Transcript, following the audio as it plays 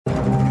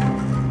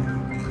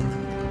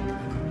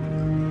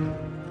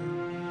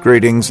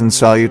Greetings and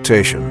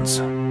salutations.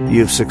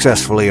 You've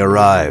successfully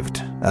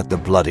arrived at the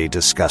Bloody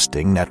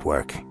Disgusting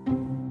Network.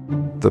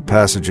 The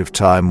passage of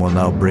time will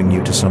now bring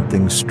you to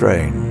something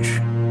strange,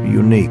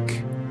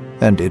 unique,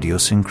 and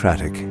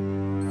idiosyncratic.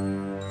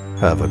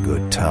 Have a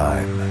good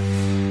time.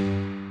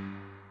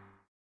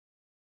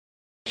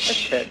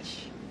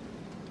 Pitch.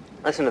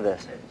 Listen to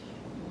this.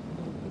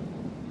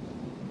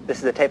 This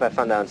is the tape I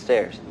found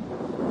downstairs.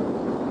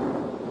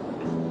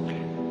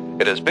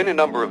 It has been a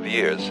number of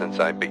years since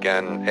I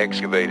began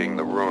excavating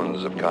the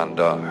ruins of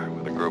Kandar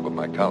with a group of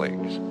my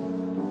colleagues.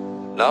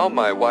 Now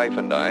my wife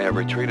and I have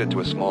retreated to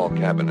a small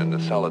cabin in the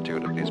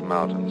solitude of these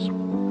mountains.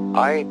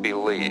 I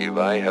believe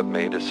I have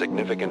made a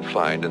significant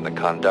find in the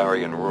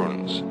Kandarian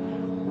ruins,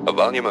 a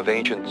volume of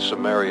ancient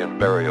Sumerian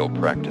burial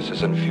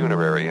practices and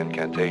funerary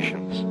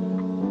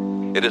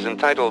incantations. It is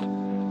entitled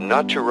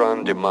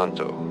Naturan de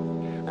Manto,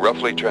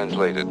 roughly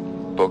translated,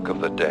 Book of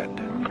the Dead.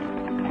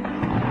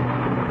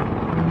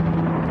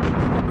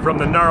 From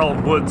the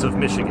gnarled woods of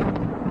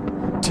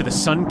Michigan to the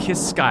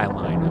sun-kissed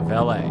skyline of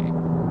L.A.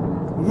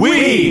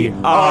 We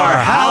are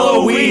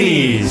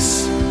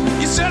Halloweenies!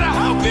 You said, I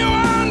hope you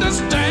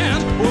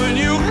understand when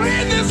you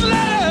read this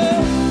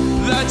letter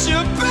that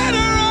you're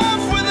better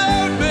off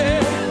without me.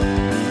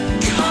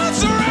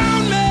 'Cause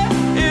around me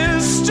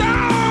is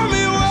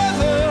stormy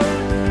weather,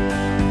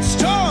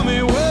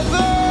 stormy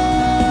weather.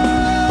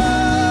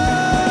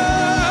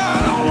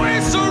 It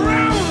always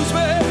surrounds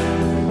me.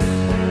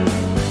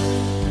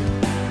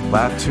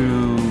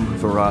 Latu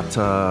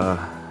Verata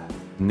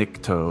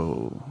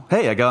Nikto.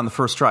 Hey, I got on the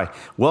first try.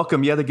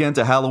 Welcome yet again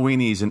to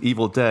Halloweenies and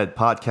Evil Dead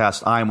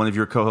podcast. I am one of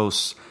your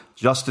co-hosts,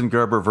 Justin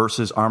Gerber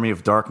versus Army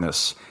of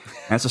Darkness.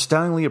 And it's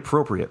astoundingly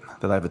appropriate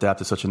that I've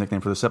adapted such a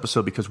nickname for this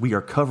episode because we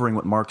are covering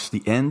what marks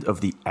the end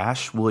of the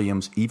Ash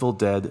Williams Evil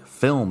Dead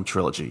film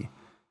trilogy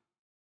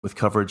with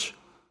coverage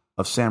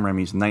of Sam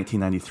Raimi's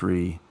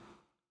 1993,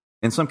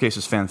 in some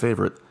cases fan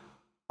favorite,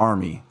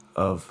 Army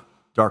of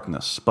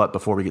Darkness. But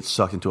before we get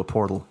sucked into a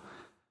portal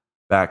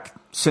back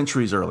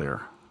centuries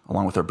earlier,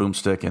 along with our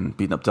boomstick and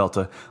beating up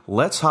Delta,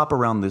 let's hop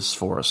around this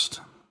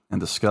forest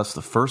and discuss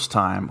the first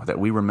time that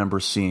we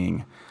remember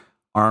seeing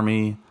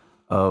Army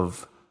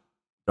of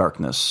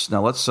Darkness.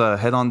 Now let's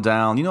head on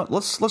down. You know,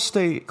 let's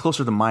stay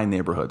closer to my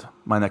neighborhood,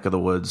 my neck of the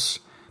woods.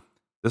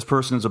 This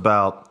person is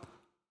about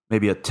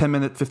maybe a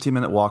 10-minute,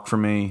 15-minute walk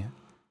from me,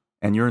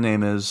 and your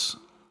name is?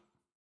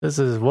 This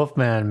is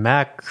Wolfman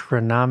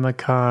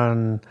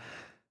Macronomicon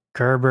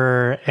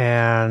Gerber,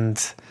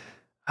 and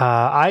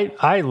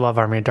I love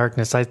Army of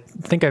Darkness. I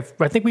think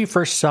we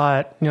first saw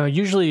it,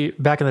 usually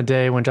back in the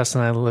day when Justin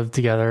and I lived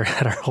together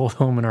at our old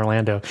home in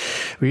Orlando.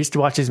 We used to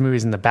watch these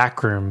movies in the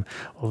back room.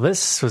 Well,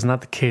 this was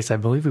not the case. I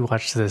believe we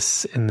watched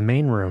this in the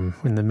main room,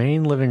 in the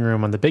main living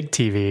room on the big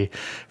TV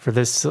for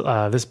this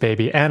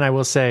baby. And I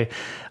will say,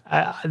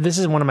 this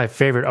is one of my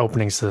favorite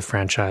openings to the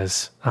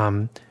franchise.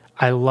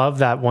 I love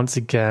that once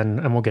again,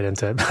 and we'll get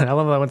into it, but I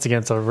love that once again.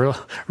 It's a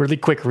really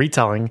quick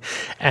retelling.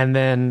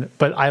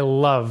 But I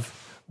love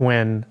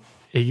when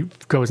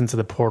it goes into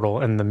the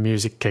portal and the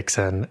music kicks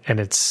in, and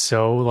it's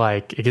so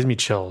it gives me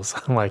chills.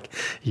 I'm like,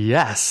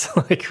 yes,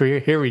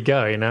 here we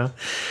go,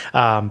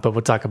 But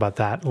we'll talk about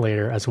that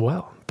later as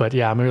well. But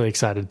yeah, I'm really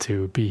excited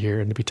to be here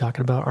and to be talking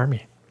about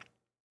Army.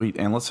 Sweet.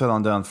 And let's head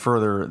on down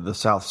further, the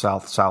south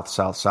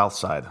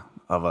side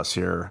of us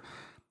here.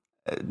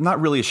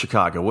 Not really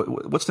Chicago.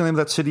 What's the name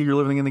of that city you're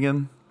living in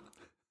again?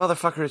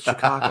 Motherfucker, it's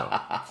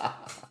Chicago.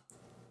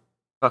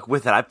 Fuck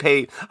with it. I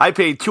paid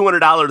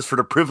 $200 for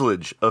the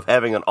privilege of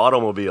having an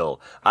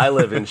automobile. I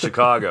live in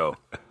Chicago.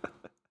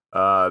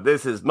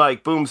 This is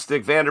Mike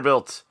Boomstick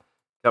Vanderbilt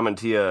coming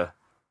to you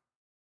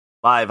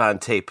live on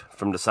tape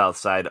from the south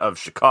side of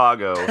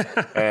Chicago.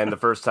 And the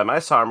first time I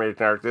saw Army of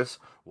Darkness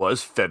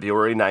was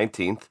February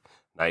 19th,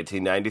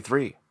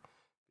 1993.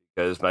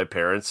 Because my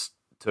parents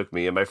took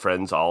me and my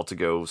friends all to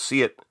go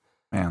see it.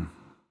 Man.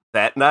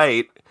 That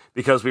night,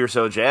 because we were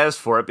so jazzed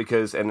for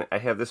it, and I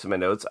have this in my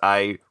notes,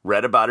 I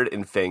read about it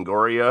in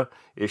Fangoria,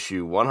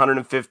 issue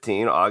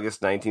 115,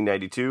 August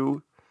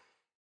 1992,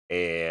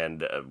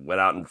 and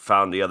went out and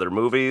found the other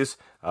movies.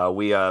 I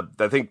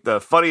think the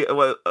funny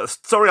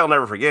story I'll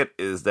never forget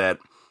is that,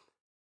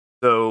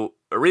 so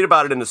I read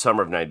about it in the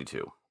summer of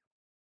 92.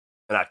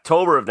 In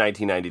October of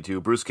 1992,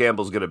 Bruce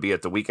Campbell's going to be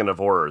at the Weekend of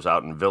Horrors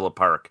out in Villa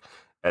Park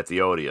at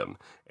the Odeum,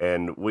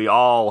 and we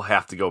all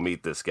have to go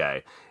meet this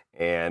guy.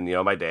 And,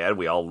 my dad,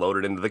 we all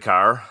loaded into the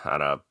car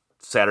on a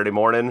Saturday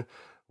morning,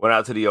 went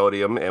out to the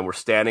Odeum, and we're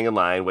standing in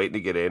line waiting to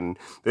get in.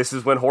 This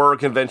is when horror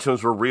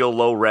conventions were real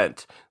low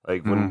rent.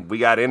 When we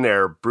got in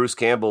there, Bruce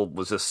Campbell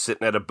was just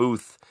sitting at a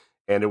booth,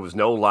 and there was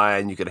no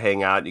line. You could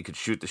hang out, and you could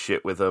shoot the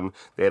shit with him.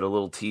 They had a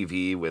little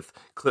TV with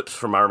clips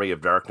from Army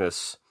of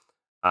Darkness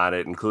on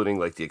it, including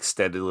the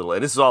extended little,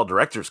 and this is all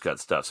director's cut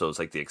stuff, so it's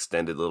the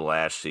extended little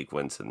Ash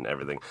sequence and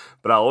everything.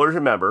 But I'll always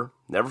remember,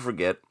 never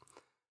forget,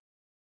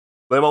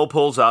 limo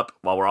pulls up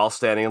while we're all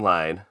standing in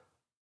line,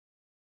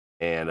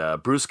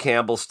 and Bruce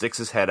Campbell sticks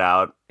his head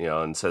out,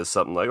 and says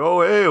something like,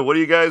 "Oh, hey, what are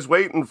you guys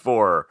waiting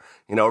for?"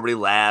 Everybody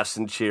laughs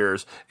and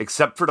cheers,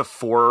 except for the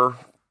four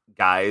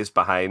guys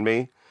behind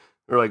me.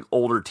 They're like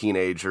older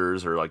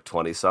teenagers or like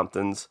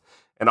 20-somethings.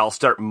 And I'll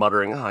start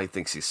muttering, oh, he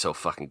thinks he's so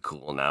fucking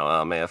cool now.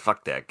 Oh, man,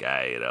 fuck that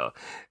guy, you know.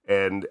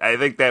 And I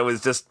think that was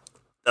just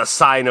a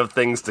sign of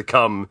things to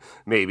come,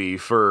 maybe,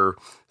 for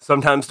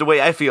sometimes the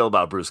way I feel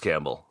about Bruce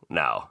Campbell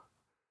now.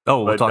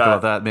 Oh, we'll talk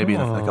about that maybe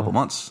in a couple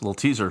months. A little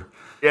teaser.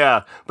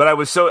 Yeah, but I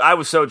was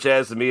so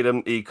jazzed to meet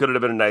him. He couldn't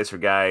have been a nicer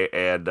guy.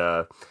 And,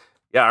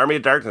 Army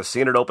of Darkness,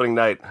 seeing it opening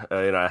night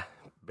in a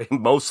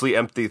mostly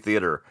empty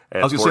theater.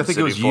 I was going to say, I think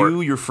it was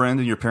you, your friend,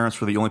 and your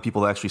parents were the only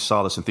people that actually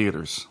saw this in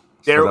theaters.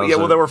 There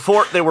were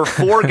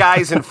four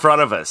guys in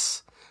front of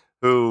us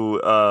who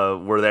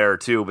were there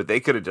too, but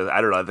they could have just,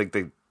 I don't know, I think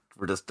they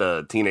were just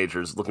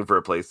teenagers looking for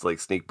a place to like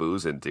sneak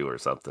booze into or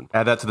something.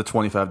 Add that to the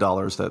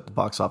 $25 that the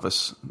box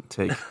office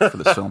take for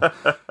this film.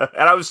 And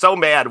I was so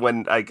mad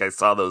when I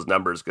saw those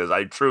numbers because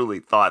I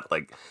truly thought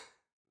like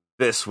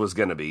this was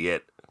going to be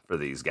it for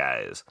these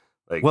guys.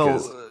 Like,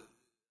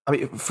 I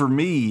mean, for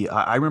me,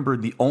 I remember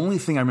the only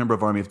thing I remember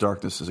of Army of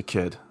Darkness as a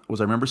kid was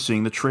I remember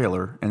seeing the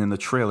trailer, and in the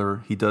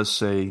trailer, he does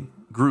say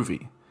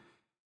groovy.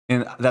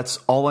 And that's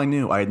all I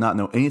knew. I had not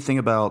known anything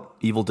about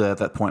Evil Dead at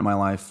that point in my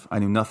life. I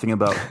knew nothing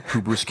about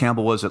who Bruce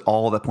Campbell was at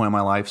all at that point in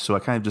my life, so I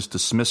kind of just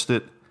dismissed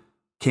it,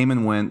 came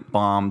and went,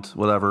 bombed,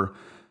 whatever.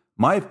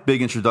 My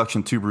big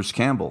introduction to Bruce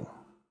Campbell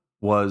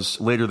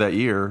was later that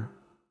year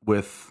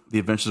with The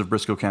Adventures of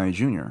Briscoe County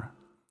Jr.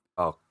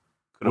 Oh,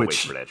 couldn't wait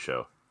for that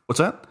show. What's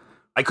that?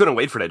 I couldn't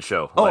wait for that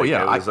show. Oh, like,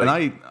 yeah.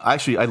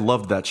 I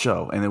loved that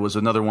show. And it was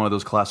another one of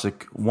those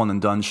classic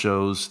one-and-done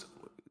shows,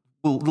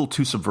 a little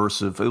too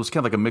subversive. It was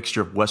kind of like a mixture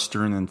of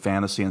Western and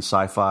fantasy and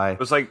sci-fi. It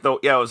was like,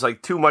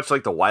 too much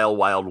like the Wild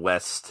Wild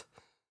West.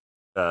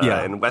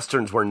 And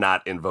Westerns were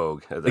not in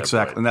vogue at that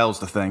exactly, point. And that was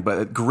the thing.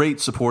 But a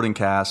great supporting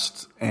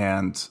cast.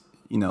 And,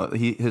 you know,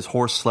 his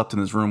horse slept in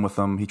his room with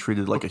him. He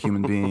treated like a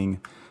human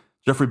being.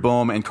 Jeffrey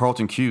Boehm and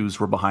Carlton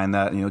Cuse were behind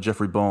that. You know,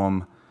 Jeffrey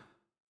Boehm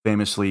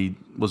famously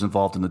was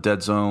involved in the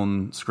Dead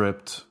Zone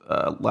script,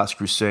 Last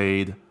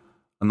Crusade,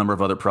 a number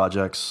of other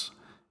projects.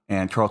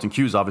 And Carlton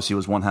Cuse obviously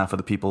was one half of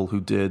the people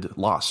who did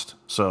Lost.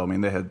 So, I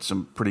mean, they had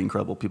some pretty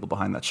incredible people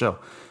behind that show.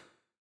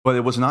 But it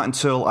was not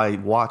until I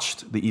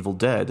watched The Evil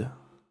Dead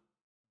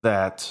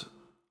that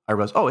I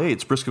realized, oh, hey,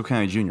 it's Briscoe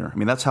County Jr. I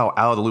mean, that's how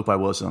out of the loop I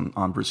was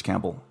on Bruce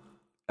Campbell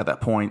at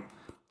that point.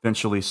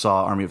 Eventually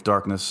saw Army of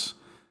Darkness,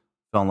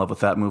 fell in love with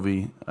that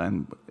movie,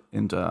 and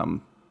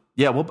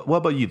yeah, what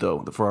about you,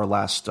 though, for our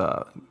last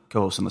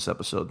co-host in this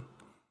episode?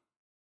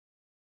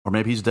 Or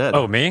maybe he's dead.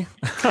 Oh, me?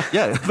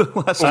 Yeah, the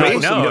last co-host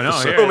in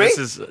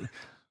the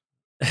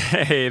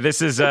episode.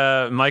 This is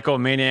Michael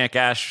Maniac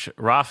Ash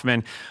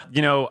Rothman.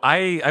 You know,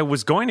 I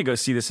was going to go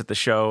see this at the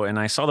show, and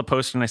I saw the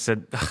poster, and I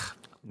said,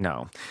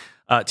 no.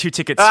 2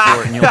 tickets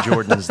for Neil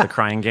Jordan's The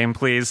Crying Game,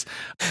 please.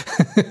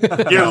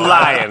 You're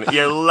lying.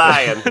 You're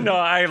lying. No,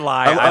 I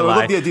lie. I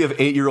love the idea of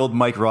 8-year-old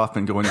Mike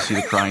Rothman going to see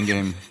The Crying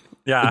Game.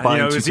 Yeah,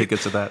 buying 2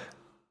 tickets of that.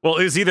 Well,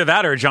 it was either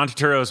that or John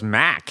Turturro's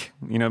Mac.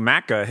 You know,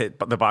 Mac hit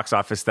the box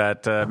office.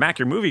 That Mac,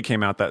 your movie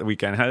came out that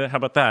weekend. How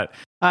about that?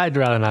 I'd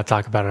rather not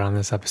talk about it on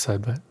this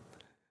episode, but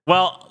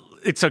well,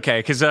 it's okay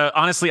because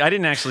honestly, I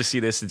didn't actually see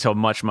this until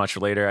much, much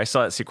later. I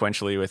saw it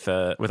sequentially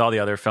with all the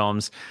other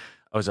films.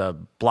 I was a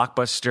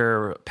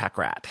Blockbuster pack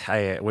rat.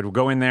 I would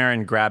go in there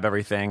and grab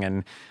everything,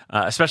 and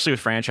especially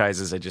with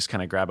franchises, I just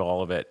kind of grab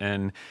all of it.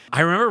 And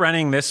I remember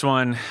renting this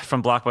one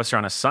from Blockbuster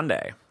on a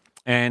Sunday.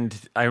 And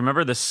I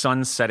remember the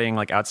sun setting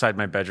like outside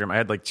my bedroom. I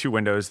had like 2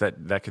 windows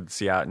that could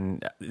see out,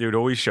 and it would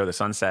always show the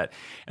sunset.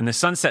 And the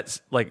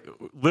sunset like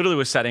literally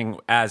was setting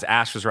as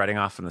Ash was riding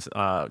off in this,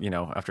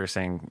 after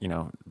saying,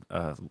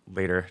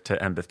 later to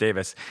Embeth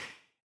Davis.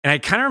 And I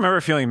kind of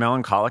remember feeling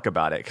melancholic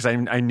about it because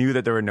I knew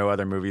that there were no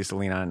other movies to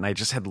lean on, and I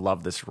just had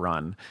loved this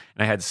run,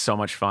 and I had so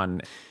much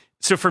fun.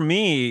 So for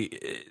me,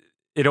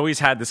 it always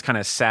had this kind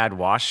of sad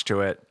wash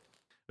to it.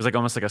 It was like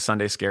almost like a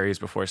Sunday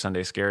Scaries before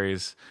Sunday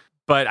Scaries.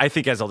 But I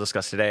think, as I'll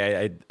discuss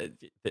today,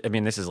 I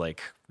mean, it's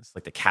like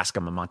the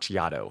Casca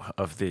Macchiato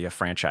of the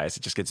franchise.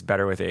 It just gets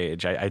better with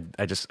age. I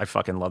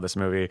fucking love this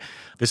movie.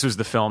 This was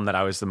the film that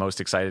I was the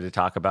most excited to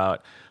talk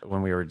about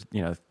when we were,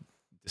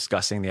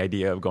 discussing the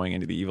idea of going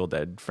into the Evil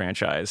Dead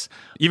franchise.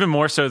 Even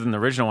more so than the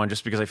original one,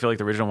 just because I feel like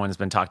the original one has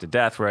been talked to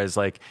death, whereas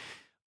like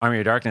Army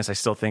of Darkness, I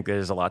still think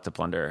there's a lot to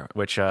plunder,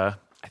 which I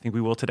think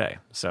we will today.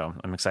 So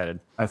I'm excited.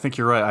 I think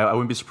you're right. I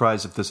wouldn't be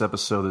surprised if this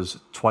episode is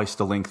twice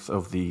the length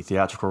of the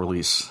theatrical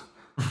release.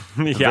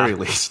 At the very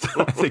least,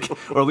 I think,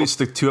 or at least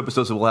the 2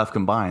 episodes that we'll have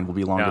combined will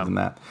be longer than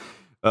that.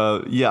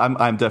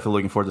 I'm definitely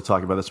looking forward to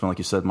talking about this one, like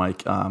you said,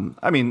 Mike.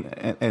 I mean,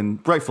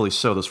 and rightfully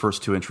so. Those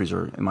first 2 entries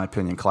are, in my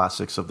opinion,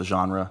 classics of the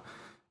genre,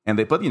 and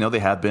they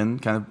have been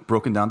kind of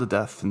broken down to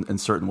death in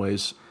certain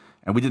ways,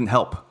 and we didn't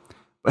help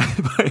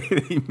by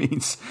any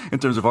means in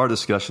terms of our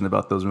discussion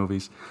about those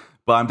movies.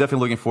 But I'm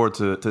definitely looking forward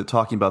to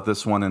talking about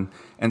this one,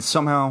 and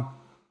somehow,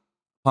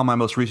 upon my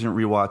most recent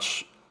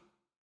rewatch,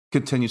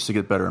 continues to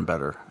get better and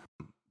better.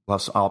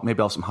 Maybe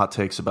I'll have some hot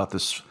takes about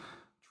this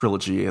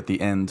trilogy at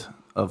the end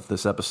of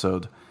this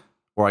episode,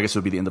 or I guess it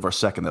would be the end of our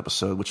second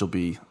episode, which will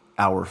be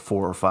hour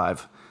 4 or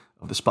 5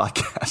 of this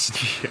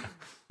podcast. Yeah.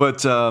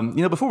 But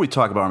before we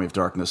talk about Army of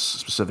Darkness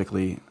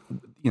specifically,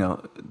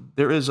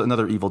 there is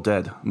another Evil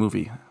Dead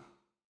movie.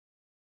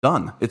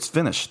 Done. It's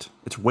finished.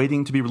 It's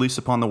waiting to be released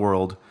upon the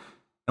world.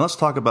 And let's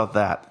talk about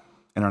that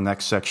in our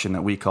next section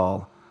that we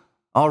call,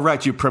 all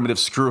right, you primitive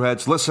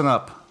screwheads, listen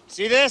up.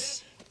 See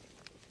this?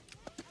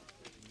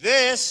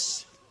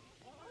 This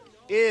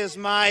is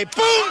my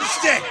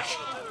boomstick.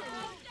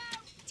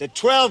 It's a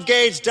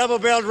 12-gauge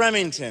double-barreled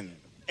Remington.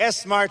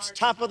 S-Mart's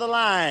top of the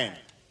line.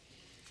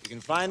 You can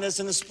find this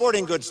in the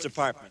sporting goods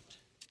department.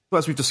 So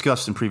as we've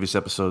discussed in previous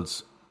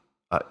episodes,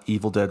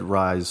 Evil Dead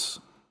Rise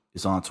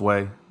is on its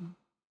way.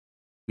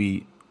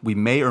 We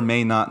may or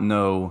may not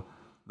know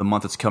the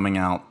month it's coming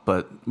out,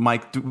 but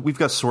Mike, we've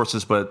got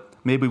sources, but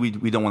maybe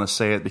we don't want to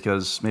say it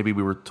because maybe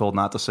we were told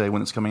not to say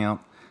when it's coming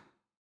out.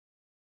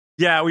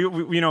 Yeah,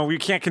 we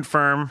can't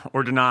confirm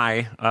or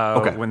deny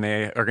when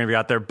they are going to be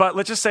out there, but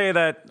let's just say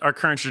that our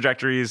current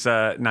trajectory is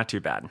not too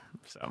bad.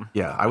 So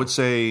yeah, I would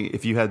say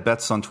if you had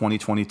bets on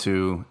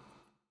 2022,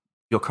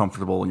 feel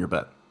comfortable in your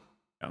bet.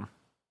 Yeah.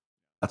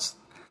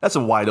 That's a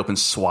wide open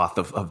swath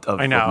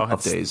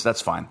of days.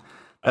 That's fine.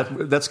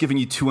 That's giving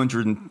you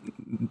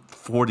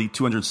 240,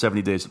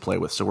 270 days to play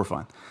with, so we're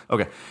fine.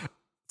 Okay,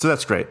 so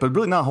that's great, but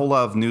really not a whole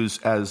lot of news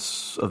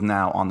as of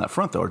now on that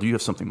front, though. Or do you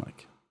have something,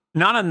 Mike?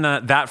 Not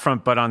on that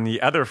front, but on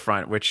the other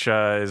front, which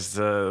is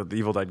the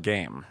Evil Dead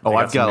game. Oh,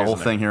 I've got a whole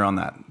thing here on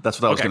that. That's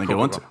what I was going to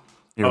go into.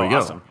 Here we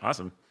go.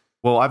 Awesome.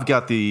 Well, I've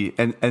got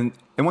and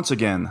once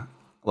again,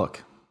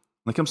 look,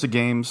 when it comes to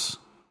games,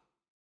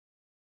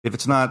 if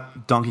it's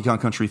not Donkey Kong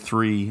Country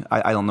 3,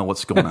 I don't know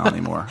what's going on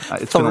anymore.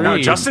 It's been a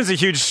long Justin's a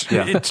huge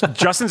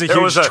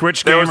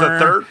Twitch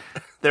gamer.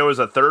 There was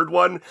a third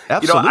one.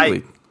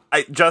 Absolutely.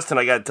 Justin,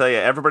 I got to tell you,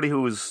 everybody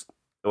who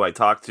I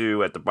talk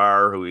to at the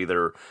bar who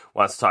either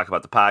wants to talk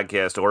about the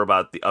podcast or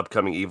about the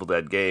upcoming Evil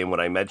Dead game,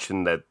 when I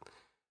mentioned that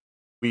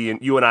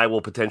you and I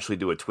will potentially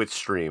do a Twitch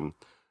stream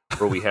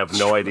where we have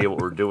no idea what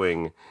we're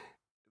doing,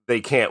 they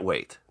can't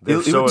wait.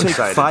 They're so it would take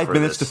excited 5 for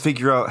minutes this. to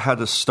figure out how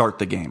to start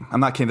the game. I'm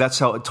not kidding. That's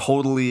how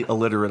totally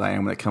illiterate I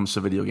am when it comes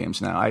to video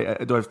games now.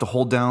 Do I have to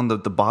hold down the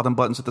bottom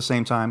buttons at the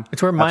same time?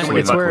 It's where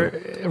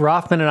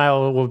Rothman and I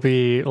will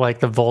be like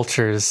the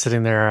vultures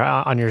sitting there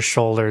on your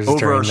shoulders over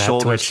during our that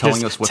shoulders, Twitch,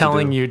 telling us what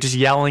telling to do. you, just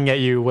yelling at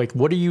you, like,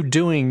 "What are you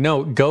doing?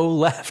 No, go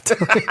left."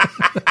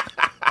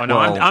 Oh no,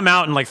 I'm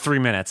out in like 3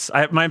 minutes.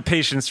 My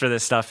patience for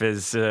this stuff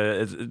is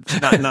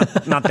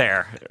not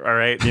there. All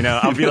right,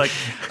 I'll be like,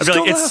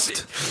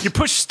 you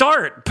push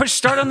start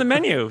on the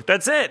menu.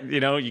 That's it.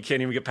 You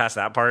can't even get past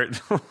that part.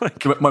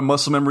 My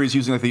muscle memory is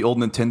using like the old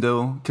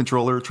Nintendo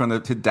controller, trying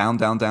to hit down.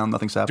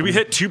 Nothing's happening. Do we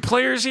hit 2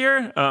 players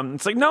here?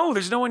 It's like, no,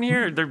 there's no one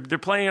here. They're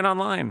playing it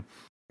online.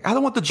 I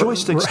don't want the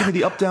joysticks. Give me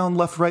the up, down,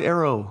 left, right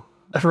arrow.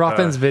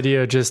 Rothman's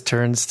video just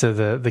turns to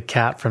the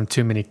cat from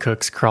Too Many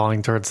Cooks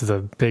crawling towards the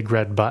big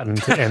red button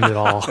to end it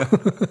all.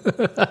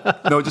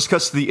 No, it just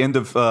cuts to the end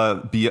of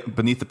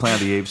Beneath the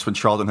Planet of the Apes when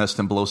Charlton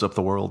Heston blows up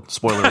the world.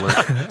 Spoiler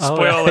alert.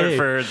 Spoiler alert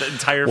for the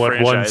entire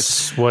franchise. What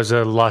once was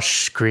a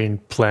lush green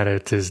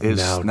planet is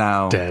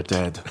now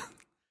dead.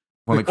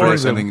 One of the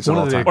greatest endings of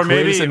all time. Or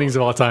maybe endings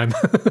of all time.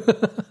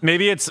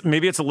 maybe it's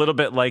a little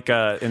bit like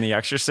in The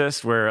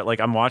Exorcist, where like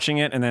I'm watching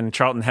it and then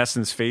Charlton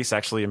Heston's face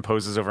actually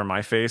imposes over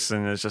my face,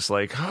 and it's just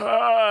like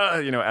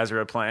as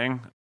we're playing,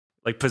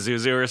 like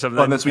Pazuzu or something.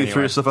 Oh, and that's when you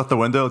throw yourself out the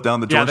window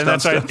down the Georgetown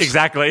steps. Right,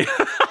 exactly.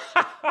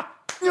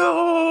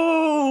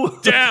 No,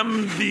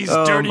 damn these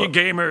dirty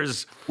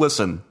gamers.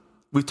 Listen,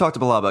 we've talked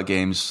a lot about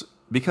games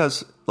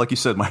because, like you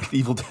said, Mike,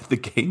 Evil Dead the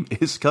game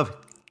is coming.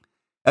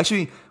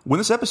 Actually, when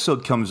this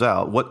episode comes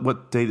out,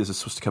 what date is it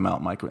supposed to come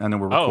out, Mike? I know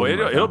we're recording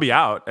it'll be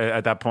out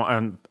at that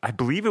point. I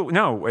believe it'll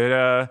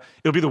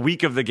be the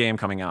week of the game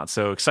coming out.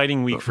 So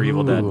exciting week for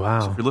Evil Dead. Wow.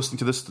 So if you're listening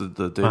to this the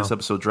day this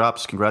episode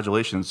drops,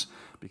 congratulations,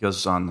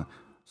 because on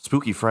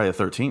Spooky Friday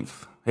the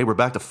 13th, hey, we're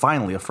back to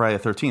finally a Friday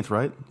the 13th,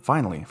 right?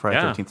 Finally, Friday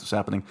the 13th is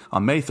happening.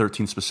 On May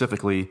 13th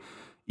specifically,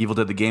 Evil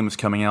Dead the game is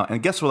coming out.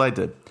 And guess what I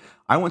did?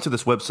 I went to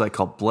this website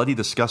called Bloody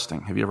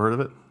Disgusting. Have you ever heard of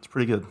it? It's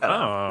pretty good.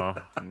 Oh,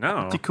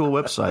 no. Pretty cool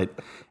website.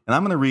 And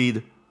I'm going to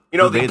read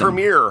the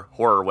premier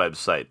horror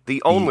website.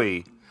 The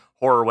only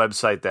horror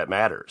website that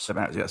matters.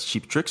 Yes,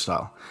 Cheap Trick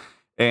style.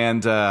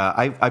 And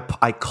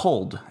I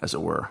culled, as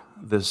it were,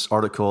 this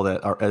article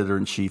that our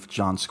editor-in-chief,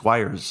 John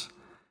Squires,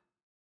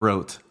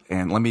 wrote.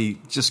 And let me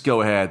just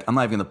go ahead. I'm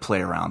not even going to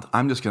play around.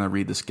 I'm just going to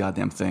read this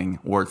goddamn thing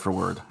word for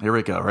word. Here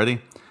we go.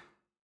 Ready?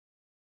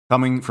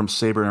 Coming from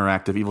Saber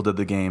Interactive, Evil Dead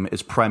the game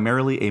is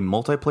primarily a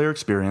multiplayer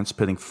experience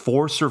pitting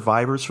 4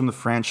 survivors from the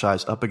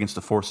franchise up against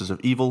the forces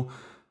of evil.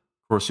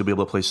 Of course, you'll be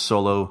able to play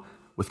solo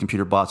with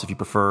computer bots if you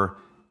prefer,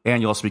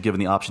 and you'll also be given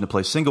the option to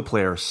play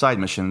single-player side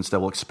missions that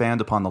will expand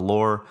upon the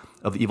lore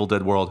of the Evil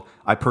Dead world.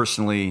 I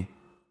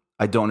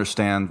don't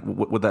understand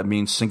what that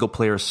means,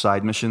 single-player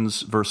side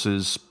missions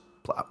versus...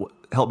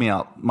 Help me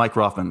out, Mike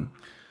Rothman.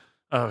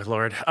 Oh,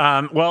 Lord.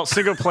 Well,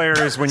 single player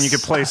is when you could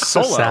play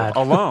solo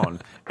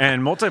alone.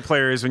 And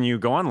multiplayer is when you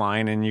go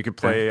online and you could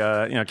play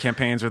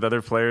campaigns with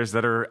other players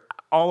that are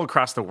all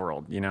across the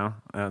world. You know.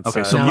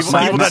 Okay, so Now,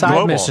 Evil Dead side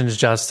Global. missions,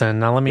 Justin.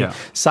 Now let me. Yeah.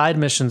 Side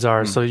missions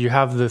are so you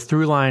have the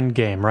through line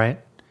game, right?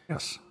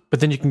 Yes. But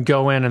then you can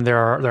go in and there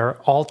are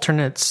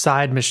alternate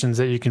side missions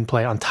that you can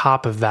play on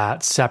top of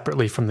that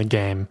separately from the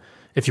game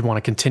if you want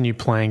to continue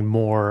playing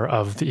more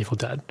of the Evil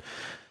Dead.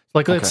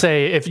 Like, let's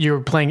say if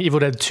you're playing Evil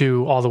Dead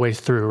 2 all the way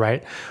through,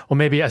 right? Well,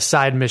 maybe a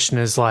side mission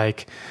is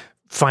like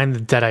find the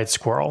Deadite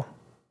squirrel.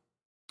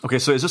 Okay,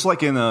 so is this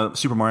like in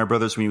Super Mario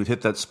Brothers when you would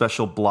hit that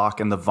special block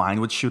and the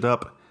vine would shoot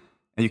up,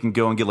 and you can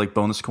go and get like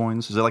bonus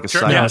coins? Is that like a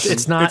side Yeah, mission?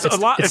 it's not.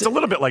 It's a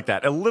little bit like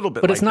that. A little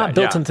bit, But it's not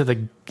built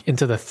into.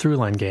 into the through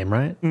line game,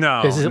 right?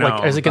 No, Is it no.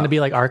 like? Is it going to be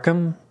like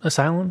Arkham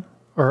Asylum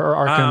or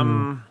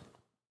Arkham?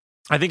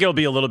 I think it'll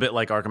be a little bit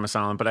like Arkham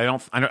Asylum, but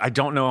I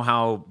don't know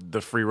how the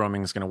free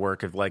roaming is going to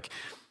work. If like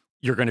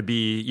you're going to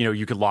be,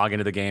 you could log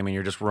into the game and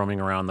you're just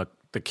roaming around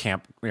the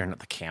camp, or not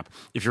the camp.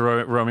 If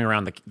you're roaming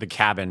around the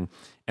cabin,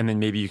 and then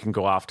maybe you can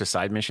go off to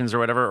side missions or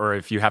whatever. Or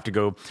if you have to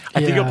go, I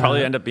think it'll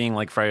probably end up being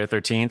like Friday the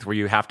 13th, where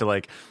you have to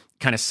like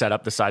kind of set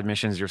up the side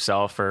missions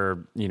yourself,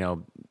 or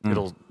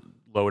it'll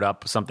load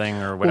up something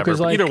or whatever.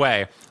 But either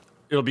way,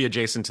 it'll be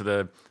adjacent to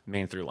the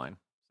main through line.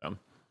 So.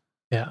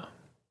 Yeah.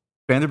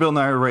 Vanderbilt and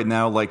I are right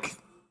now like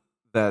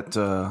that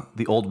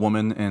the old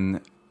woman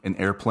in an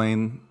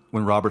Airplane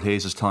when Robert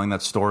Hayes is telling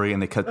that story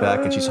and they cut back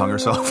and she's hung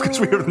herself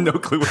because we have no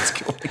clue what's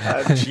going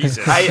on.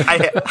 Jesus.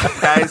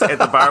 Guys, at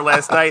the bar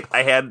last night,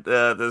 I had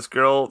this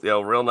girl,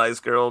 real nice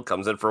girl,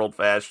 comes in for Old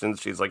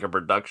Fashions. She's like a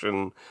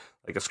production,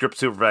 like a script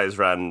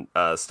supervisor on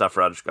stuff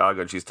around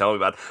Chicago, and she's telling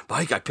me about,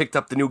 Mike, I picked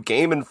up the new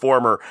Game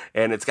Informer,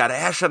 and it's got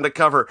Ash on the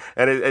cover,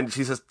 and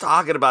she's just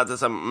talking about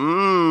this.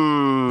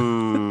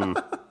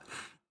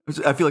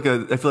 I feel like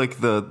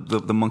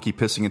the monkey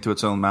pissing into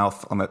its own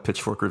mouth on that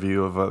Pitchfork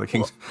review of the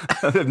King's.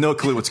 I have no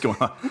clue what's going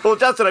on. Well,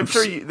 Justin, I'm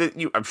sure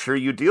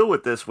you deal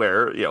with this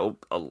where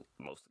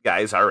most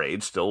guys our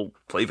age still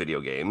play video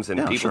games,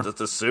 and people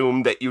just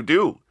assume that you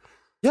do.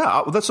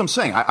 Yeah, that's what I'm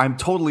saying. I'm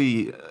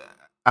totally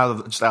out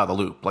of the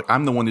loop. Like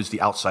I'm the one who's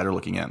the outsider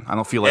looking in. I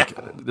don't feel like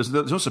there's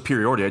no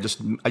superiority. I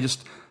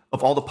just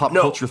of all the pop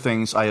culture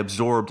things I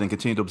absorbed and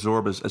continue to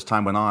absorb as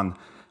time went on.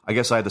 I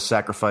guess I had to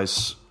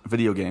sacrifice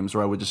video games,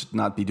 or I would just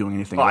not be doing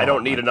anything. I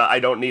don't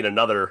need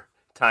another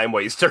time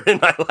waster in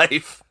my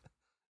life.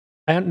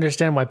 I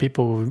understand why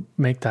people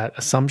make that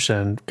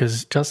assumption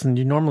because Justin,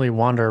 you normally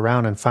wander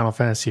around in Final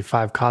Fantasy V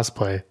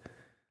cosplay.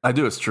 I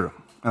do. It's true,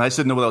 and I just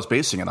didn't know what I was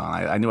basing it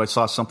on. I knew I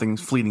saw something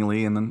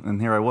fleetingly,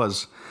 and here I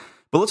was.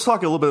 But let's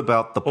talk a little bit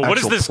about the. Well, what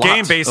is this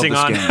game basing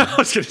on? I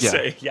was going to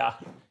say,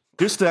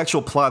 Here's the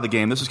actual plot of the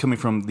game. This is coming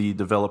from the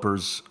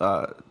developers,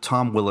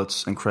 Tom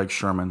Willits and Craig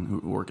Sherman,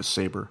 who work at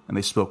Saber. And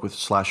they spoke with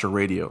Slasher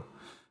Radio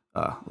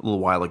a little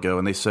while ago.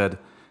 And they said,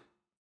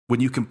 when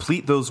you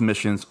complete those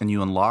missions and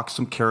you unlock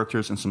some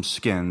characters and some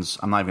skins,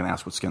 I'm not even going to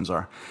ask what skins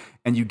are,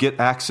 and you get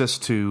access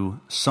to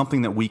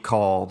something that we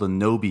call the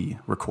Nobi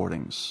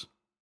recordings.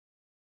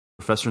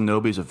 Professor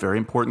Nobi is a very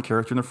important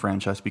character in the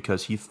franchise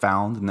because he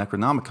found the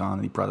Necronomicon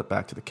and he brought it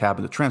back to the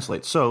cabin to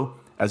translate. So,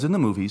 as in the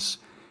movies,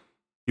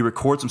 he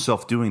records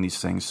himself doing these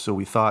things, so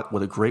we thought,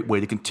 what a great way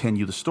to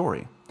continue the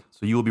story.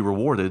 So you will be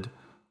rewarded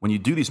when you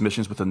do these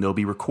missions with a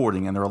Nobi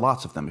recording, and there are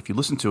lots of them. If you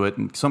listen to it,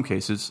 in some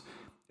cases,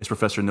 it's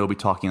Professor Nobi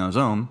talking on his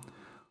own.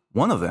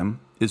 One of them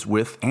is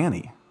with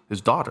Annie,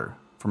 his daughter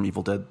from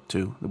Evil Dead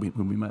 2,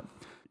 whom we met.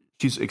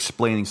 She's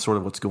explaining sort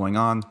of what's going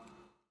on.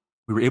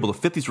 We were able to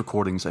fit these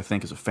recordings, I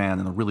think, as a fan,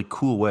 in a really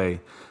cool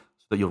way,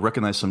 so that you'll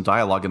recognize some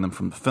dialogue in them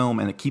from the film,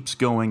 and it keeps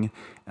going,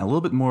 and a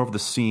little bit more of the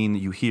scene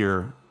you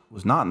hear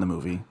was not in the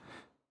movie.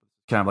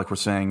 Kind of like we're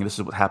saying, this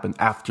is what happened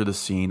after the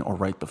scene or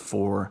right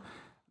before.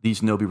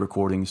 These Nobi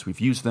recordings, we've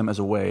used them as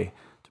a way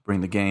to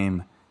bring the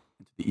game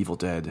into the Evil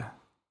Dead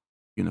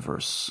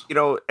universe.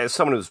 As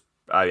someone who's,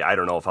 I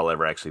don't know if I'll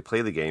ever actually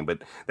play the game,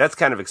 but that's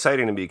kind of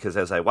exciting to me because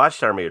as I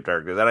watched Army of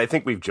Darkness, and I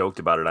think we've joked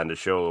about it on the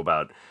show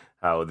about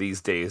how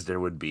these days there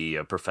would be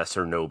a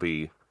Professor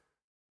Nobi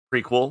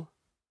prequel.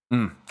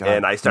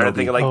 And I started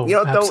thinking,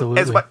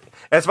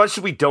 as much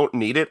as we don't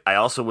need it, I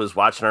also was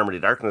watching Army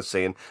of Darkness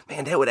saying,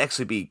 man, that would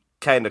actually be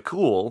kind of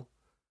cool,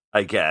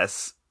 I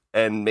guess,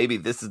 and maybe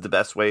this is the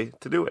best way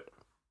to do it.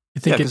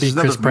 You think it'd be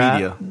Chris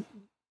Pratt? Think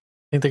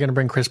they're going to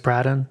bring Chris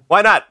Pratt in?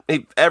 Why not?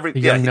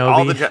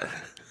 All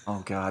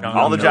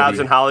the jobs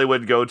in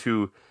Hollywood go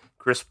to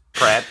Chris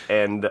Pratt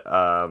and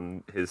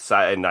his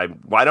side. And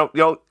why don't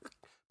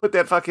put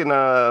that fucking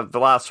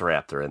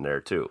Velociraptor in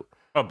there too?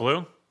 Oh,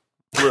 Blue,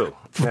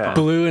 yeah.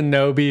 Blue and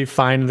Nobi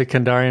find the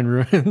Kandarian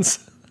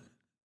ruins.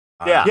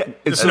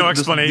 There's no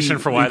explanation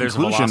for why there's a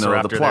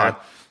Velociraptor there.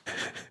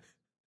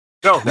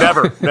 No,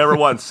 never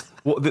once.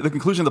 Well, the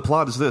conclusion of the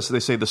plot is this. They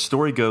say the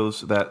story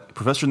goes that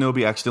Professor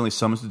Nobi accidentally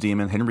summons the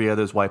demon. Henrietta,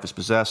 his wife, is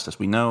possessed, as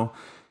we know.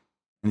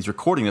 And he's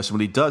recording this. And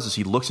what he does is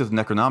he looks at the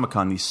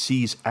Necronomicon and he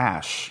sees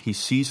Ash. He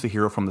sees the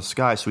hero from the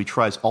sky. So he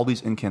tries all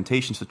these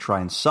incantations to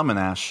try and summon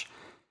Ash.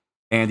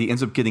 And he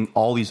ends up getting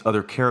all these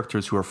other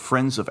characters who are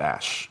friends of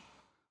Ash.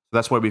 So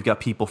that's why we've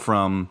got people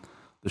from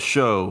the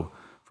show,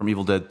 from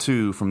Evil Dead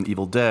 2, from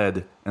Evil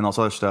Dead, and all this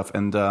other stuff.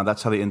 And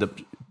that's how they end up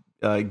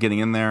getting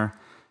in there.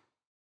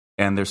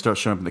 and they start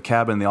showing up in the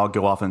cabin. They all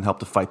go off and help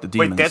to fight the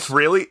demons.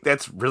 Wait,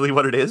 that's really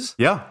what it is?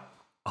 Yeah.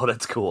 Oh,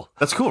 that's cool.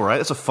 That's cool, right?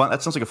 That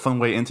sounds like a fun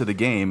way into the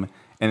game,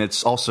 and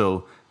it's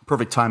also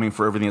perfect timing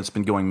for everything that's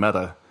been going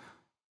meta,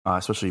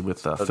 especially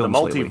with films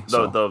lately.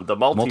 The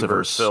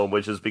multiverse film,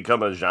 which has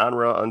become a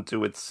genre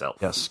unto itself.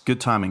 Yes,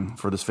 good timing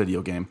for this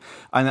video game.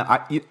 And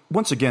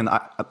once again,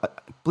 I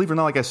believe it or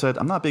not, like I said,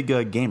 I'm not a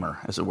big gamer,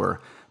 as it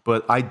were,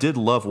 but I did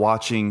love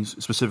watching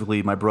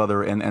specifically my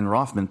brother and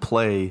Rothman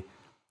play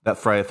that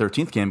Friday the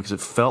 13th game because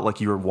it felt like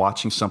you were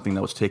watching something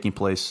that was taking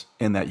place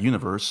in that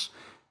universe.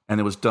 And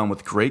it was done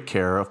with great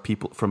care of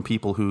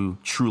people who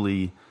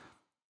truly,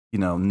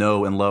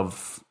 know and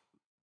love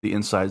the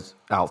insides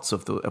outs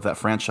of that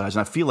franchise.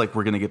 And I feel like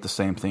we're going to get the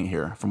same thing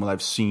here from what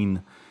I've seen.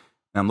 And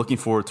I'm looking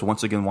forward to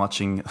once again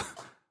watching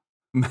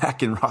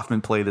Mac and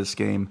Rothman play this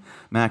game.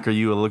 Mac, are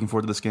you looking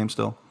forward to this game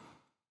still?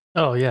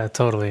 Oh yeah,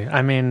 totally.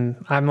 I mean,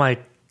 I'm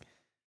like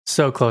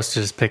so close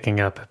to just picking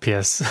up a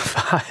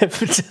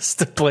PS5 just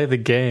to play the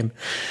game.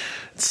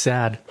 It's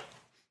sad.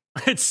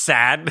 It's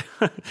sad.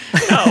 No,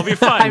 it'll be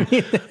fun.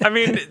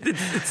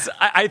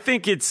 I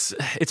think it's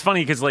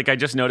funny because like I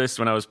just noticed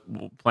when I was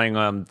playing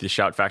the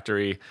Shout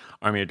Factory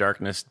Army of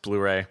Darkness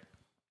Blu-ray,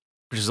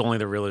 which is only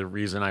the real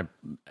reason I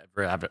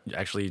ever have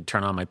actually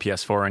turn on my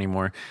PS4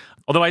 anymore.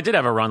 Although I did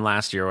have a run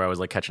last year where I was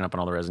like catching up on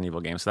all the Resident Evil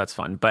games, so that's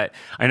fun. But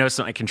I noticed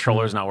that my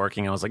controller's not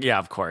working. I was like, yeah,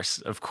 of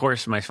course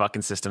my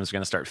fucking system's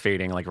going to start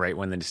fading like right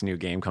when this new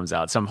game comes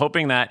out. So I'm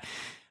hoping that.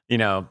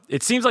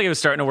 It seems like it was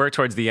starting to work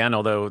towards the end,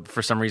 although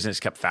for some reason it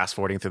just kept fast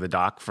forwarding through the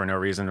dock for no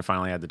reason and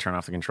finally I had to turn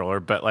off the controller.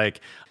 But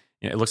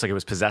it looks like it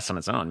was possessed on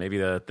its own. Maybe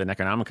the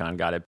Necronomicon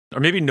got it. Or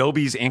maybe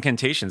Nobi's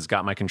incantations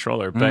got my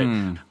controller. But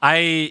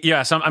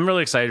so I'm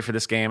really excited for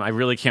this game. I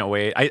really can't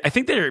wait. I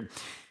think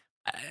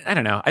I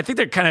don't know. I think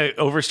they're kind of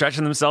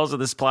overstretching themselves with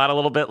this plot a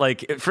little bit.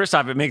 Like, first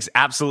off, it makes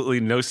absolutely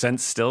no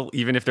sense still,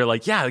 even if they're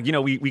like, yeah,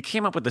 we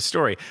came up with the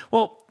story.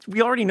 Well,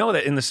 we already know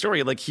that in the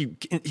story, like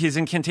his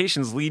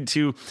incantations lead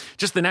to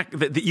just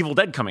the Evil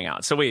Dead coming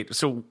out. So wait,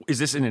 is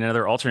this in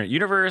another alternate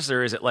universe,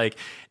 or is it like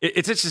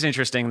it's just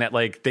interesting that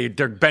like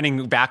they're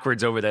bending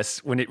backwards over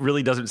this when it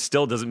really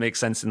doesn't make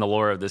sense in the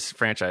lore of this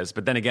franchise.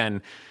 But then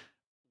again,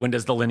 when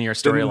does the linear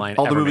storyline?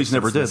 All the movies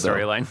never did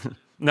storyline.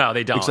 No,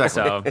 they don't.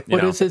 Exactly. So,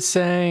 what is it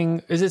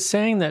saying? Is it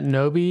saying that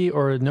Nobi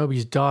or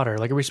Nobi's daughter?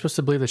 Like, are we supposed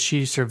to believe that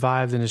she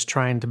survived and is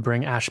trying to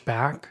bring Ash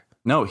back?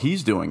 No,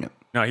 he's doing it.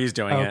 No, he's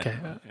doing it. Okay.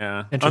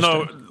 Yeah.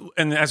 Interesting.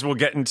 And as we'll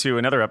get into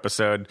another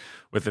episode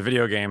with the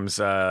video games,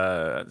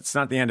 it's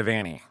not the end of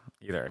Annie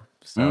either.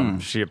 So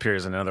she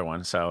appears in another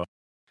one. So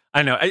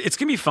I know it's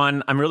gonna be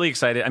fun. I'm really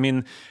excited. I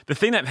mean, the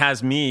thing that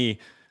has me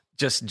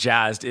just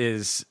jazzed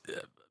is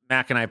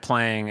Mac and I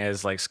playing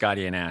as like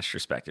Scotty and Ash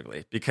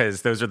respectively,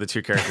 because those are the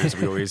two characters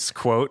we always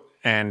quote.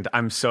 And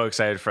I'm so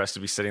excited for us to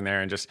be sitting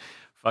there and just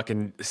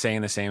fucking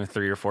saying the same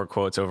 3 or 4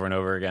 quotes over and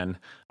over again.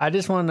 I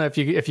just want to know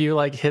if you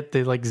like hit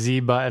the like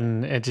Z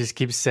button, it just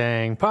keeps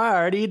saying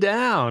 "party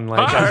down"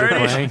 like as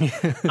you're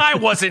playing. I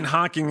wasn't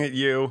honking at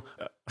you.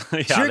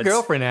 It's your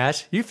girlfriend,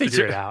 Ash. You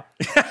figure it out.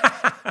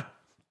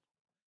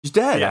 She's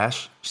dead,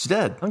 Ash. She's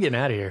dead. I'm getting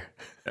out of here.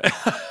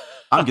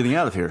 I'm getting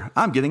out of here.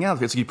 I'm getting out of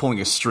here. It's like you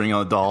pulling a string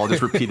on a doll,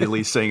 just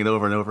repeatedly saying it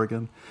over and over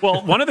again.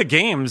 Well, one of the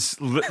games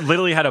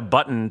literally had a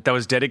button that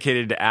was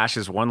dedicated to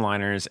Ash's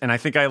one-liners, and I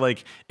think I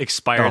like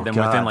expired them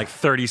within like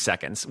 30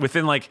 seconds.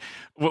 Within like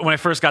when I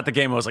first got the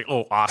game, I was like,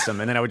 "Oh, awesome!"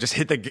 And then I would just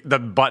hit the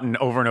button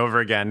over and over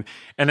again,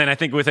 and then I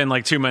think within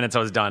like 2 minutes I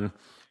was done.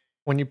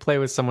 When you play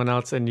with someone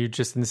else and you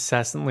just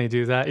incessantly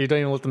do that, you don't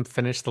even let them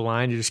finish the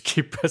line. You just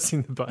keep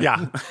pressing the button.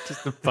 Yeah.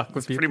 Just to fuck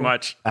with people. Pretty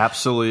much.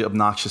 Absolutely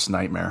obnoxious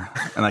nightmare.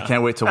 And I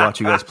can't wait to watch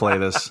you guys play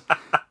this.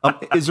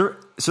 So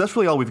that's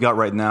really all we've got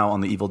right now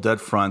on the Evil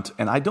Dead front.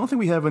 And I don't think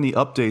we have any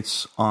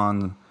updates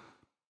on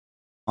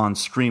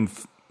Scream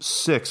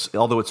 6,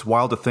 although it's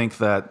wild to think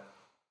that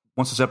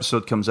once this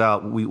episode comes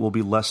out, we will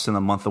be less than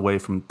a month away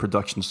from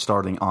production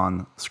starting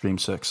on Scream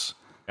 6.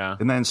 Yeah.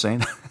 Isn't that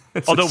insane?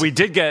 Although we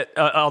did get,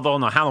 although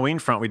on the Halloween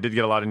front, we did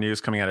get a lot of news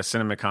coming out of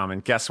CinemaCom,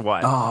 and guess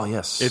what? Oh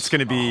yes, it's going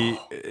to be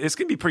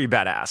pretty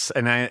badass,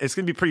 and it's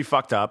going to be pretty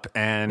fucked up.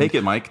 And take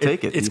it, Mike.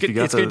 Take it. It's going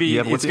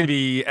to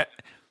be.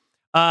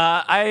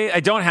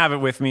 I don't have it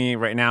with me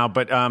right now,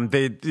 but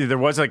there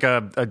was like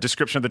a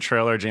description of the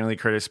trailer. Jamie Lee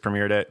Curtis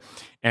premiered it,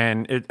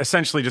 and it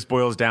essentially just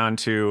boils down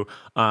to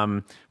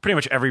pretty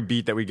much every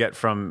beat that we get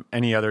from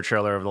any other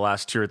trailer over the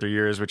last 2 or 3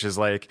 years, which is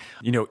like,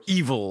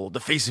 evil, the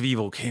face of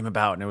evil came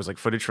about, and it was like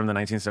footage from the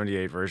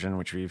 1978 version,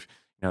 which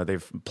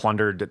they've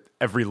plundered at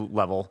every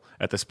level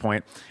at this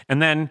point,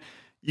 and then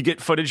you get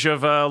footage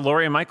of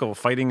Laurie and Michael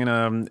fighting in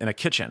a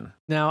kitchen.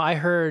 Now I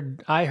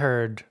heard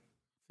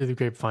through the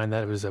grapevine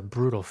that it was a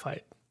brutal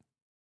fight.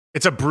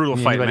 It's a brutal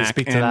fight, Anybody Mac.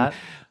 speak to that?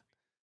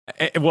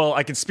 Well,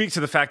 I can speak to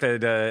the fact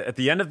that at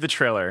the end of the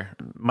trailer,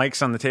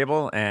 Mike's on the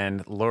table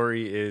and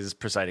Laurie is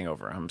presiding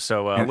over him.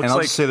 So, and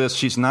I'll just say this: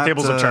 she's not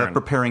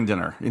preparing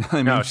dinner. You know what I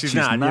mean? No, she's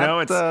not.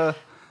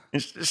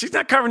 She's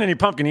not carving any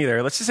pumpkin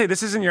either. Let's just say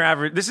this isn't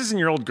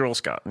your old Girl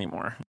Scout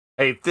anymore.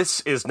 Hey,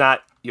 this is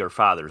not your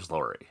father's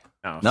Laurie.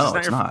 No,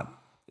 it's not.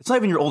 It's not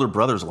even your older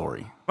brother's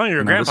Laurie. Oh,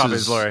 your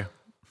grandpa's Laurie.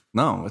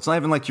 No, it's not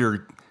even like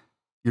your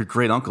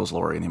great uncle's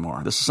Laurie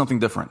anymore. This is something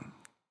different.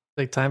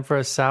 Like time for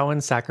a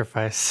Samhain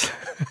sacrifice.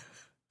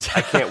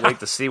 I can't wait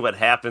to see what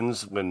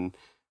happens when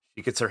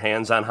she gets her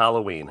hands on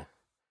Halloween.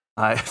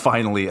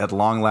 Finally, at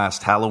long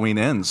last, Halloween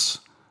ends.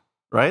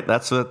 Right?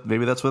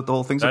 Maybe that's what the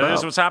whole thing's about. That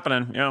is what's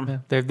happening. Yeah.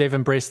 They've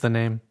embraced the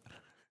name.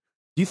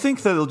 Do you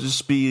think that it'll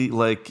just be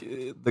like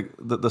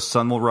the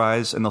sun will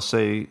rise and they'll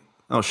say,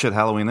 "Oh shit,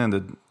 Halloween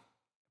ended,"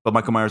 but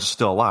Michael Myers is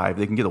still alive?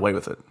 They can get away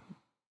with it.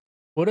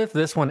 What if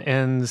this one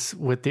ends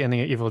with the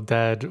ending of Evil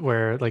Dead,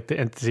 where like the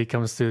entity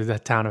comes through the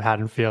town of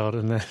Haddonfield,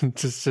 and then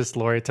just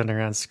Laurie turning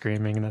around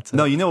screaming, and that's it?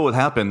 No, you know what would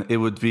happen? It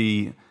would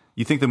be,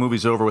 you think the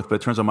movie's over with, but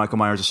it turns out Michael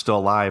Myers is still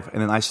alive,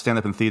 and then I stand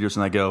up in theaters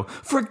and I go,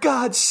 "For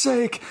God's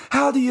sake,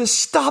 how do you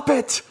stop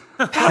it?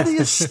 How do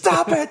you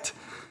stop it?"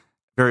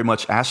 Very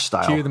much Ash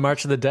style. Cue the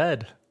March of the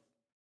Dead.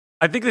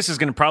 I think this is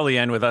going to probably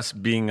end with us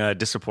being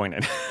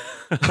disappointed.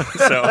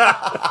 So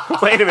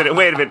Wait a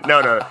minute.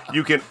 No.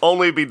 You can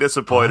only be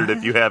disappointed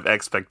if you have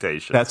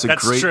expectations. That's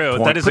great true.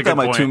 point. That is Put a good that on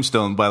my point.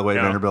 tombstone, by the way,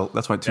 Yeah. Vanderbilt.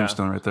 That's my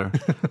tombstone right there.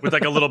 with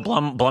like a little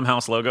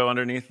Blumhouse logo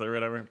underneath or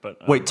whatever.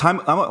 But Wait,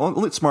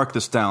 let's mark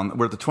this down.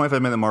 We're at the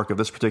 25-minute mark of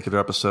this particular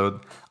episode.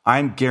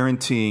 I'm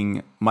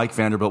guaranteeing Mike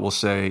Vanderbilt will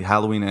say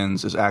Halloween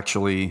Ends is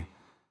actually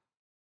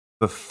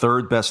the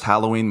third best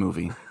Halloween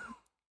movie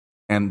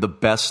and the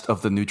best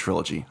of the new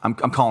trilogy. I'm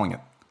calling it.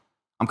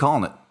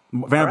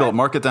 Vanderbilt, right.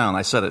 Mark it down.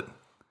 I said it.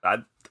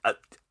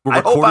 We're I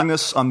hope recording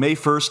this on May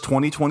 1st,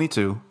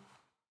 2022.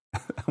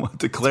 I'm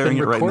declaring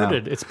it right now.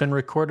 It's been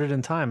recorded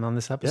in time on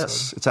this episode.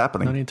 Yes, it's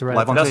happening. No need to write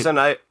Live it on down. tape.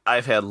 Justin,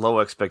 I've had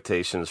low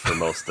expectations for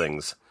most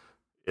things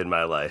in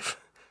my life.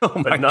 Oh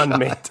my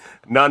But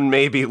none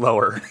may be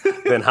lower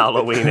than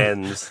Halloween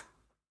Ends.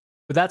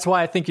 But that's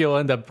why I think you'll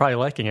end up probably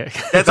liking it.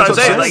 That's what I'm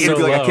saying. Like, so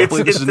it's, low. I can't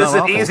believe this is this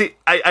not is awful. easy.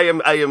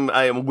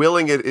 I am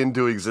willing it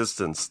into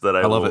existence. That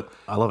I love will- it.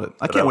 I love it.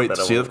 I can't wait to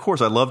that I see it. will. Of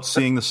course, I loved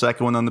seeing the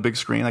second one on the big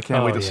screen. I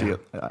can't Oh, wait to see yeah.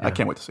 it. I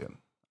can't wait to see it.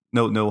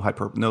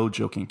 No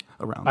joking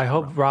around. I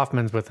hope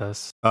Rothman's with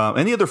us.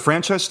 Any other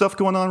franchise stuff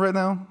going on right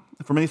now?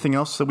 From anything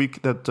else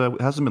that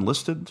hasn't been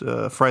listed?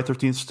 Friday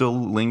 13th still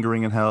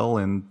lingering in hell,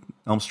 and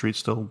Elm Street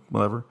still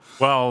whatever.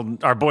 Well,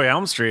 our boy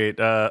Robert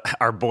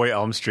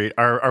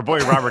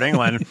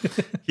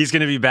Englund, he's going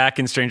to be back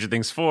in Stranger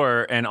Things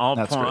 4, and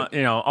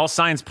all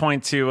signs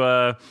point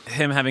to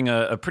him having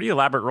a pretty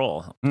elaborate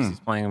role. He's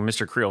playing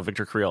Victor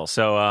Creel.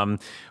 So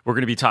we're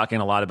going to be talking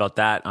a lot about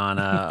that on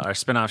our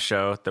spinoff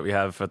show that we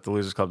have at the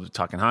Losers Club,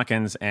 Talking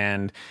Hawkins,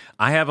 and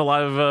I have a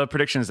lot of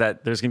predictions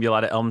that there's going to be a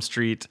lot of Elm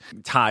Street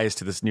ties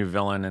to this new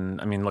villain.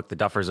 And I mean, look, the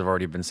Duffers have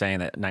already been saying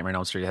that Nightmare on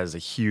Elm Street has a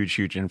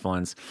huge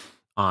influence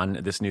on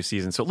this new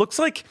season. So it looks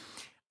like,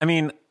 I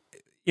mean,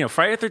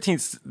 Friday the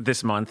 13th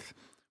this month,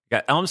 we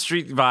got Elm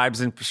Street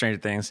vibes in Stranger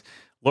Things.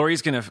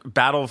 Laurie's going to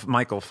battle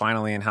Michael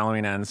finally in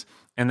Halloween Ends.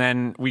 And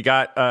then we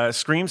got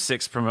Scream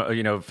 6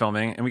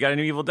 filming, and we got a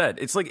new Evil Dead.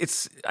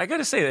 I got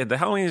to say, the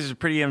Halloween is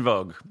pretty in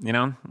vogue,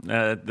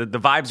 the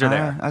vibes are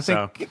there. I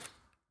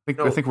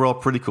think we're all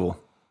pretty cool.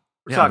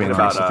 We're talking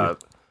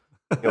about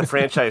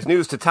franchise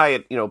news. To tie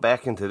it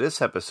back into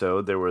this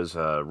episode, there was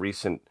a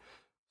recent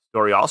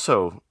story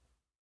also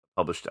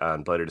published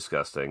on Bloody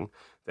Disgusting.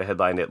 The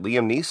headline that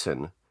Liam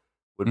Neeson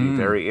would be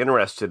very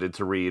interested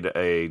to read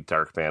a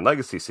Darkman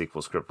Legacy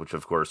sequel script, which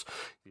of course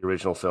the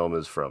original film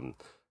is from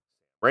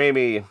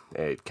Raimi.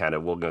 We're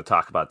going to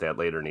talk about that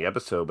later in the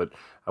episode, but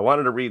I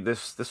wanted to read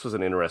this. This was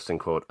an interesting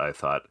quote, I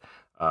thought.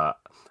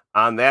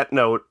 On that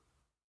note,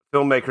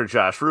 filmmaker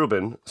Josh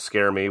Rubin,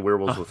 Scare Me,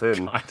 Werewolves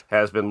Within,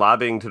 has been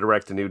lobbying to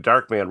direct a new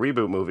Darkman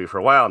reboot movie for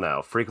a while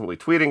now, frequently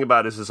tweeting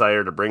about his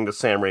desire to bring the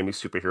Sam Raimi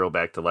superhero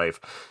back to life.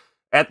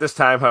 At this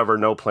time, however,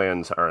 no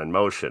plans are in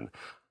motion.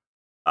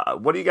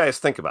 What do you guys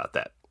think about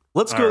that?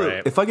 Let's go.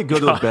 Right. If I could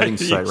go to a betting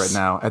site right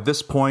now, at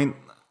this point,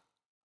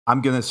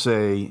 I'm going to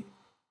say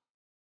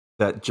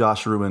that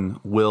Josh Rubin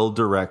will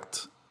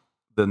direct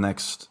the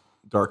next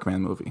Darkman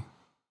movie.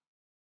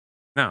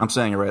 No, I'm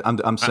saying it right.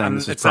 I'm saying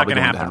this is it's not probably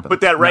gonna going to happen. happen.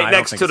 Put that right No, I don't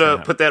next think to it's gonna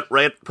the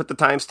happen. put the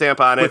timestamp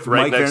on it. With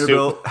Right Mike next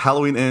Vanderbilt,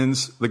 Halloween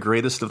Ends, the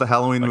greatest of the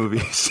Halloween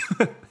movies.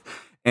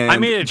 And I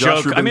made a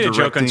Josh joke. I Rubin made a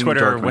joke on directing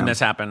Twitter Darkman. when this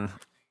happened.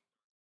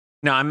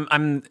 No,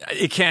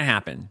 it can't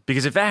happen,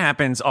 because if that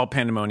happens, all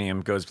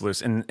pandemonium goes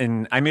loose.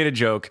 And I made a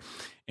joke,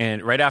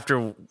 and right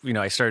after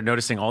I started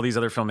noticing all these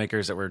other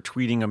filmmakers that were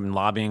tweeting and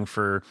lobbying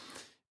for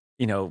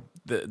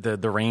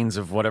the reins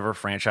of whatever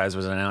franchise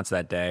was announced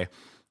that day,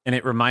 and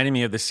it reminded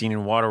me of the scene in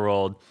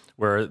Waterworld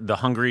where the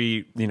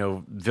hungry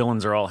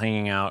villains are all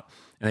hanging out.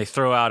 And they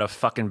throw out a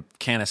fucking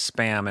can of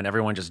Spam, and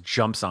everyone just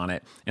jumps on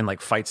it and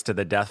fights to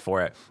the death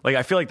for it.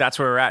 I feel like that's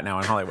where we're at now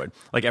in Hollywood.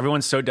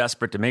 Everyone's so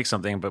desperate to make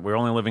something, but we're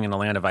only living in a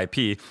land of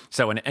IP.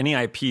 So when any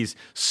IP is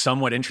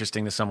somewhat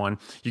interesting to someone,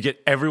 you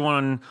get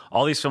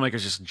all these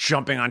filmmakers just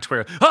jumping on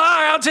Twitter.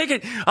 I'll take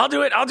it. I'll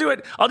do it.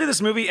 I'll do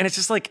this movie. And it's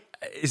just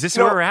is this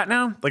where we're at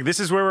now? This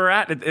is where we're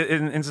at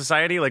in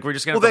society? We're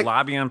just going to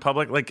lobby on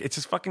public? It's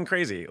just fucking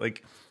crazy.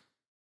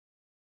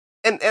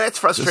 And it's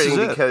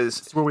frustrating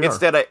because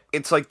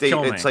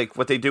it's like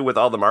what they do with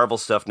all the Marvel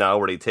stuff now,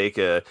 where they take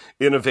a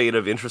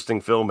innovative,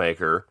 interesting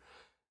filmmaker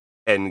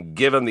and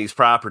give them these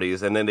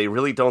properties, and then they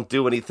really don't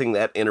do anything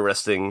that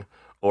interesting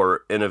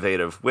or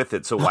innovative with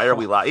it. So why are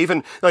we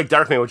even like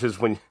Darkman, which is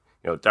when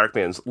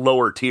Darkman's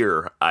lower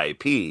tier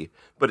IP,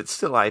 but it's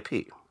still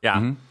IP. Yeah.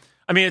 Mm-hmm.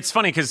 I mean, it's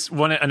funny because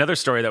another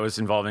story that was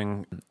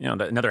involving,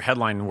 another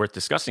headline worth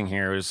discussing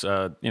here is,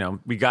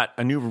 we got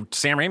a new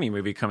Sam Raimi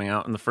movie coming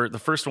out, and the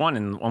first one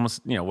in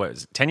almost, what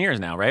is it, 10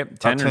 years now, right?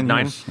 10 or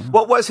 9 years. Yeah.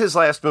 What was his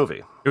last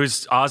movie? It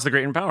was Oz the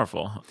Great and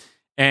Powerful.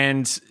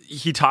 And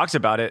he talks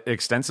about it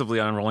extensively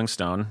on Rolling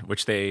Stone,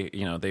 which they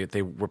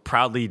were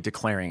proudly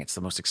declaring it's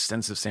the most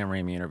extensive Sam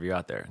Raimi interview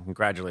out there.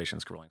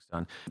 Congratulations, Rolling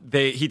Stone.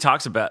 He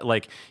talks about he's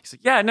like,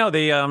 yeah, no,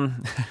 they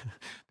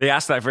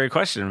asked that very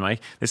question,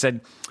 Mike. They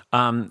said,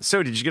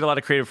 so did you get a lot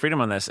of creative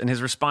freedom on this? And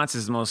his response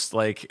is most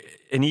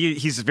and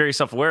he's very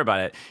self-aware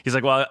about it. He's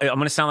like, well, I'm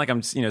going to sound like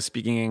I'm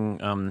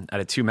speaking out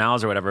of two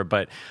mouths or whatever,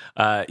 but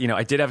I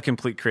did have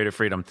complete creative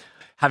freedom.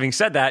 Having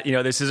said that,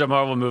 this is a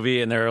Marvel movie,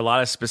 and there are a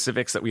lot of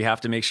specifics that we have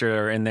to make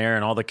sure are in there,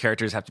 and all the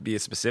characters have to be a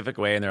specific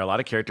way, and there are a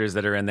lot of characters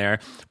that are in there.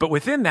 But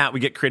within that,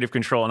 we get creative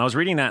control. And I was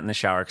reading that in the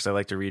shower because I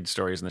like to read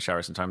stories in the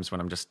shower sometimes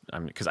when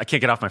because I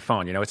can't get off my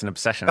phone. It's an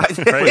obsession. Right?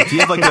 Wait, do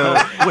you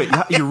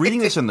have you're reading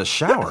this in the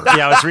shower?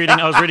 Yeah,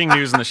 I was reading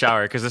news in the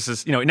shower because this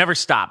is, it never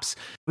stops.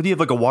 But do you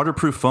have a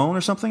waterproof phone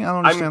or something? I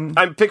don't understand.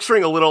 I'm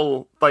picturing a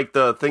little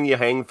the thing you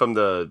hang from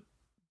the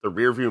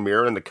rear view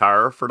mirror in the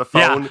car for the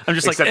phone. Yeah, I'm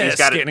just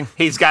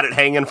he's got it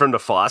hanging from the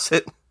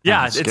faucet.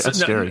 Yeah, it's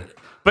scary.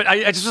 But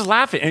I just was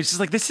laughing, and it's just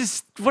like, this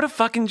is what a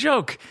fucking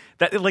joke.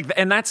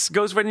 And that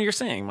goes right into you're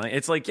saying.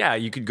 It's like, yeah,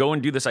 you could go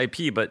and do this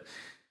IP, but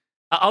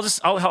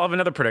I'll have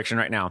another prediction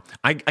right now.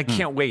 I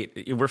can't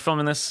wait. We're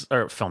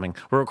We're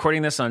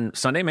recording this on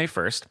Sunday, May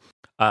 1st.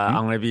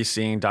 I'm going to be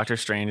seeing Doctor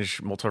Strange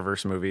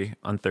multiverse movie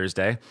on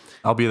Thursday.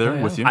 I'll be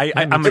there with you.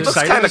 I'm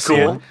excited to see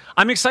cool. it.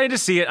 I'm excited to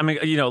see it. I mean,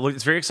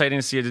 it's very exciting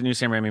to see a new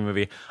Sam Raimi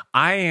movie.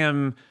 I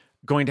am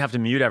going to have to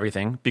mute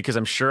everything because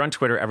I'm sure on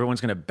Twitter everyone's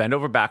going to bend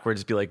over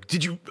backwards and be like,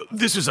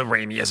 this is a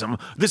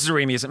Raimiism. This is a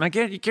Raimiism. I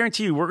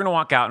guarantee you we're going to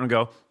walk out and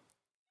go,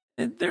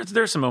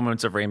 there's some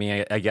moments of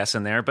Raimi, I guess,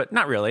 in there, but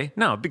not really.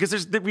 No,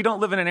 because we don't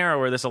live in an era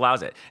where this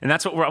allows it. And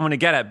that's what I'm going to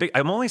get at.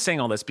 I'm only saying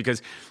all this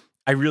because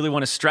I really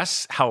want to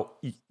stress how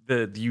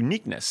the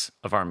uniqueness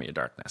of Army of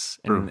Darkness,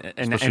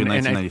 especially in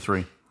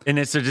 1993, and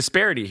it's a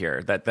disparity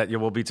here that you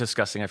will be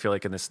discussing. I feel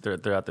like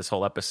throughout this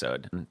whole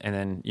episode, and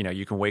then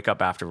you can wake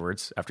up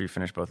afterwards after you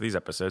finish both of these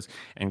episodes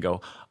and go,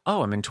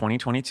 "Oh, I'm in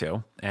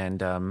 2022,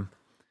 and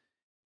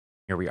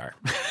here we are."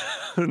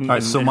 All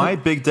right. So my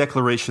big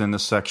declaration in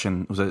this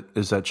section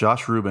is that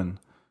Josh Rubin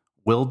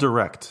will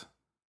direct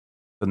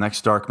the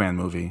next Darkman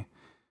movie.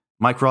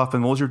 Mike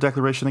Rothman, what was your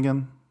declaration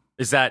again?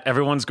 Is that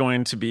everyone's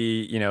going to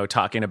be,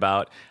 talking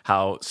about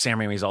how Sam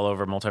Raimi's all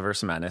over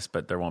Multiverse of Madness,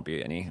 but there won't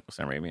be any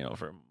Sam Raimi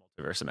over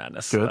Multiverse of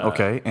Madness. Good,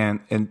 okay. And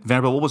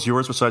Vanderbilt, what was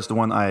yours besides the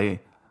one I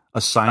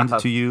assigned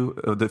to you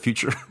of the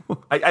future?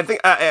 I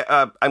think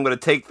I'm going to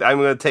take that. I'm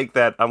going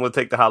to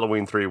take the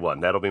Halloween 3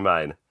 one. That'll be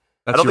mine.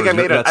 I don't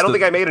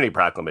think I made any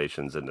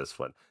proclamations in this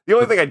one. The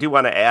only thing I do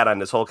want to add on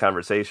this whole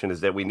conversation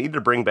is that we need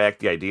to bring back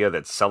the idea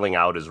that selling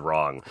out is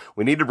wrong.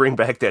 We need to bring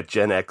back that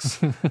Gen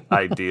X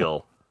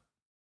ideal.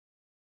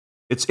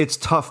 It's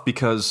tough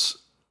because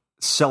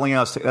selling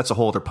out, that's a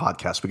whole other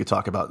podcast. We could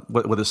talk about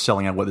what is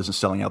selling out, what isn't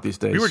selling out these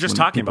days. We were just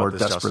talking about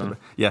this, Justin.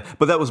 Yeah,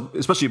 but that was,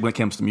 especially when it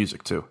comes to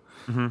music, too.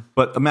 Mm-hmm.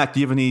 But, Mac, do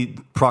you have any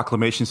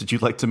proclamations that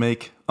you'd like to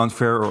make,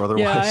 unfair or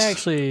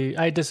otherwise?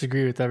 Yeah, I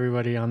disagree with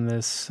everybody on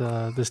this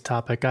this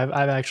topic. I've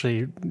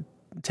actually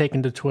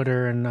taken to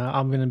Twitter, and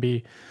I'm going to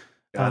be...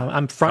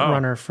 I'm front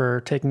runner for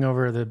taking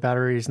over the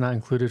Batteries Not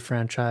Included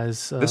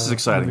franchise. This is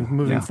exciting.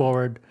 Moving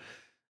forward.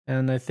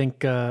 And I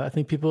think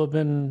people have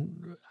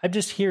been. I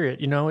just hear it.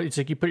 It's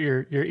like you put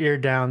your ear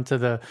down to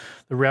the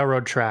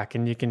railroad track,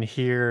 and you can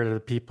hear the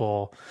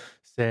people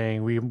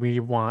saying, "We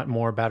want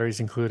more Batteries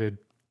Included."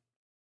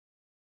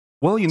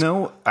 Well,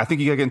 I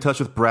think you got to get in touch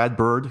with Brad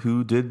Bird,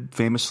 who did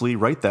famously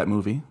write that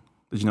movie.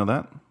 Did you know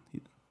that?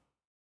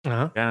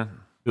 Uh-huh. Yeah,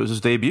 it was his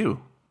debut.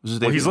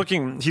 Well, he's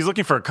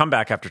looking for a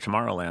comeback after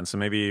Tomorrowland, so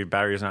maybe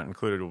Batteries Not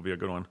Included will be a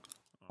good one.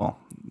 Well,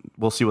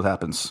 we'll see what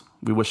happens.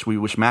 We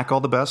wish Mac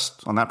all the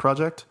best on that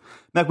project.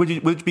 Mac, would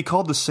it be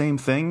called the same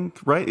thing,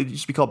 right? It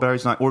used to be called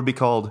Batteries Not, or would it be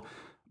called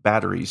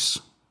Batteries?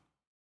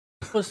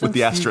 Well, since with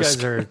the asterisk.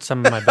 You guys are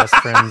some of my best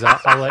friends,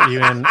 I'll let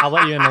you in. I'll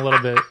let you in a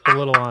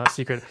little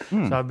secret.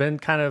 So I've been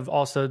kind of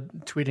also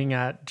tweeting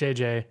at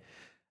JJ,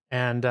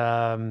 and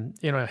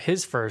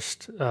his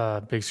first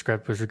big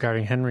script was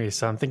regarding Henry.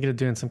 So I'm thinking of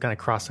doing some kind of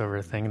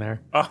crossover thing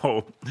there.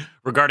 Oh,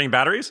 regarding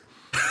batteries?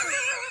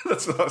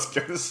 That's what I was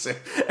going to say.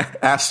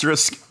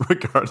 Asterisk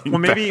regarding. Well,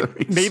 maybe well,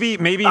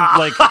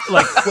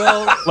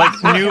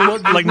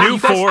 new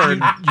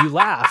Ford. You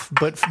laugh,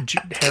 but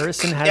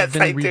Harrison has Yes, I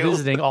been do.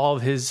 revisiting all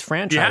of his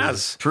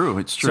franchises. True,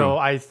 it's true. So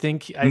I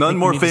think None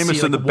more we need to famous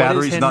see, than the like, what is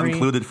Batteries Not Henry-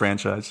 Included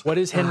franchise. What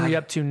is Henry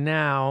up to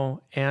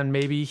now? And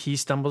maybe he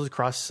stumbles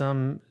across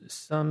some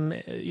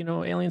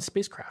alien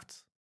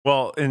spacecrafts.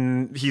 Well,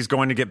 and he's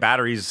going to get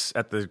batteries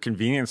at the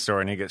convenience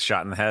store, and he gets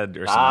shot in the head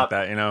or something like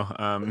that.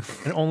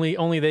 And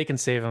only they can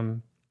save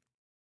him.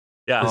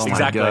 Yeah, Oh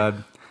exactly. my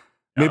God.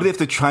 Maybe they have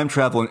to time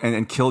travel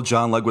and kill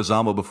John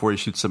Leguizamo before he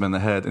shoots him in the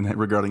head. And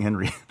regarding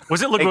Henry,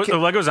 Was it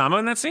Leguizamo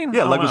in that scene?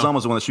 yeah, Oh, wow.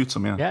 Leguizamo's the one that shoots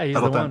him. Yeah, Yeah, he's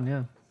How the about one. that?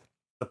 Yeah.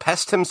 The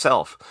pest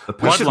himself.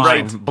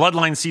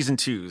 Bloodline season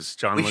 2's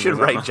John. We should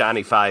Leguizamo. write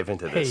Johnny Five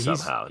into this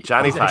somehow.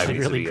 Johnny he's Five actually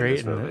needs to really be great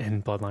in this movie.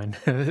 in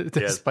Bloodline,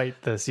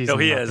 despite the season. No,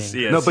 he not is.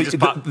 being- He is. No, He but just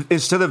pop-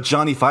 instead of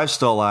Johnny Five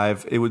still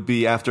alive, it would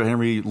be after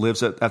Henry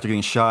after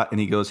getting shot, and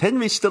he goes,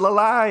 "Henry's still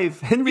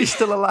alive. Henry's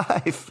still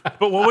alive."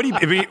 But what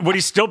would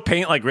he still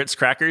paint like Ritz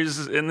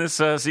crackers in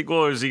this sequel,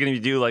 or is he going to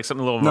do like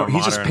something a little No, more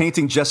he's just modern?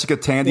 painting Jessica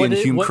Tandy and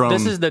Hume Chrome.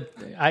 This is the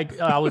all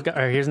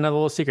right, here's another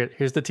little secret.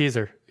 Here's the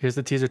teaser. Here's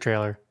the teaser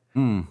trailer.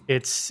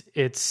 It's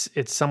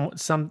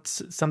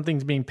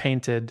something's being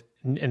painted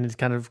and it's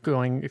kind of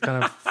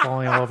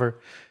falling all over,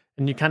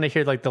 and you kind of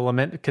hear like the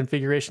lament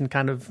configuration,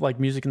 kind of like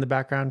music in the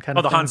background, kind Oh,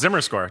 of. the thing. Hans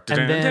Zimmer score.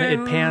 And then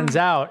it pans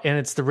out, and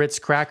it's the Ritz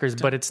crackers,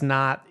 but it's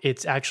not.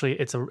 It's actually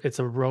it's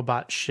a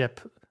robot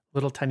ship,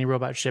 little tiny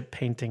robot ship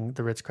painting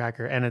the Ritz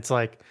cracker, and it's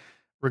like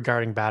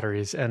regarding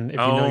batteries. And if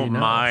you know, you know.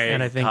 my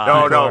And I think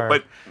God. No,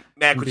 but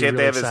Mac, what be you have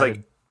to really have is like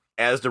excited.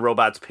 as the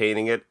robot's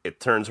painting it, it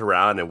turns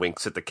around and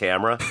winks at the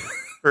camera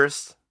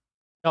first.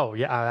 Oh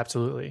yeah,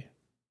 absolutely.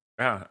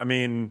 Yeah, I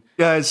mean,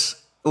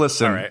 Guys,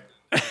 listen. all right.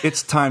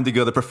 It's time to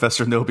go to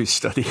Professor Noby's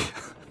study.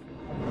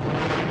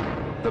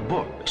 The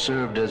book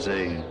served as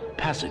a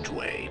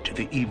passageway to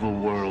the evil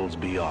worlds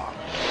beyond.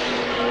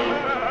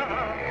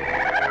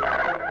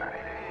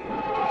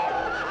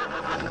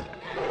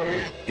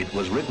 It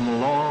was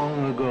written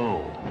long ago,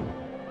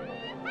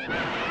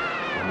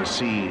 when the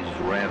seas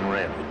ran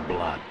red with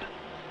blood.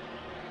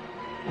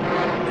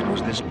 It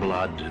was this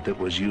blood that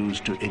was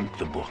used to ink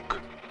the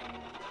book.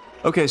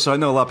 Okay, so I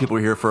know a lot of people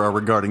are here for our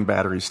regarding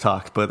batteries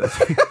talk, but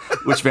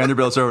which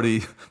Vanderbilt's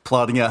already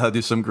plotting out how to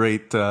do some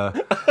great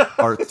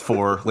art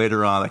for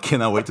later on. I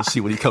cannot wait to see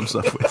what he comes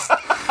up with.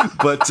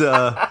 But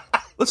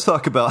let's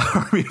talk about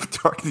Army of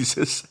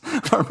Darkness.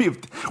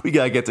 We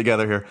got to get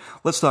together here.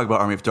 Let's talk about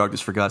Army of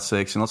Darkness, for God's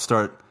sakes, and let's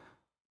start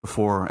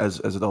before, as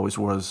it always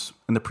was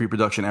in the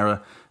pre-production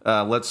era.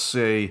 Let's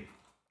say,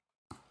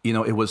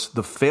 it was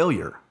the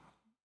failure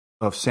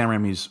of Sam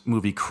Raimi's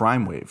movie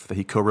Crime Wave that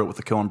he co-wrote with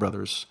the Coen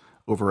brothers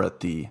over at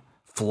the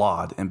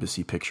flawed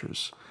Embassy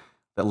Pictures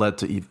that led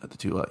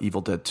to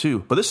Evil Dead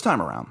 2. But this time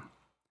around,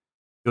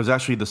 it was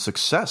actually the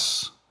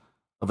success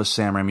of a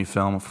Sam Raimi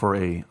film for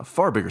a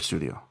far bigger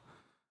studio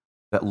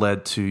that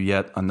led to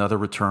yet another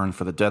return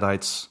for the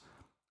Deadites.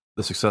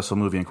 The successful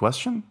movie in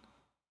question,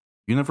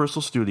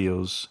 Universal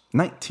Studios'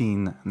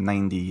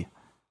 1990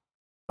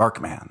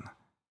 Darkman,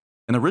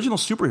 an original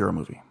superhero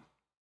movie.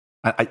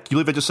 Can you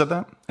believe I just said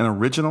that? An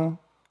original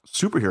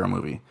superhero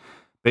movie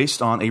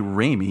based on a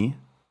Raimi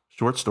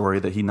short story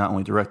that he not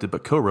only directed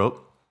but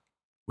co-wrote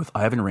with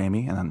Ivan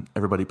Raimi, and then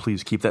everybody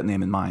please keep that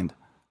name in mind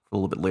for a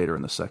little bit later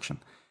in this section.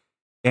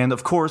 And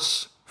of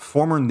course,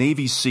 former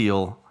Navy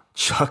SEAL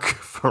Chuck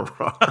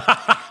Farrar,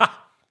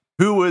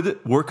 who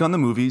would work on the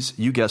movies,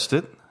 you guessed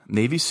it,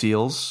 Navy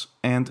SEALs.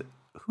 And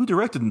who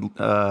directed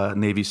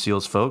Navy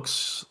SEALs,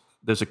 folks?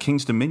 There's a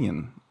King's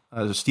Dominion.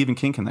 There's a Stephen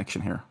King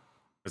connection here.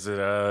 Is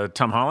it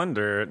Tom Holland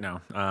or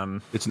no?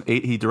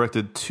 He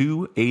directed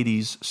 2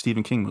 80s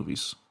Stephen King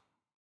movies.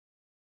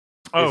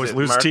 Oh, Is is it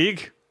Louis Mark-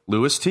 Teague?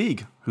 Louis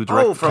Teague, who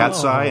directed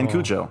Cat's Eye and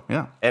Cujo.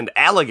 Yeah, And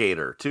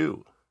Alligator,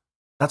 too.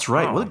 that's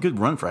right. What a good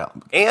run for Al.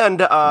 And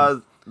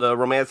the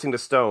Romancing the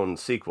Stone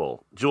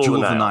sequel, Jewel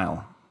of the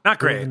Nile. Not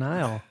Great. great.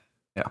 Nile.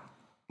 Yeah,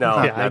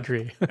 No, Yeah, I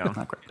agree.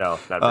 not great. No,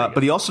 not very good.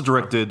 But he also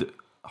directed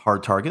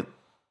Hard Target.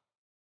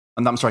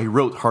 I'm sorry, he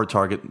wrote Hard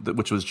Target,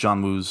 which was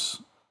John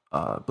Woo's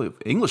I believe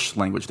English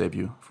language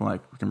debut, from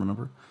what I can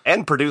remember.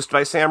 And produced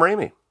by Sam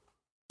Raimi.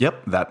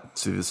 Yep,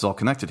 this is all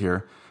connected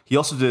here. He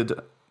also did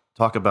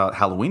talk about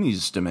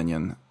Halloweenies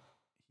Dominion.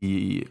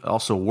 He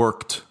also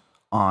worked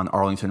on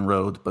Arlington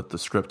Road, but the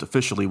script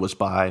officially was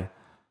by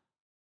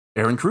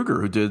Aaron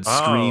Kruger, who did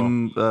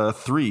Scream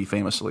 3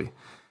 famously,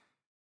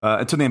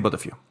 and to name but a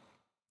few.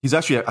 He's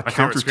actually a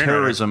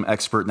counterterrorism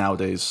expert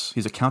nowadays.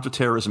 He's a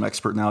counterterrorism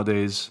expert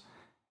nowadays,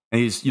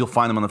 and you'll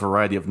find him on a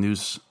variety of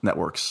news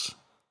networks.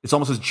 It's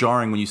almost as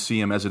jarring when you see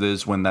him as it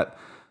is when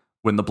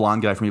the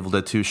blonde guy from Evil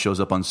Dead 2 shows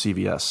up on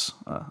CBS.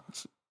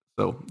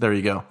 So there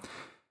you go.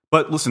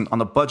 But listen, on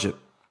the budget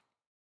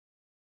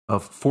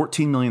of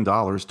 $14 million,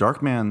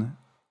 Darkman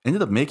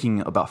ended up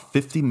making about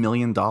 $50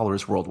 million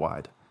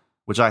worldwide,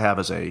 which I have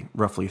as a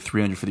roughly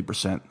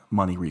 350%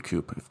 money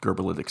recoup if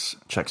Gerberlytics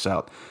checks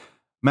out.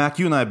 Mac,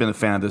 you and I have been a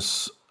fan of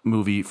this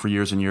movie for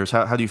years and years.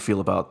 How do you feel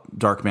about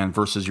Darkman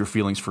versus your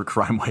feelings for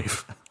Crime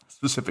Wave?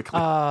 specifically?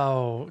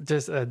 Oh,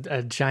 just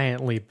a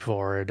giant leap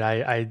forward.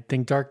 I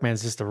think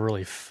Darkman's just a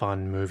really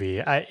fun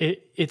movie.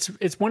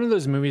 It's one of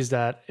those movies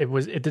that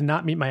it did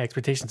not meet my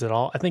expectations at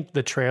all. I think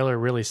the trailer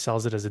really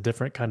sells it as a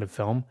different kind of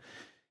film.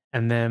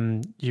 And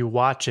then you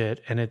watch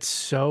it and it's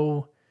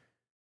so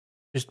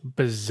just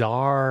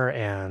bizarre,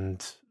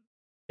 and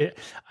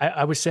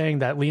I was saying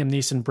that Liam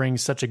Neeson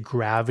brings such a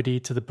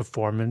gravity to the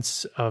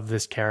performance of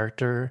this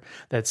character.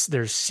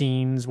 There's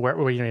scenes where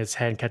his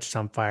hand catches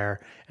on fire,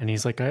 and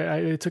he's like,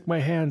 I took my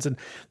hands, and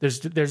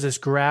there's this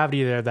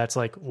gravity there that's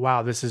like,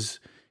 wow, he's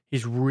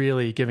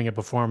really giving a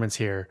performance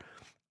here.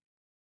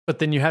 But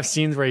then you have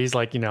scenes where he's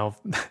like,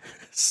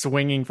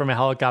 swinging from a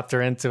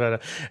helicopter into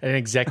an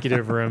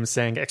executive room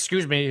saying,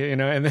 excuse me,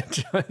 and then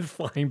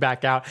flying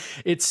back out.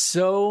 It's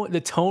so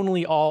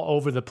tonally all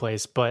over the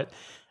place, but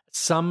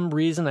some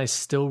reason I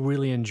still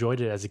really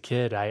enjoyed it as a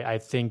kid. I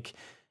think,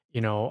 the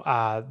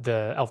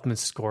Elfman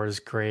score is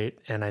great,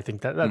 and I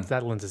think that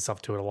lends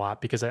itself to it a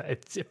lot because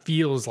it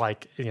feels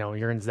like,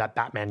 you're in that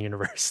Batman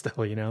universe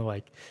still,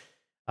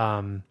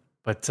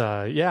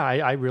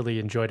 I really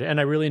enjoyed it, and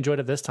I really enjoyed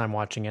it this time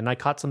watching it, and I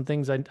caught some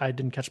things I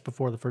didn't catch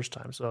before the first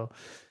time. So,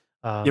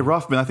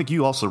 Rothman, I think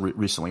you also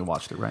recently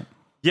watched it, right?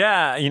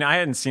 Yeah, I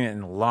hadn't seen it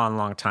in a long,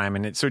 long time,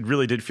 and so it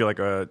really did feel like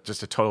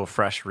just a total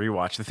fresh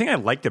rewatch. The thing I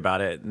liked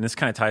about it, and this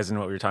kind of ties into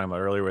what we were talking about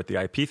earlier with the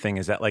IP thing,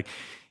 is that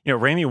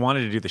Raimi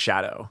wanted to do The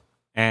Shadow,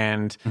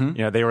 and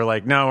they were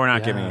like, no, we're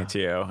not giving it to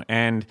you.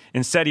 And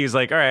instead he was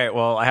like, all right,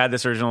 well, I had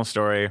this original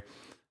story,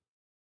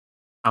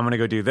 I'm going to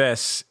go do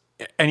this.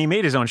 And he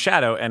made his own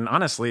Shadow, and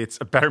honestly, it's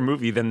a better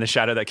movie than the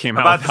Shadow that came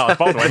out with Alec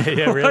Baldwin.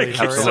 Yeah, really.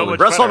 So much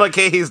Russell better.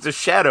 McKay's The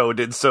Shadow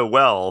did so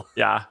well.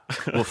 Yeah.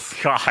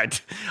 God.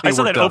 I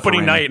saw that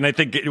opening night, and I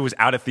think it was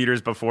out of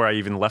theaters before I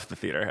even left the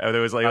theater. I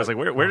was like,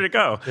 where did it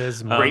go?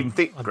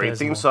 Great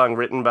theme song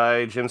written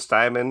by Jim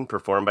Steinman,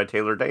 performed by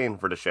Taylor Dane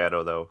for The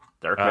Shadow, though.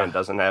 Darkman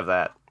doesn't have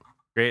that.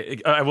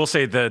 Great. I will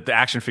say the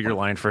action figure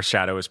line for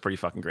Shadow is pretty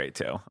fucking great,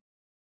 too.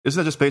 Isn't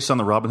that just based on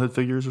the Robin Hood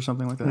figures or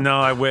something like that? No,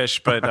 I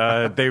wish,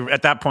 but they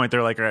at that point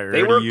they're like, all right,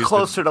 they were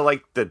closer to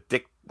like the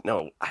Dick.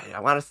 No,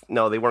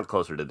 they weren't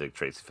closer to Dick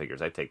Tracy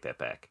figures. I take that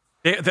back.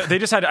 They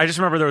just had. I just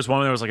remember there was one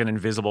where there was like an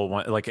invisible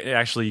one, like it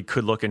actually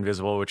could look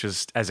invisible, which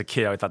is, as a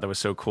kid, I thought that was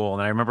so cool.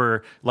 And I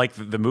remember like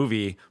the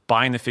movie,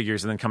 buying the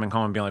figures and then coming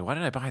home and being like, why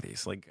did I buy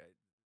these? Like,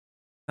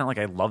 it's not like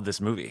I love this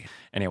movie.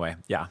 Anyway,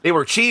 yeah, they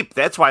were cheap.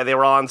 That's why they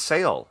were on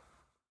sale.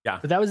 Yeah.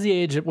 But that was the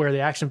age where the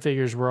action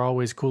figures were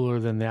always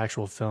cooler than the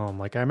actual film.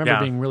 Like, I remember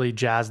being really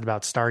jazzed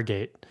about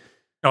Stargate.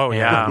 Oh,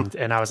 yeah.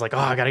 And I was like,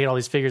 I got to get all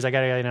these figures.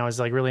 I was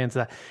like really into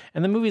that.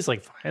 And the movie's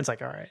like, fine. It's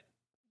like, all right.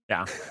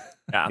 Yeah.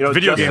 Yeah. The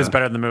video game is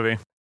better than the movie.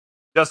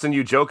 Justin,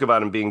 you joke about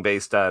them being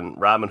based on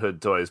Robin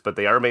Hood toys, but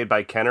they are made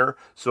by Kenner,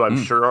 so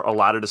I'm sure a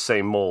lot of the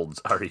same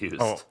molds are used.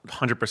 Oh,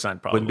 100%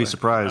 probably. Wouldn't be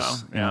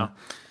surprised. Yeah.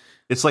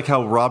 It's like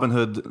how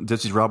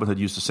Disney's Robin Hood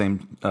used the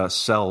same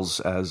cells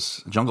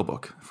as Jungle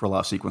Book for a lot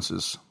of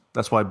sequences.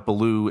 That's why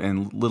Baloo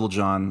and Little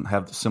John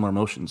have similar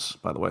motions,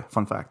 by the way.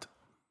 Fun fact.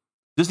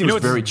 Disney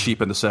was very cheap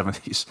in the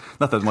 70s.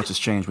 Not that much has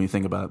changed when you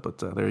think about it,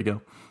 but there you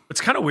go. What's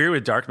kind of weird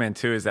with Darkman,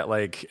 too, is that,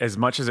 like, as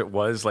much as it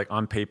was, like,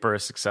 on paper a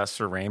success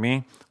for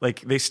Raimi,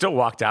 like, they still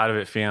walked out of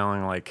it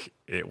feeling like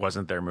it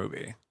wasn't their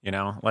movie,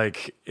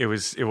 Like, it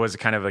was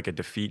kind of like a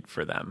defeat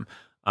for them.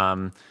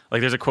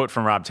 Like there's a quote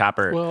from Rob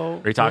Tapert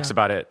where he talks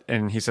about it,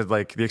 and he said,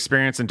 like, the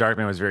experience in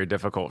Darkman was very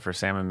difficult for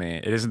Sam and me.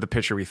 It isn't the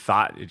picture we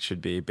thought it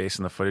should be based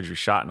on the footage we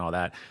shot and all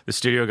that. The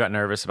studio got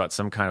nervous about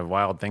some kind of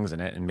wild things in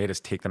it and made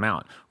us take them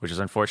out, which is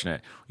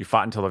unfortunate. We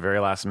fought until the very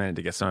last minute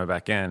to get some of it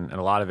back in, and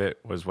a lot of it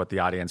was what the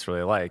audience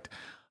really liked.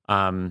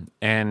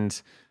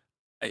 And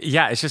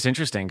yeah, it's just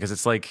interesting because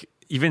it's like,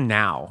 even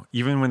now,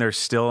 even when they're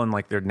still in,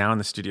 like, they're now in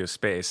the studio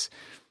space,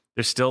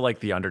 they're still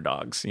like the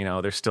underdogs,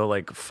 they're still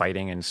like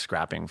fighting and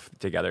scrapping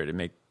together to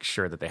make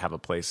sure that they have a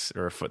place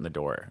or a foot in the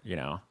door,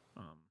 Well,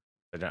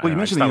 you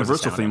mentioned the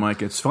Universal thing,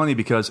 Mike. It's funny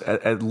because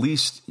at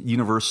least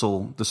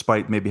Universal,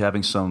 despite maybe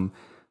having some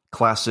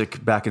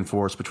classic back and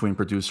forth between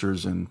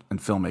producers and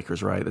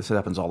filmmakers, right? This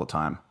happens all the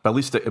time. But at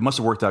least it must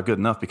have worked out good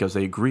enough because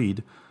they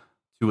agreed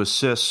to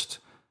assist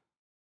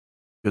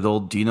good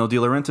old Dino De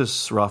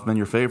Laurentiis, Rothman,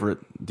 your favorite.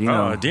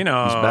 Dino. He's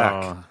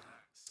back.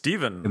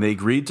 Steven. And they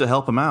agreed to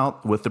help him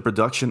out with the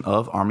production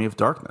of Army of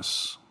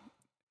Darkness.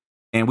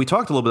 And we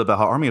talked a little bit about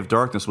how Army of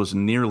Darkness was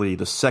nearly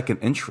the second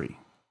entry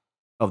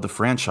of the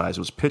franchise. It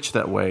was pitched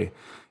that way.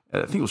 I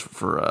think it was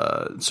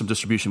for some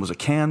distribution. Was it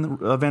Cannes,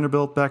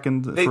 Vanderbilt, back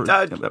in...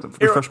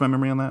 refresh my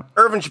memory on that.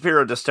 Irvin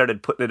Shapiro just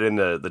started putting it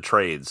into the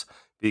trades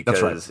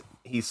because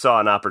he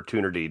saw an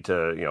opportunity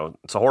to,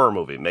 it's a horror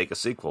movie, make a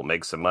sequel,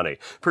 make some money.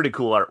 Pretty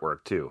cool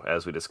artwork, too,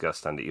 as we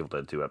discussed on the Evil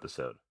Dead 2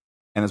 episode.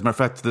 And as a matter of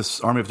fact, this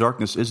Army of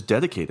Darkness is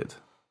dedicated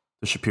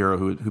to Shapiro,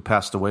 who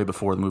passed away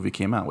before the movie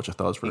came out, which I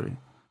thought was very...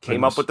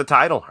 Came up with the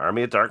title.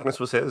 Army of Darkness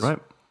was his. Right.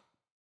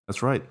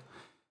 That's right.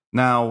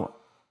 Now,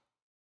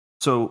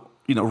 so,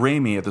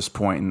 Raimi at this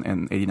point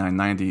in 89,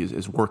 90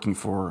 is working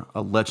for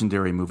a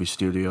legendary movie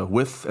studio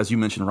with, as you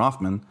mentioned,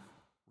 Rothman,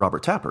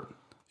 Robert Tapert.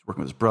 He's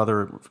working with his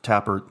brother,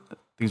 Tapert.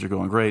 Things are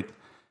going great.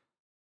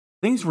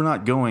 things were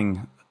not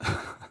going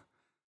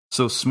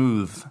so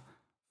smooth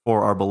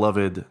for our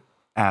beloved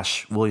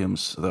Ash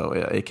Williams, though,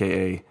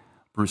 a.k.a.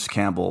 Bruce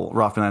Campbell.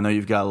 Rothman, I know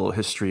you've got a little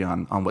history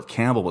on what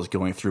Campbell was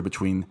going through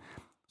between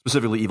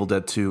specifically Evil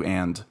Dead 2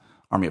 and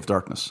Army of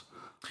Darkness.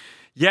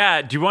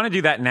 Yeah, do you want to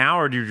do that now,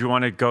 or do you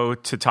want to go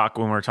to talk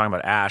when we're talking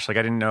about Ash? Like,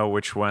 I didn't know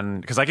which one,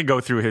 because I could go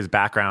through his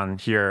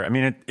background here. I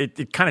mean,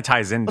 it kind of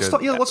ties into...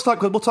 Let's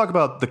talk. We'll talk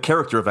about the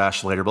character of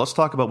Ash later, but let's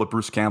talk about what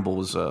Bruce Campbell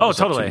was was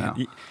totally. up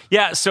to now.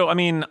 Yeah, so, I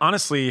mean,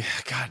 honestly,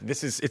 God,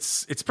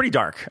 it's pretty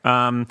dark.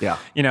 Yeah.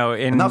 You know,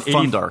 not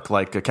fun dark,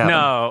 like a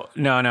cabin.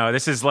 No.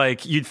 This is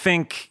like, you'd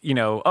think,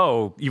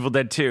 Evil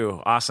Dead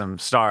 2, awesome,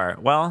 star.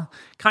 Well,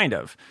 kind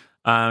of.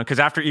 Because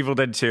after Evil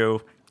Dead 2...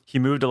 he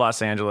moved to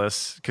Los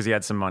Angeles because he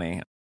had some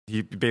money.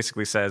 He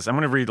basically says, I'm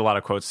going to read a lot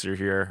of quotes through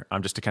here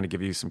just to kind of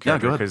give you some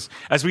character. Because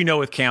as we know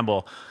with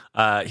Campbell,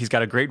 he's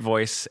got a great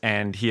voice.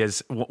 And he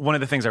has one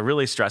of the things I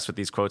really stress with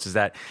these quotes is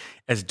that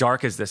as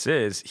dark as this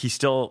is, he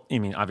still, I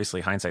mean,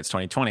 obviously hindsight's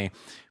 20/20,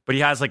 but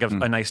he has like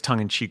a nice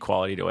tongue-in-cheek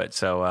quality to it.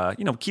 So,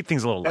 keep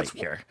things a little light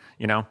here,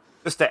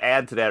 Just to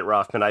add to that,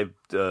 Rothman,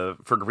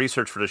 for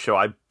research for the show,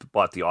 I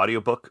bought the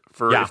audiobook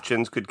for If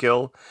Chins Could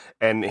Kill,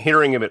 and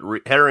hearing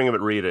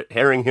him read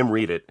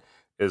it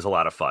is a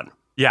lot of fun.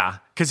 Yeah,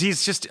 because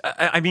he's just,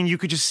 I mean, you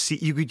could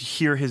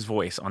hear his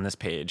voice on this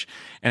page,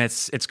 and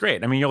it's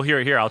great. I mean, you'll hear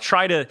it here. I'll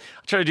try to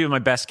do my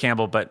best,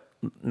 Campbell, but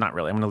not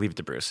really. I'm going to leave it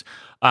to Bruce.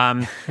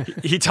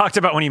 He talked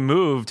about when he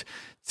moved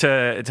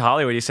to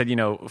Hollywood. He said,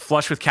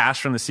 flush with cash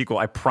from the sequel,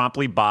 I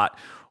promptly bought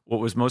what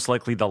was most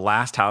likely the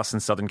last house in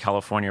Southern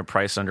California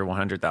priced under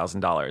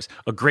 $100,000,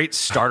 a great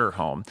starter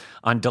home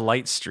on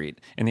Delight Street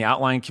in the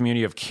outlying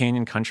community of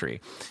Canyon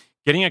Country.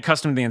 Getting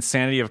accustomed to the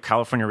insanity of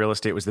California real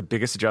estate was the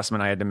biggest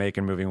adjustment I had to make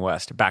in moving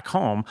west. Back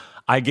home,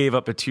 I gave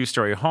up a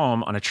 2-story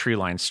home on a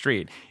tree-lined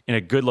street in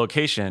a good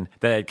location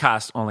that had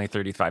cost only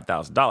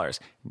 $35,000.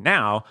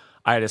 Now,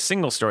 I had a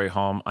single-story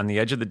home on the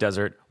edge of the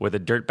desert with a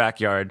dirt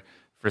backyard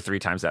for 3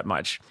 times that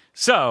much.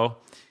 So...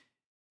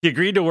 he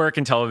agreed to work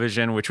in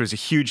television, which was a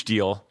huge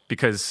deal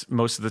because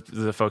most of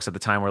the folks at the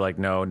time were like,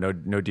 no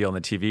deal in the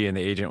TV. And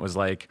the agent was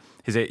like,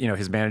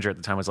 his manager at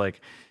the time was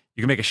like,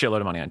 you can make a shitload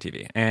of money on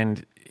TV.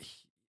 And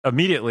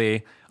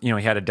immediately, he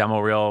had a demo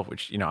reel,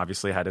 which,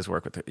 obviously had his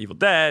work with Evil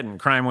Dead and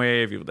Crime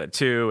Wave, Evil Dead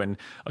 2, and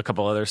a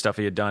couple other stuff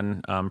he had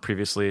done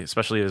previously,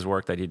 especially his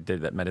work that he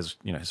did that met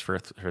his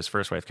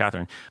first wife,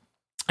 Catherine.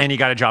 And he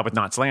got a job with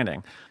Knots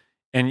Landing.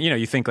 And,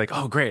 you think like,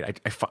 oh,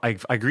 great. I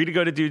agree to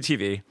go to do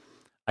TV.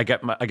 I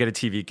get a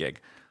TV gig.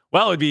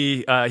 Well, it would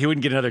be he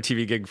wouldn't get another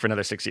TV gig for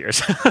another 6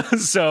 years.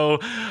 So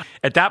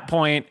at that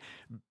point,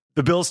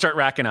 the bills start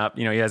racking up.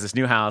 He has this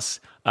new house.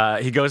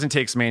 He goes and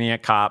takes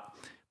Maniac Cop,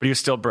 but he was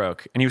still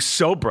broke, and he was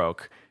so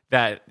broke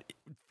that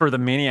for the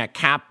Maniac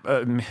Cop,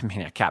 the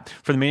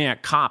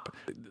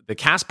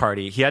cast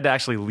party, he had to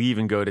actually leave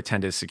and go to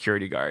tend his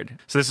security guard.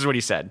 So this is what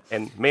he said.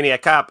 And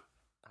Maniac Cop,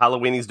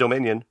 Halloweenies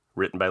Dominion,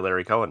 written by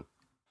Larry Cohen.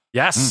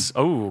 Yes.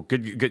 Oh,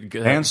 good.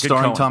 And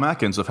starring Cohen. Tom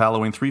Atkins of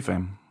Halloween 3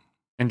 fame.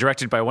 And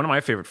directed by one of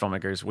my favorite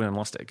filmmakers, William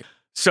Lustig.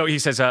 So he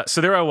says,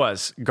 so there I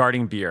was,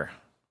 guarding beer.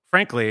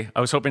 Frankly, I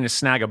was hoping to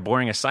snag a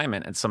boring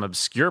assignment at some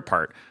obscure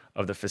part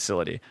of the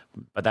facility,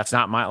 but that's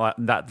not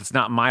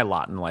my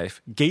lot in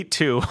life. Gate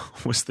 2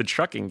 was the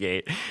trucking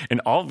gate, and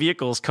all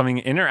vehicles coming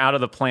in or out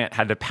of the plant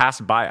had to pass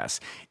by us.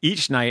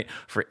 Each night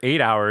for 8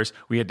 hours,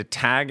 we had to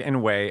tag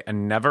and weigh a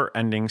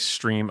never-ending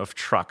stream of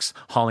trucks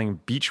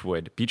hauling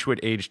beechwood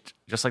aged,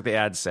 just like the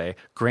ads say,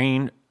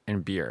 grain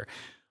and beer.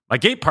 My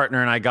gate partner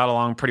and I got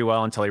along pretty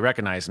well until he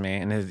recognized me,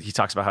 and he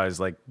talks about how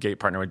his gate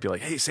partner would be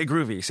like, "Hey, say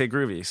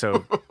groovy."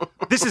 So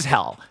this is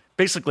hell,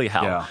 basically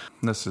hell. Yeah,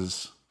 this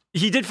is.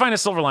 He did find a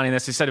silver lining in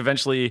this. He said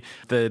eventually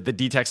the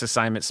DTEX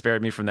assignment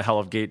spared me from the hell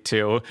of Gate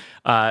 2.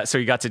 So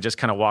he got to just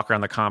kind of walk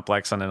around the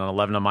complex on an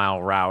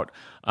 11-mile route.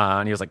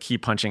 And he was like key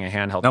punching a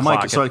handheld now,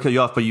 clock. Mike, sorry to cut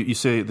you off, but you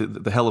say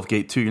the hell of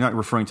Gate 2. You're not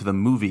referring to the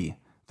movie.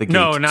 The Gate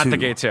no, not 2. the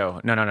Gate 2.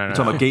 No. You're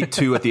talking about Gate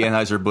 2 at the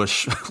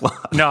Anheuser-Busch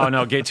lot.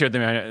 No, Gate 2 at the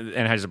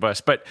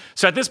Anheuser-Busch. But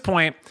so at this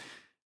point,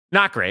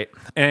 not great.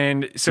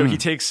 And so he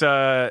takes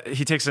a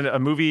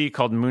movie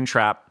called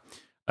Moontrap,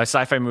 a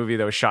sci-fi movie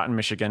that was shot in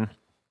Michigan.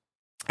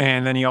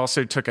 And then he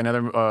also took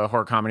another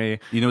horror comedy.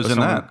 You know who's in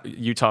that?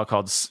 Utah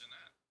called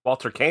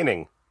Walter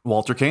Koenig.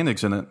 Walter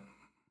Koenig's in it.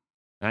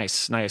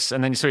 Nice.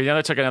 And then so he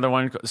took another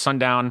one,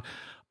 Sundown,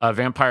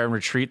 Vampire in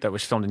Retreat, that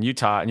was filmed in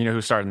Utah. And you know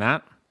who starred in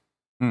that?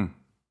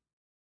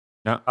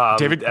 No,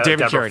 David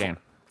Carradine.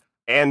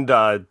 And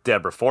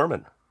Deborah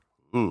Foreman.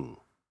 Ooh,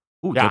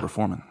 yeah. Deborah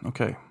Foreman.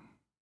 Okay.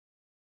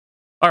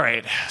 All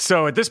right.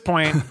 So at this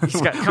point,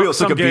 he's got we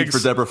also some took a beat gigs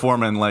for Deborah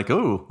Foreman. Like,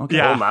 ooh, okay.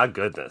 Yeah. Oh my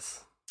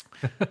goodness.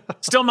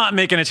 Still not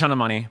making a ton of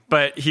money,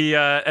 but he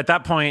at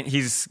that point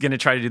he's going to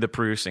try to do the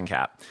producing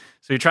cap.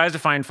 So he tries to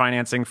find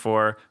financing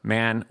for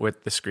Man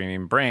with the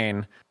Screaming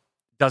Brain.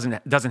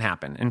 doesn't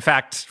happen. In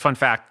fact, fun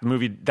fact,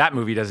 that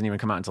movie doesn't even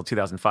come out until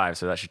 2005,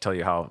 so that should tell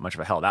you how much of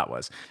a hell that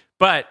was.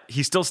 But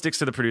he still sticks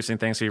to the producing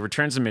thing, so he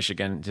returns to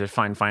Michigan to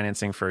find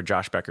financing for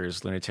Josh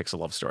Becker's Lunatics: A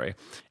Love Story.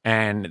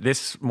 And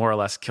this more or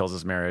less kills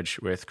his marriage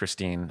with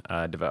Christine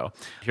DeVoe.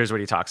 Here's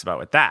what he talks about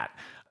with that.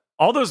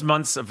 All those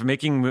months of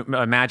making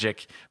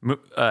magic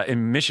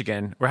in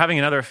Michigan were having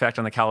another effect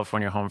on the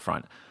California home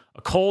front.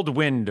 A cold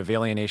wind of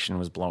alienation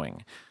was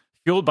blowing.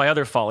 Fueled by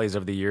other follies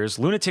of the years,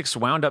 Lunatics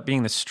wound up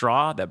being the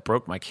straw that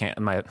broke my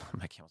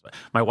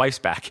wife's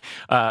back.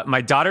 My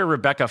daughter,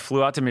 Rebecca,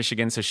 flew out to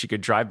Michigan so she could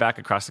drive back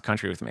across the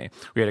country with me.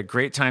 We had a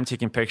great time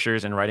taking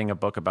pictures and writing a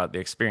book about the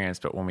experience,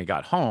 but when we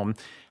got home,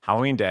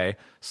 Halloween day,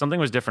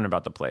 something was different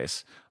about the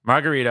place.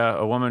 Margarita,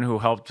 a woman who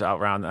helped out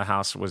around the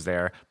house, was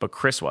there, but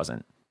Chris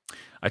wasn't.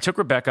 I took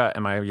Rebecca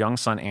and my young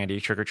son, Andy,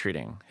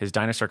 trick-or-treating. His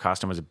dinosaur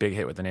costume was a big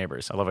hit with the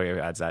neighbors. I love how he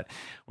adds that.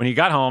 When he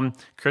got home,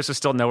 Chris was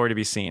still nowhere to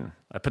be seen.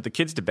 I put the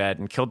kids to bed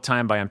and killed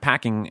time by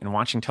unpacking and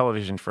watching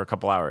television for a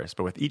couple hours.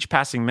 But with each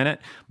passing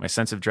minute, my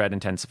sense of dread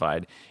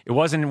intensified. It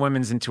wasn't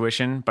women's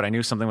intuition, but I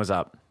knew something was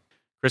up.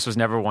 Chris was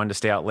never one to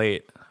stay out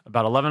late.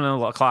 About 11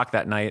 o'clock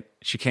that night,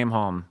 she came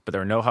home, but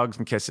there were no hugs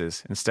and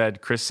kisses. Instead,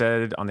 Chris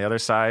said on the other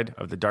side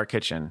of the dark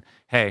kitchen,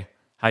 "Hey,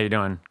 how you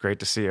doing? Great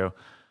to see you.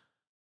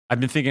 I've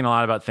been thinking a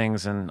lot about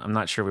things, and I'm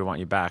not sure we want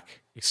you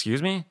back."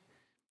 Excuse me?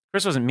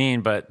 Chris wasn't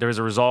mean, but there was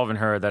a resolve in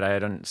her that I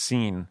hadn't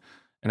seen,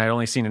 and I'd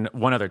only seen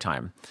one other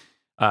time,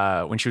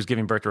 when she was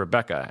giving birth to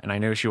Rebecca, and I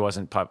knew she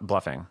wasn't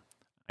bluffing.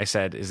 I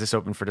said, "Is this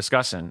open for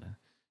discussion?"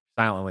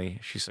 Silently,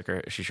 she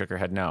shook her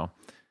head no.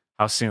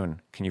 "How soon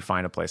can you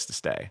find a place to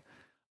stay?"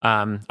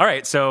 All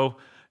right, so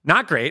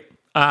not great.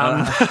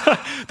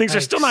 Things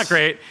are still not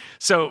great.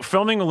 So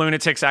filming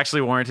Lunatics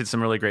actually warranted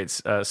some really great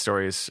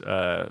stories,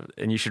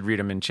 and you should read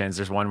them in Chins.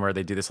 There's one where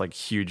they do this like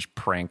huge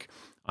prank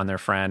on their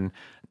friend,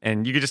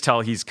 and you could just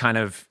tell he's kind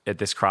of at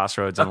this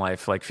crossroads in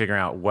life, like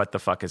figuring out what the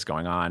fuck is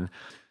going on.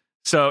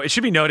 So it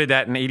should be noted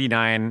that in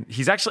 '89,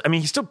 he's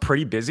still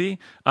pretty busy.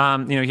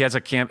 He has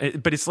a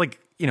but it's like,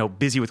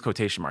 busy with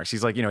quotation marks.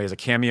 He's like, he has a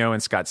cameo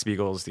in Scott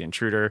Spiegel's The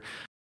Intruder.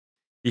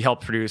 He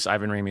helped produce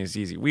Ivan Raimi's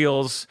Easy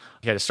Wheels.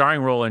 He had a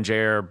starring role in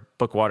J.R.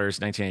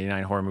 Bookwater's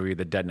 1989 horror movie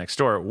The Dead Next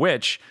Door,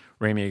 which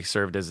Raimi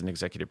served as an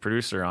executive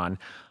producer on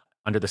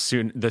under the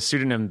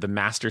pseudonym The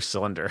Master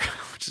Cylinder,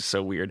 which is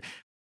so weird.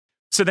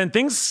 So then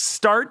things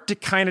start to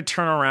kind of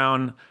turn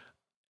around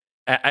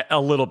a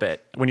little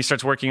bit when he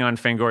starts working on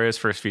Fangoria's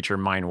first feature,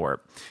 Mind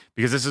Warp,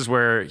 because this is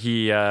where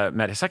he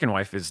met his second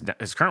wife, his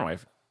current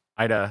wife,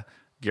 Ida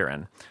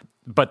Guerin.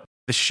 But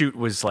the shoot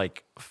was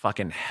like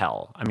fucking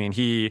hell. I mean,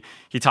 he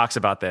talks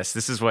about this.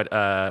 This is what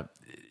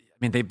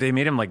they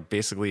made him like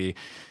basically.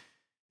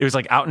 It was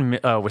like out in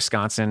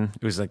Wisconsin.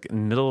 It was like in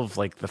the middle of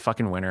like the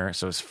fucking winter,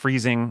 so it was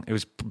freezing. It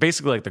was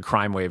basically like the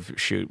Crime Wave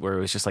shoot where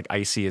it was just like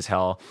icy as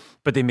hell.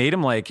 But they made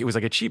him like, it was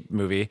like a cheap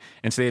movie,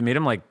 and so they made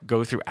him like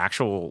go through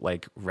actual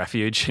like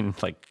refuge and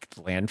like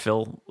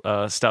landfill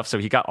stuff. So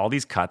he got all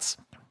these cuts.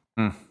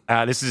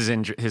 This is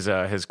in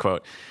his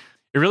quote.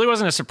 "It really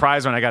wasn't a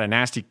surprise when I got a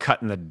nasty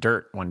cut in the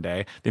dirt one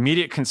day. The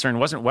immediate concern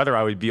wasn't whether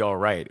I would be all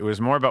right. It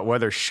was more about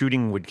whether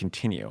shooting would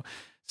continue.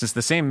 Since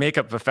the same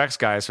makeup effects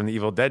guys from the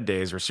Evil Dead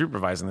days were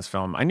supervising this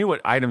film, I knew what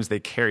items they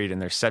carried in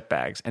their set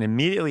bags and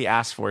immediately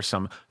asked for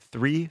some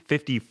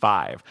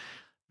 355.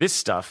 This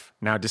stuff,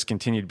 now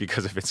discontinued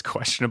because of its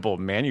questionable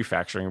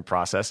manufacturing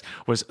process,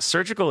 was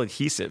surgical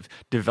adhesive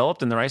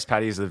developed in the rice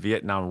paddies of the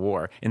Vietnam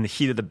War in the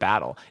heat of the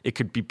battle. It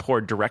could be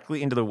poured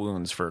directly into the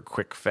wounds for a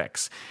quick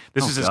fix.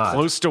 This was as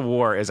close to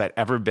war as I'd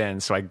ever been,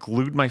 so I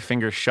glued my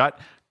fingers shut,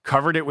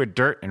 covered it with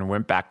dirt, and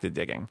went back to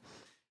digging."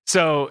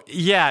 So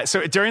yeah,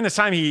 so during this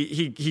time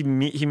he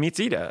meets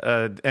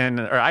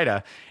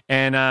Ida,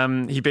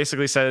 and he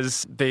basically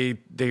says they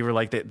were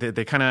like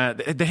they kind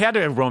of they had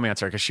to romance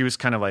her because she was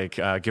kind of like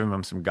giving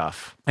him some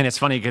guff. And it's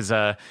funny because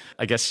I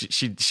guess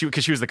she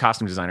because she was the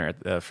costume designer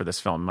for this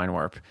film, Mind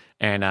Warp,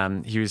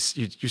 and he was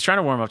trying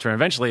to warm up to her.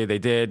 Eventually they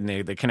did,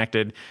 and they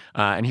connected.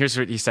 And here's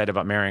what he said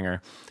about marrying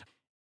her.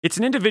 "It's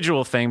an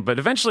individual thing, but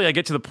eventually I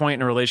get to the point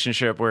in a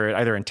relationship where it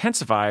either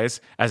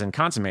intensifies, as in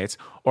consummates,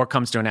 or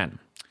comes to an end.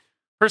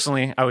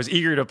 Personally, I was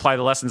eager to apply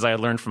the lessons I had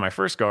learned from my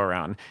first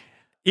go-around.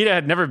 Ida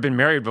had never been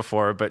married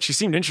before, but she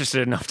seemed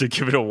interested enough to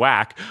give it a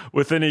whack.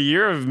 Within a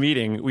year of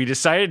meeting, we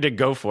decided to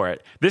go for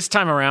it. This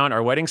time around,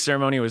 our wedding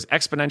ceremony was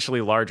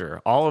exponentially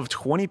larger. All of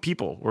 20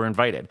 people were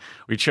invited.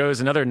 We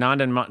chose another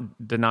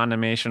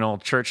non-denominational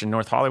church in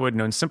North Hollywood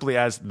known simply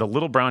as the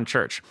Little Brown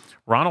Church.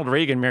 Ronald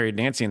Reagan married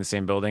Nancy in the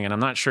same building, and I'm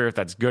not sure if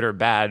that's good or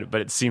bad,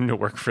 but it seemed to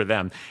work for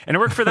them. And it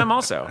worked for them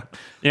also,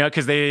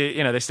 because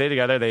they stayed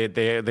together.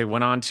 They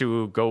went on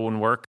to go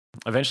and work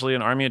eventually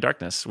in Army of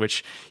Darkness,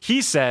 which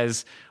he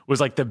says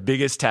was like the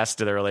biggest test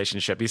of their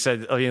relationship. He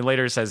said,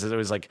 later says that it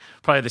was like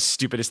probably the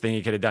stupidest thing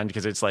he could have done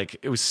because it's like,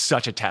 it was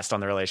such a test on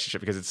the relationship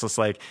because it's just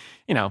like,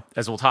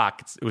 as we'll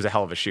talk, it was a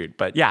hell of a shoot.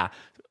 But yeah,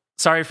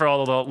 sorry for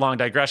all the long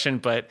digression,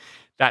 but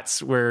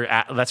that's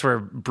where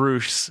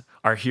Bruce,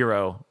 our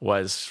hero,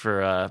 was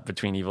for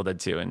between Evil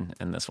Dead 2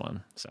 and this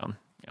one. So,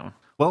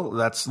 Well,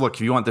 look,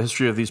 if you want the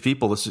history of these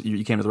people,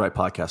 you came to the right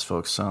podcast,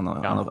 folks. I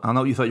don't know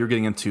what you thought you were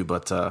getting into,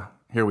 but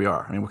here we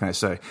are. I mean, what can I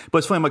say? But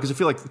it's funny, Mike, because I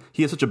feel like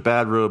he had such a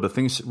bad road, but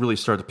things really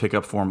started to pick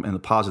up for him in the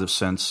positive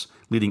sense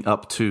leading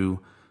up to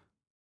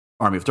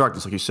Army of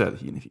Darkness. Like you said,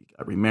 he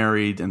got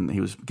remarried, and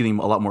he was getting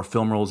a lot more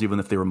film roles, even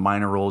if they were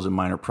minor roles in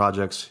minor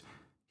projects.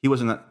 He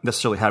wasn't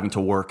necessarily having to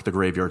work the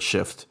graveyard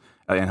shift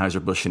at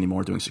Anheuser-Busch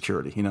anymore doing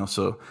security,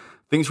 So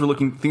things were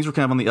kind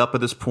of on the up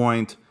at this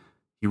point.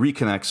 He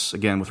reconnects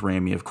again with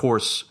Raimi. Of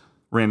course,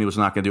 Raimi was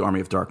not going to do Army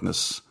of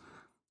Darkness,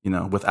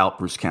 without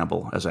Bruce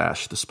Campbell as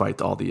Ash,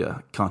 despite all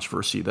the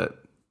controversy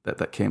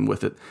that came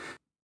with it.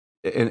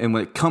 And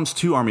when it comes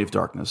to Army of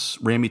Darkness,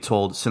 Raimi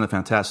told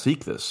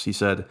Cinefantastique this. He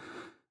said,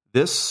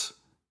 "This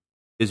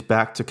is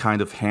back to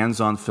kind of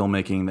hands-on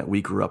filmmaking that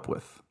we grew up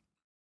with."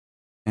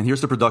 And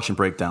here's the production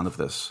breakdown of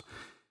this.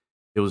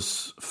 It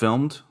was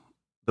filmed,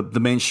 the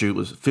main shoot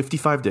was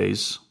 55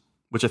 days,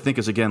 which I think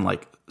is, again,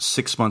 like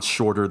 6 months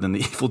shorter than the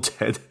Evil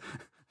Dead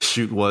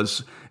shoot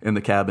was in the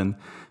cabin.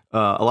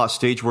 A lot of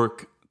stage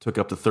work took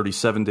up to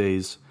 37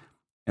 days,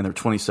 and there were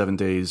 27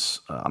 days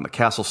on the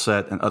castle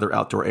set and other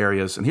outdoor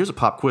areas. And here's a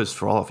pop quiz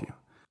for all of you.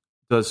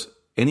 Does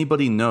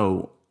anybody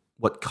know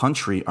what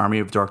country Army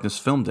of Darkness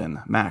filmed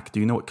in? Mac, do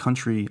you know what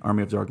country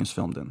Army of Darkness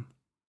filmed in?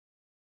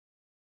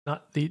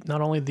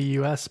 Not only the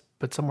U.S.,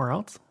 but somewhere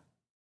else?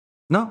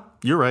 No,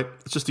 you're right.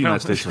 It's just the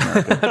United States of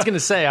America. I was going to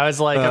say, I was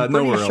like, I'm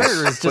pretty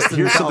sure it's just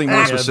here's something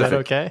more specific.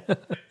 Okay.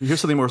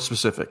 Here's something more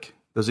specific.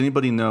 Does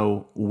anybody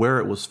know where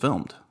it was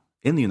filmed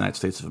in the United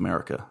States of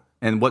America?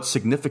 And what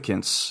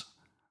significance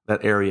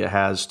that area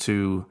has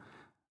to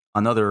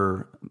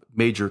another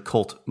major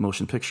cult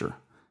motion picture?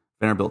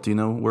 Vanderbilt, do you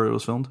know where it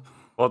was filmed?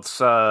 Well, it's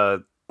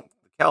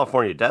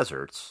California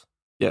deserts.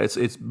 Yeah,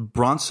 it's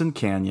Bronson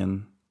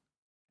Canyon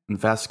and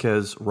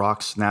Vasquez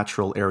Rocks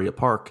Natural Area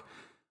Park.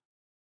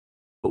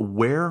 But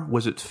where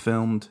was it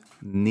filmed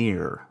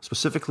near?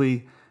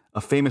 Specifically,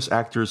 a famous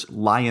actor's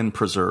lion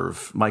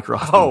preserve. Mike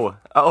Rothman.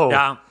 Oh.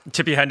 Yeah,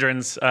 Tippi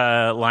Hedren's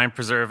lion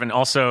preserve, and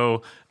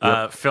also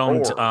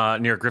filmed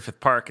near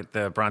Griffith Park at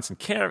the Bronson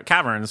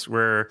Caverns,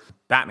 where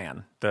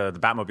Batman, the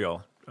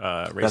Batmobile,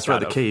 raced. That's right.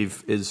 The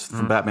cave is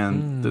from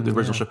Batman, the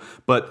original show.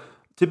 But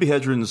Tippi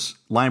Hedren's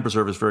lion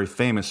preserve is very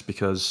famous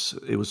because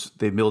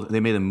they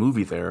made a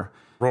movie there.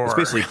 Roar. It's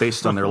basically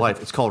based on their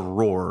life. It's called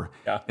Roar.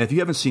 Yeah. And if you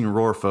haven't seen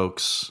Roar,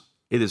 folks,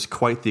 it is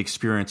quite the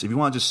experience. If you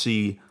want to just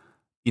see,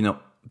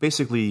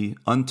 basically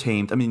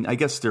untamed. I mean, I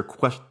guess they're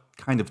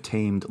kind of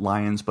tamed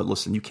lions, but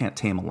listen, you can't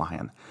tame a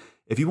lion.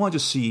 If you want to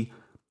just see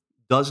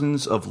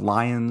dozens of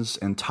lions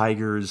and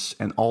tigers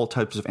and all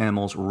types of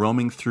animals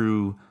roaming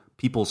through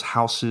people's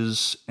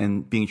houses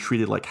and being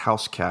treated like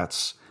house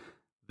cats,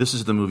 this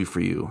is the movie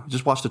for you.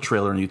 Just watch the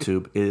trailer on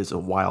YouTube. It is a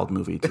wild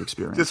movie to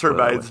experience. This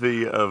reminds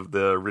me of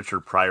the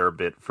Richard Pryor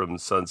bit from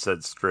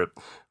Sunset Strip,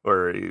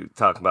 where he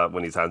talks about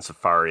when he's on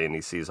safari and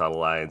he sees all the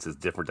lions is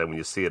different than when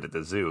you see it at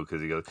the zoo.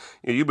 Because he goes,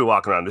 you'd be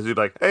walking around the zoo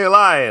like, "Hey,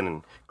 lion,"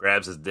 and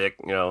grabs his dick,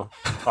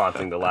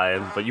 taunting the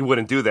lion. But you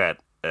wouldn't do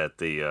that at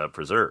the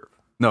preserve.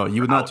 No,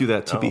 you would not do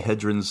that. Tippi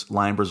Hedren's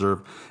lion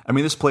preserve. I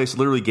mean, this place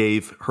literally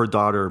gave her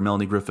daughter,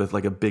 Melanie Griffith,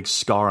 like a big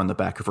scar on the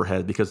back of her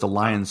head because the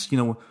lions,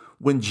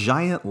 when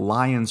giant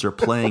lions are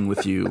playing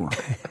with you,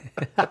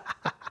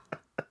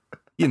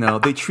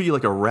 they treat you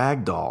like a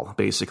rag doll,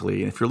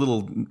 basically. And if you're a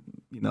little,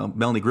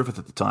 Melanie Griffith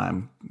at the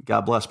time,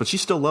 God bless, but she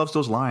still loves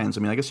those lions.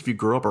 I mean, I guess if you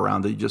grow up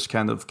around it, it just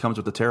kind of comes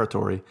with the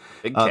territory.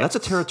 That's a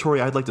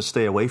territory I'd like to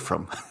stay away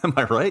from. Am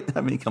I right?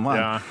 I mean, come on.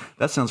 Yeah.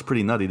 That sounds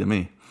pretty nutty to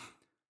me.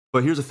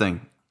 But here's the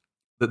thing.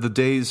 The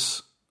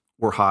days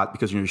were hot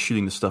because you're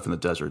shooting this stuff in the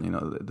desert.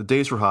 The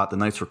days were hot, the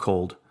nights were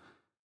cold.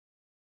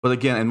 But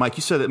again, and Mike,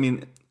 you said, I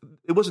mean,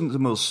 it wasn't the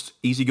most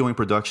easygoing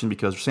production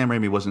because Sam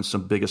Raimi wasn't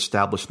some big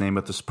established name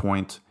at this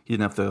point. He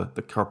didn't have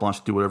the carte blanche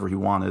to do whatever he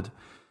wanted.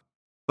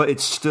 But it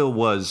still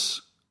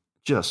was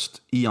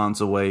just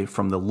eons away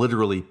from the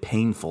literally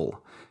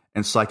painful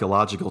and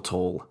psychological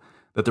toll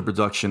that the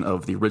production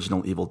of the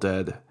original Evil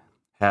Dead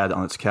had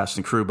on its cast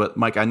and crew. But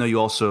Mike, I know you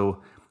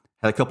also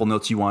had a couple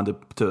notes you wanted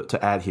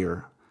to add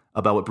here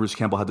about what Bruce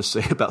Campbell had to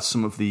say about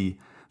some of the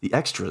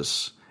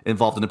extras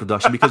involved in the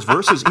production. Because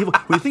versus Evil,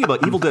 when you think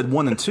about Evil Dead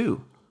 1 and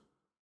 2,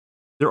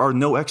 there are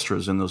no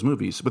extras in those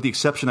movies, with the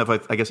exception of,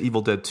 I guess,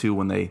 Evil Dead 2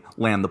 when they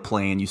land the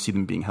plane, you see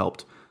them being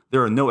helped.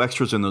 There are no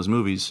extras in those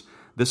movies.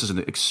 This is an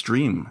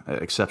extreme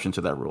exception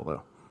to that rule,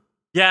 though.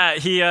 Yeah,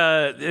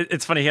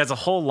 it's funny. He has a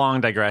whole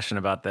long digression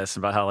about this,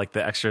 about how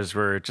the extras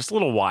were just a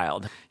little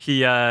wild.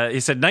 He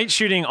said night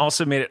shooting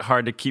also made it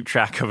hard to keep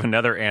track of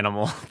another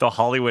animal, the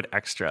Hollywood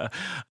extra.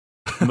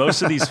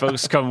 Most of these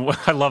folks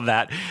I love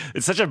that.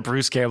 It's such a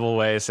Bruce Campbell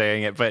way of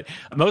saying it, but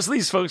most of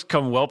these folks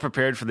come well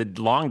prepared for the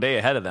long day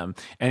ahead of them.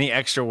 Any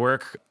extra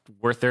work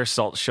worth their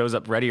salt shows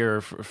up readier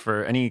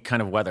for any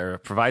kind of weather,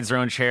 provides their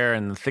own chair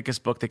and the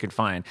thickest book they could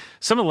find.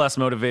 Some of the less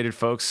motivated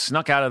folks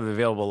snuck out of the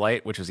available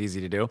light, which was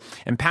easy to do,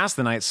 and passed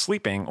the night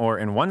sleeping, or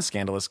in one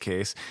scandalous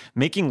case,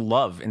 making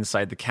love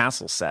inside the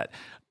castle set.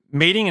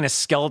 Mating in a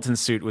skeleton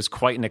suit was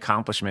quite an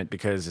accomplishment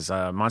because as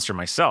a monster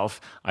myself,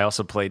 I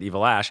also played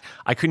Evil Ash.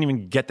 I couldn't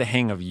even get the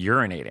hang of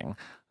urinating.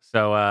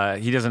 So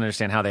he doesn't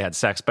understand how they had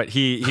sex. But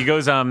he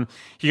goes, I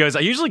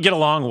usually get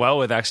along well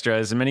with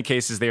extras. In many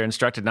cases, they are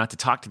instructed not to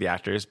talk to the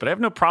actors, but I have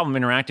no problem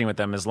interacting with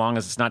them as long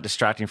as it's not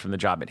distracting from the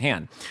job at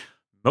hand.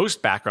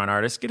 Most background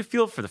artists get a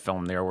feel for the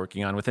film they are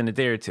working on within a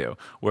day or two,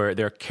 where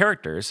their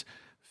characters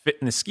fit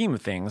in the scheme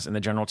of things in the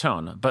general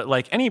tone. But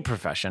like any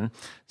profession,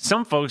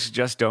 some folks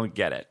just don't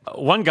get it.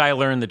 One guy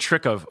learned the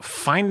trick of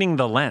finding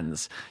the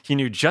lens. He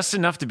knew just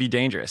enough to be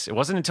dangerous. It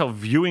wasn't until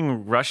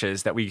viewing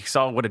rushes that we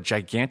saw what a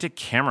gigantic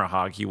camera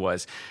hog he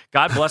was.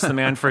 God bless the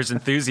man for his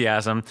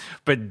enthusiasm,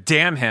 but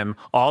damn him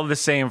all the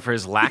same for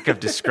his lack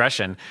of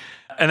discretion.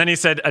 And then he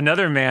said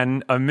another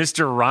man, a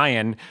Mr.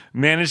 Ryan,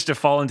 managed to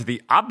fall into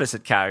the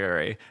opposite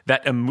category,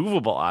 that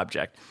immovable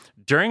object.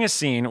 During a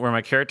scene where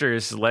my character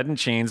is led in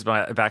chains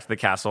back to the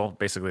castle,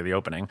 basically the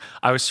opening,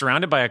 I was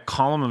surrounded by a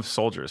column of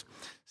soldiers.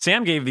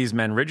 Sam gave these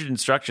men rigid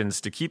instructions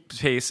to keep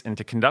pace and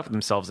to conduct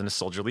themselves in a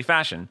soldierly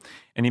fashion,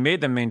 and he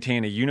made them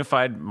maintain a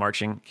unified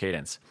marching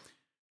cadence.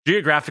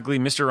 Geographically,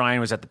 Mr. Ryan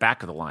was at the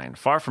back of the line,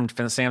 far from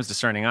Sam's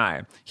discerning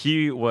eye.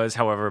 He was,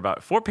 however,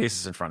 about 4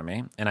 paces in front of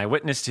me, and I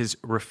witnessed his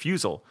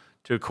refusal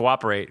to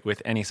cooperate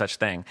with any such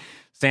thing.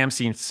 Sam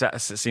seemed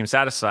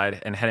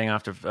satisfied and heading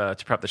off to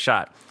prep the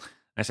shot.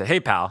 I said, "Hey,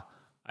 pal,"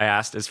 I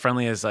asked, as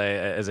friendly as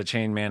a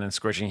chained man in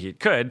scorching heat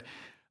could.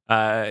 "You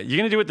going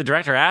to do what the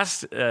director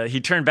asked?" He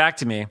turned back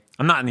to me.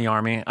 "I'm not in the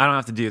army. I don't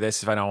have to do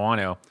this if I don't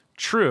want to."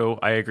 "True,"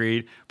 I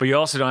agreed, "but you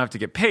also don't have to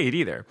get paid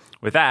either."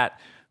 With that,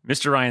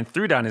 Mr. Ryan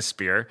threw down his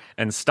spear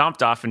and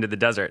stomped off into the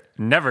desert,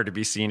 never to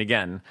be seen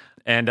again.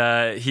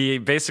 And he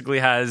basically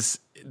has,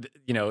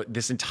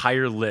 this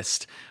entire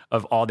list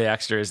of all the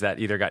extras that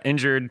either got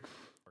injured,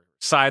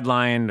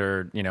 sidelined,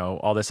 or,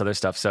 all this other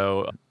stuff.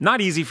 So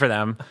not easy for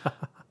them.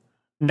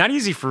 Not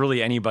easy for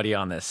really anybody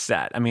on this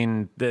set. I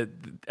mean,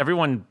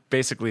 everyone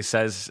basically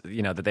says,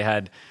 that they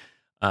had,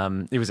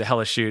 it was a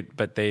hellish shoot,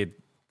 but they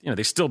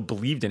still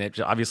believed in it,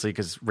 obviously,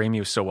 because Raimi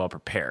was so well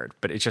prepared.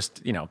 But it's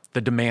just,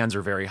 the demands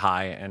are very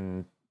high,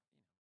 and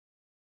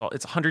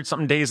it's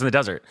 100-something days in the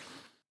desert.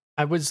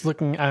 I was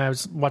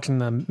watching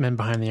the Men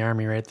Behind the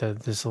Army, right?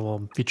 This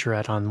little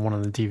featurette on one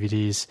of the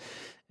DVDs,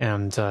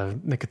 and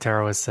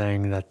Nicotero was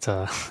saying that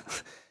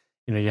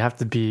you have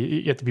to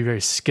be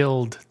very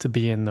skilled to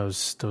be in the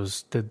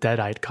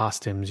Deadite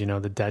costumes,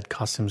 the dead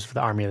costumes for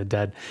the Army of the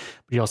Dead.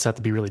 But you also have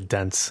to be really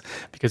dense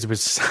because it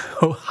was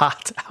so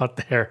hot out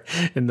there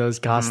in those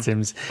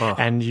costumes. Mm-hmm. Oh.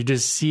 And you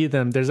just see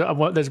them.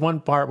 There's one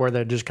part where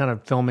they're just kind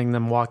of filming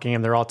them walking,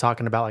 and they're all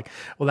talking about like,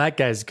 well, that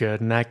guy's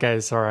good and that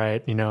guy's all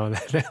right,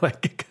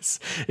 like, cause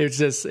it was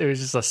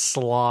just a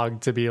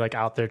slog to be like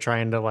out there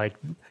trying to like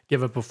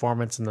give a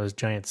performance in those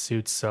giant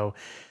suits. So,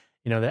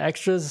 the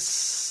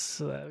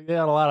extras, they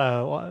got a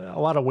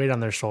lot of weight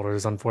on their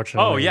shoulders,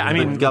 unfortunately. Oh yeah, I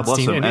mean, God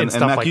bless them. And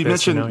Mac,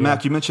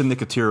 you mentioned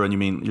Nicotero,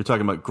 and you're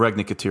talking about Greg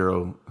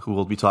Nicotero, who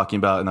we'll be talking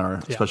about in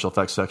our special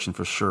effects section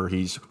for sure.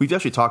 We've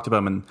actually talked about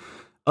him in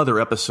other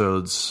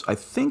episodes. I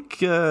think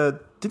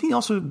did he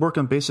also work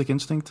on Basic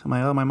Instinct? Am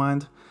I out of my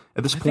mind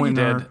at this point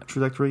in our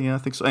trajectory? Yeah, I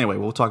think so. Anyway,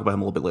 we'll talk about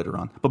him a little bit later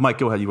on. But Mike,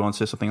 go ahead. You want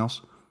to say something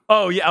else?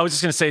 Oh yeah, I was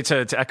just going to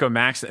say to echo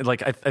Max,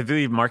 like I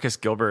believe Marcus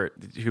Gilbert,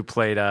 who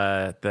played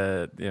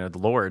the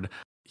Lord,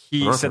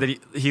 he said that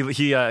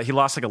he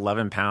lost like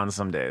 11 pounds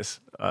some days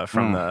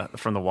from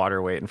the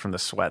water weight and from the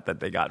sweat that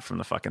they got from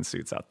the fucking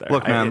suits out there.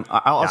 Look, man,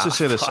 I'll also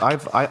say this: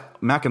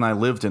 Mac and I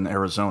lived in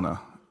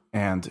Arizona,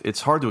 and it's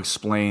hard to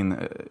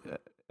explain.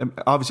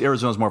 Obviously,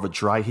 Arizona's more of a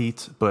dry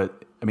heat,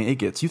 but I mean, you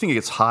think it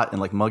gets hot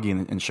and like muggy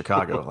in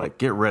Chicago. Like,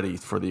 get ready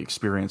for the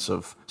experience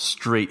of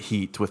straight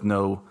heat with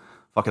no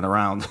fucking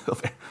around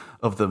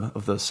of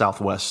the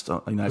Southwest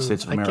United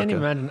States of America.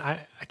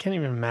 I can't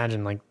even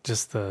imagine like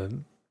just the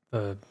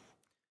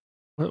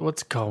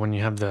what's it called when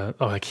you have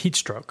like heat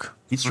stroke.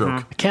 Heat stroke.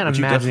 Mm-hmm. I can't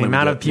imagine the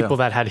amount of people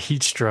that had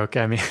heat stroke.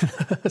 I mean,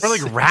 or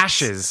like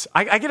rashes.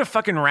 I get a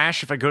fucking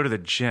rash if I go to the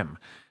gym.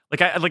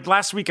 Like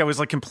last week I was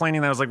like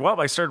complaining that I was like,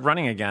 well, I started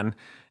running again.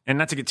 And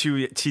not to get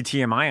too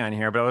TMI on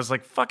here, but I was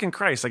like, fucking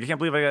Christ. Like, I can't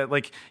believe I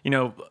got,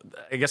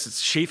 I guess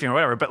it's chafing or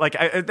whatever. But,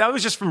 that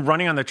was just from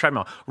running on the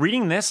treadmill.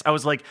 Reading this, I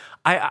was like,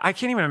 I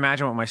can't even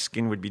imagine what my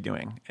skin would be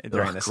doing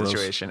during this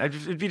situation.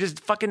 It'd be just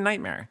a fucking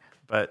nightmare.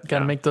 But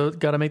gotta make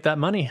that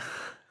money.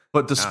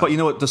 But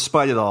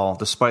despite it all,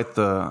 despite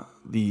the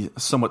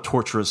somewhat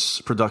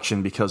torturous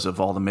production because of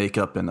all the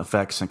makeup and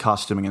effects and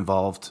costuming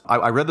involved,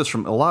 I read this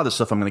from a lot of the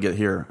stuff I'm going to get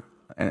here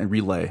and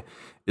relay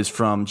is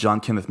from John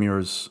Kenneth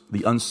Muir's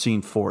The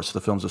Unseen Force,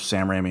 the films of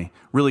Sam Raimi.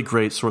 Really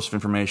great source of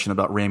information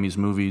about Raimi's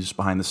movies,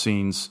 behind the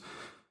scenes,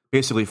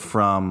 basically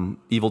from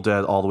Evil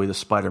Dead all the way to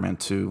Spider-Man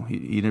 2.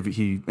 He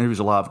interviews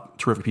a lot of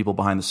terrific people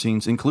behind the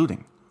scenes,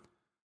 including,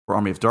 for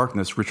Army of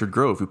Darkness, Richard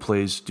Grove, who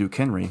plays Duke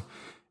Henry.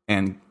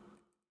 And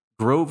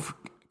Grove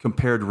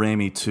compared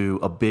Raimi to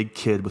a big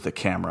kid with a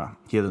camera.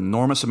 He had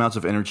enormous amounts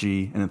of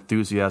energy and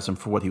enthusiasm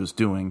for what he was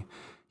doing.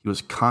 He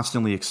was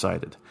constantly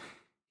excited.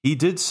 He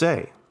did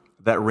say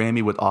that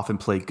Raimi would often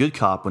play good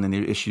cop when any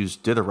issues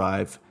did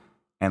arrive,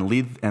 and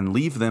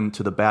leave them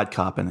to the bad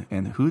cop.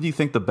 And who do you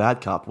think the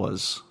bad cop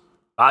was?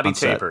 Bobby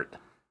Tapert.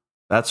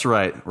 That's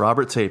right,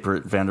 Robert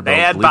Tapert, Vanderbilt.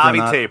 Bad Bobby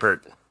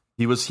Tapert.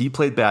 He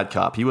played bad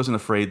cop. He wasn't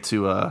afraid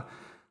to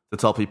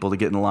tell people to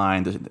get in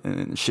line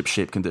in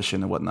ship-shape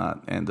condition and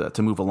whatnot, and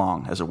to move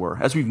along, as it were.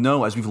 As we've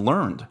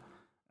learned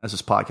as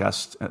this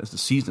podcast, as the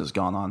season has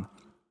gone on.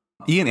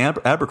 Ian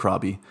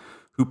Abercrombie,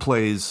 who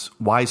plays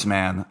Wise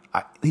Man,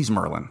 he's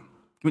Merlin.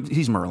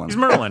 He's Merlin. He's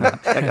Merlin.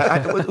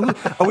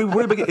 Were they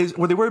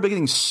worried about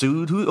getting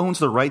sued? Who owns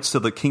the rights to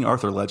the King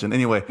Arthur legend?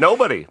 Anyway,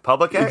 nobody.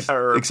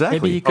 Exactly.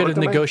 Maybe he could have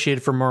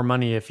negotiated for more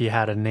money if he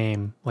had a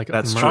name. Like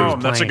that's true.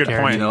 That's a good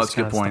point. That's a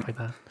good point. Like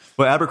that.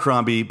 But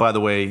Abercrombie, by the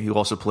way, he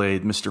also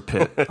played Mr.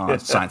 Pitt on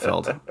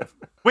Seinfeld.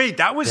 Wait,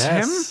 that was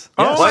him? Yes.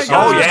 Oh my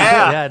God! Oh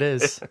yeah, yeah, it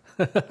is.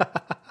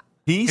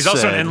 He's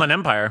also in Inland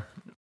Empire.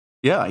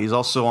 Yeah, he's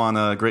also on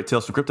a Great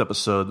Tales from Crypt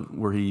episode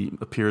where he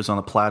appears on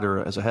a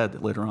platter as a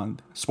head later on.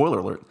 Spoiler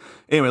alert.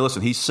 Anyway,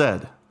 listen, he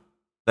said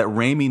that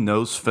Raimi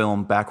knows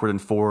film backward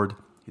and forward.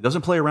 He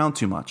doesn't play around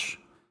too much,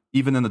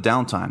 even in the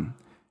downtime.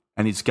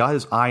 And he's got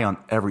his eye on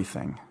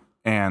everything.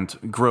 And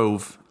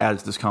Grove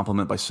adds this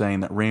compliment by saying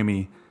that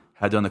Raimi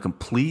had done a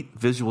complete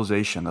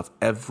visualization of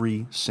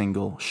every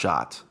single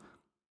shot.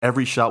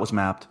 Every shot was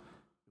mapped. It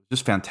was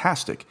just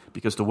fantastic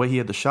because the way he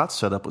had the shots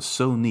set up was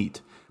so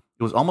neat.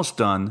 It was almost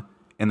done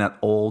in that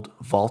old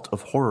Vault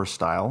of Horror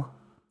style,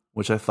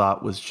 which I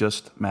thought was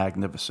just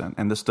magnificent.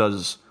 And this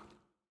does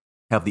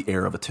have the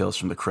air of a Tales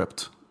from the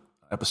Crypt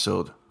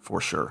episode for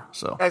sure.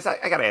 So, guys,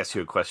 I got to ask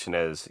you a question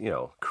as,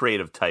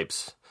 creative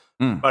types,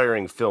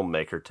 aspiring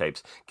filmmaker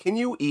types. Can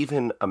you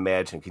even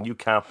imagine, can you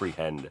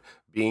comprehend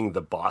being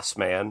the boss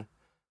man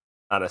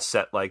on a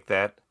set like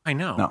that? I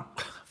know. No.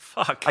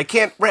 Fuck. I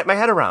can't wrap my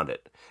head around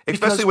it.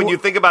 Especially when you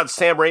think about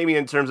Sam Raimi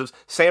in terms of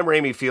Sam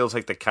Raimi feels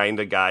like the kind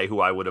of guy who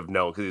I would have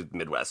known because he's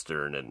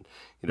Midwestern and,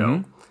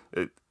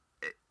 it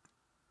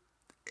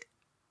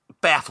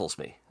baffles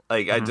me.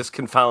 Like, it just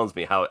confounds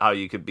me how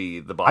you could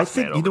be the boss man. I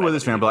think, you know what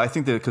this, man, but I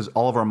think that because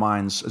all of our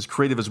minds, as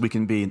creative as we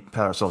can be,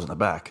 pat ourselves on the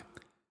back,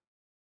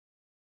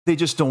 they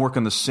just don't work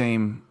on the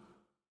same,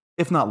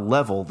 if not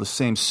level, the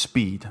same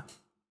speed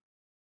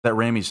that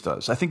Raimi's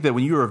does. I think that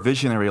when you're a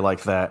visionary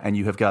like that and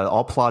you have got it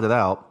all plotted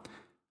out,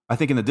 I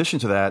think in addition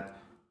to that,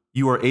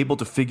 you are able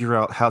to figure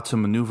out how to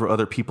maneuver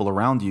other people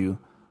around you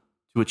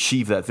to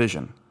achieve that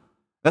vision.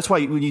 That's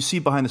why when you see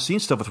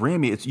behind-the-scenes stuff with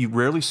Raimi, you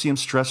rarely see him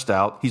stressed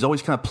out. He's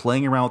always kind of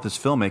playing around with his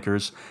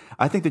filmmakers.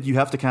 I think that you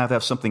have to kind of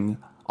have something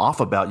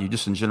off about you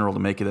just in general to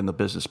make it in the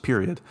business,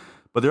 period.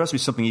 But there has to be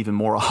something even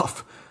more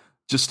off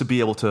just to be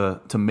able to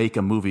make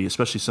a movie,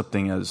 especially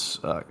something as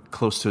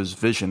close to his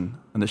vision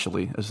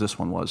initially as this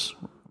one was.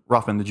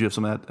 Rothman, did you have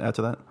something to add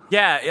to that?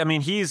 Yeah, I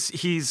mean,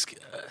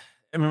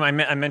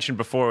 I mentioned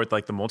before with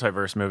like the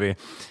multiverse movie,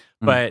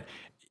 but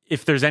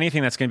if there's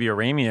anything that's going to be a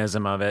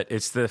Raimiism of it,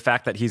 it's the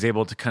fact that he's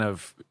able to kind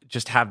of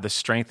just have the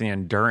strength and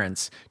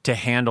endurance to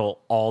handle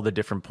all the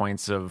different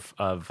points of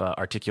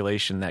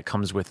articulation that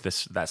comes with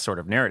that sort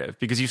of narrative.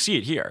 Because you see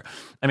it here.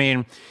 I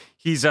mean,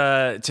 he's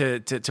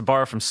to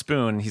borrow from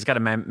Spoon, he's got a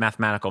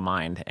mathematical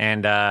mind,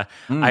 and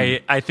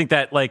I think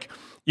that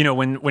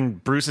when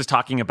Bruce is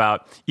talking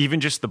about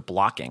even just the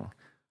blocking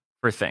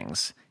for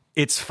things.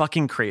 It's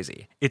fucking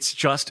crazy. It's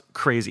just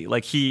crazy.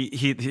 Like he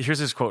here's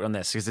his quote on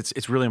this because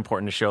it's really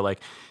important to show like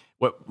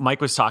what Mike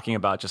was talking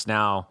about just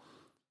now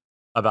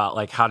about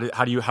like how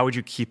would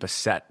you keep a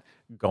set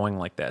going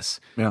like this?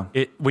 Yeah.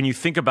 When you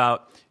think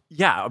about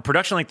a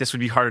production like this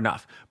would be hard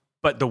enough,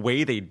 but the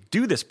way they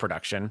do this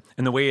production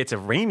and the way it's a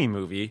Raimi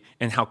movie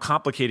and how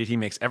complicated he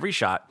makes every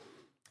shot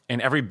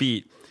and every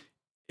beat,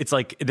 it's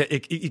like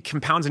it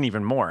compounds it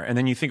even more. And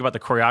then you think about the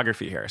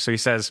choreography here. So he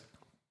says.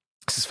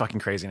 This is fucking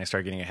crazy, and I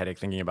started getting a headache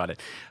thinking about it.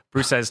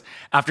 Bruce says,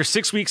 after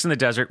 6 weeks in the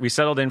desert, we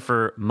settled in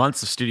for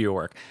months of studio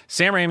work.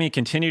 Sam Raimi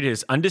continued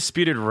his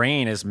undisputed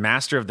reign as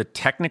master of the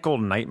technical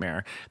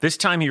nightmare. This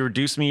time, he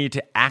reduced me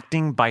to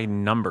acting by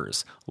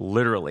numbers,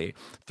 literally,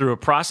 through a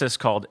process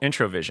called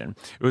introvision.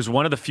 It was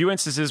one of the few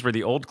instances where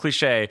the old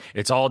cliche,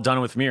 it's all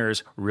done with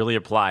mirrors, really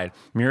applied.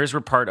 Mirrors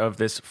were part of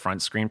this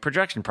front screen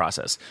projection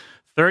process.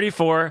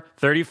 34,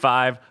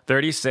 35,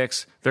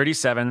 36,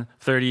 37,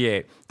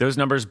 38. Those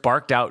numbers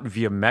barked out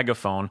via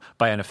megaphone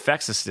by an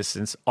effects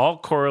assistant, all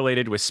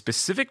correlated with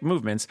specific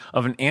movements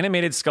of an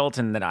animated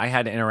skeleton that I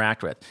had to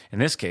interact with, in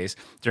this case,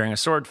 during a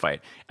sword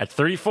fight. At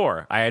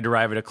 34, I had to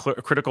arrive at a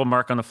critical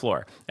mark on the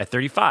floor. At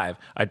 35,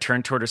 I'd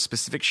turn toward a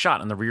specific shot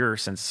on the rear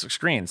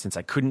screen since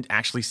I couldn't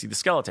actually see the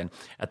skeleton.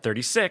 At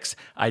 36,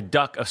 I'd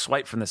duck a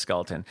swipe from the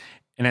skeleton.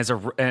 And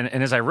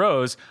as I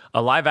rose,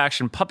 a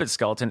live-action puppet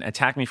skeleton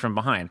attacked me from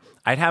behind.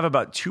 I'd have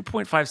about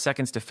 2.5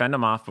 seconds to fend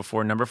him off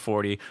before number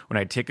 40 when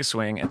I'd take a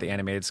swing at the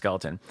animated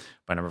skeleton.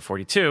 By number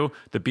 42,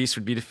 the beast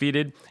would be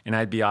defeated, and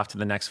I'd be off to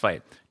the next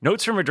fight.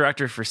 Notes from a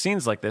director for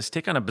scenes like this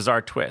take on a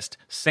bizarre twist.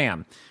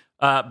 Sam,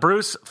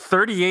 Bruce,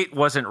 38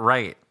 wasn't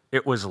right.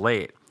 It was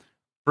late.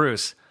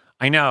 Bruce,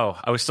 I know,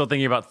 I was still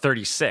thinking about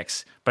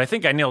 36, but I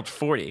think I nailed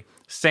 40.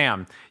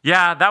 Sam,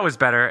 yeah, that was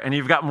better, and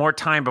you've got more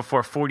time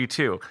before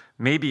 42.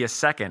 Maybe a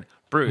second.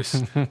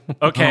 Bruce.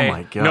 Okay, Oh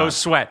my God. no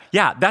sweat.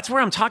 Yeah, that's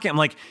where I'm talking. I'm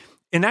like,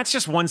 and that's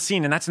just one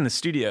scene, and that's in the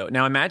studio.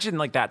 Now imagine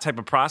like that type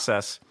of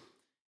process.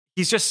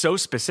 He's just so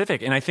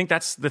specific, and I think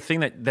that's the thing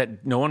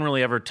that no one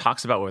really ever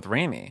talks about with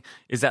Raimi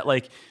is that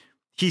like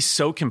he's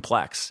so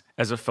complex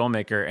as a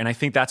filmmaker, and I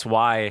think that's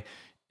why,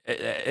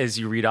 as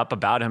you read up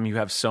about him, you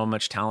have so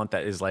much talent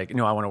that is like,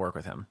 no, I want to work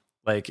with him.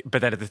 Like,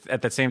 but that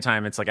at the same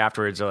time, it's like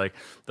afterwards, they're like,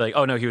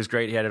 oh no, he was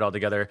great, he had it all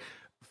together.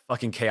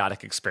 Fucking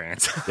chaotic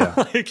experience. Yeah.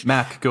 Like,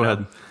 Mac, go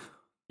ahead.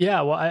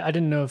 Yeah, well, I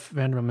didn't know if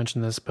Vanderbilt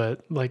mentioned this,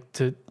 but like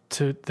to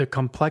the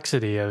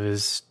complexity of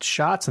his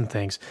shots and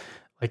things,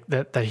 like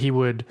that he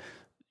would,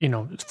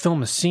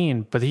 film a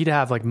scene, but he'd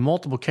have like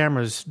multiple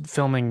cameras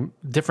filming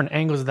different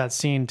angles of that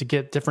scene to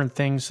get different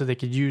things so they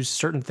could use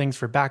certain things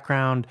for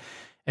background.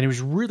 And he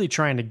was really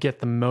trying to get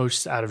the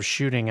most out of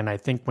shooting. And I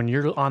think when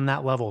you're on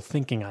that level,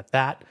 thinking at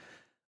that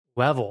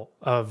level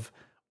of,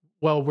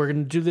 well, we're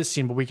going to do this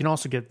scene, but we can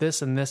also get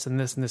this and this and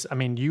this and this. I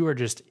mean, you are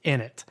just in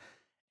it.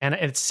 And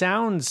it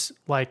sounds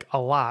like a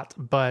lot,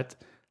 but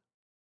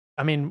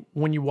I mean,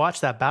 when you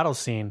watch that battle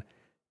scene,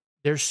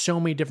 there's so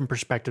many different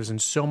perspectives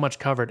and so much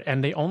covered,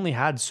 and they only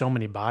had so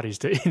many bodies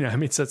to, I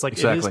mean, so it's like,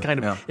 Exactly, it is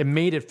kind of, It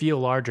made it feel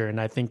larger. And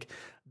I think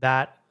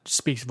that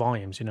speaks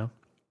volumes,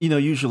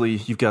 Usually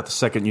you've got the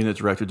second unit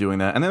director doing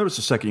that, and there was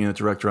a second unit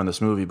director on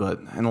this movie, but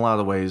in a lot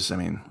of ways, I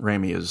mean,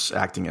 Raimi is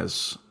acting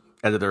as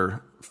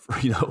editor,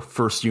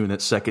 first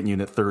unit, second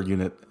unit, third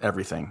unit,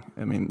 everything.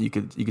 I mean, you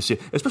could see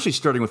it, especially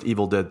starting with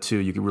Evil Dead 2,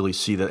 you could really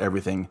see that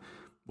everything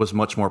was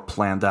much more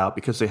planned out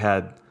because they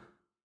had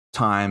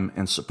time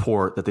and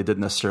support that they didn't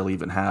necessarily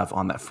even have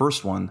on that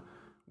first one,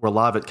 where a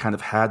lot of it kind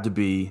of had to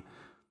be,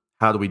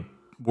 how do we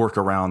work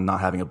around not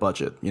having a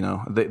budget?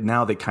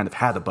 Now they kind of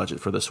had a budget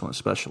for this one,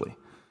 especially.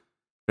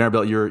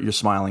 Vanderbilt, you're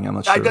smiling. I'm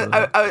not sure.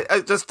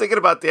 I just thinking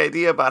about the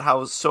idea about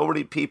how so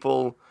many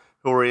people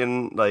who are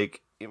in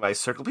my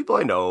circle, people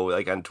I know,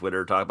 like on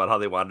Twitter, talk about how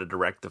they wanted to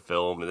direct the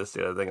film and this,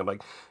 the other thing. I'm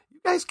like,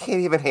 you guys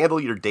can't even handle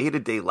your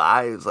day-to-day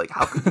lives. Like,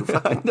 how could you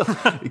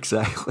fucking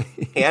exactly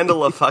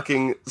handle a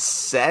fucking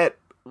set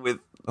with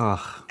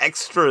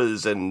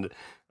extras and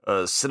a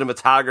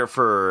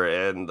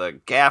cinematographer and the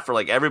gaffer,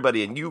 like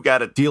everybody, and you got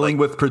to dealing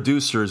with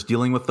producers,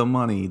 dealing with the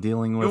money,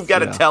 you've got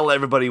to tell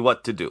everybody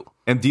what to do,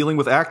 and dealing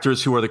with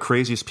actors who are the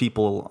craziest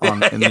people in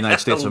the United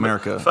States of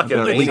America. God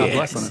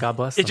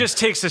bless them. It just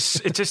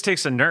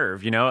takes a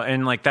nerve,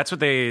 and like that's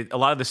what a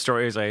lot of the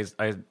stories I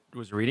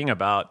was reading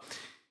about.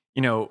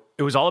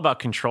 It was all about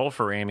control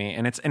for Raimi,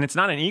 and it's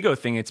not an ego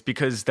thing. It's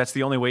because that's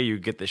the only way you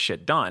get this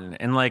shit done.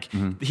 And like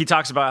he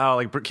talks about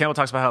how Campbell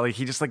talks about how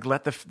he just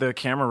let the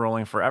camera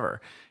rolling forever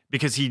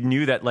because he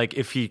knew that like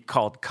if he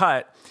called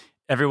cut,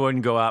 everyone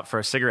would go out for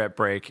a cigarette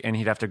break and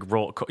he'd have to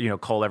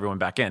call everyone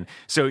back in.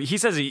 So he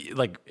says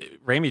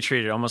Raimi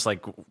treated it almost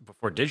like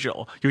before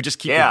digital. He would just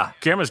keep the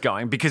cameras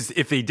going because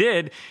if they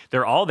did,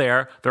 they're all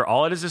there, they're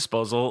all at his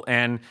disposal,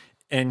 and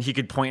he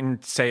could point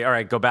and say, all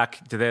right, go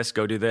back to this,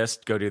 go do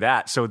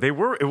that. So it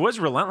was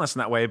relentless in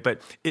that way,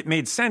 but it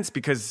made sense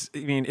because, I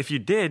mean, if you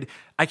did,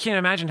 I can't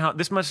imagine how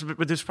this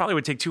probably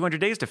would take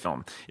 200 days to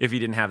film if you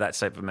didn't have that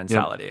type of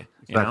mentality.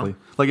 Yeah, exactly.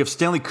 Like if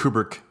Stanley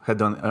Kubrick had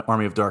done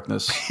Army of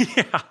Darkness,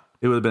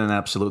 it would have been an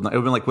absolute, it would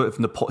have been like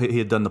if he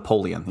had done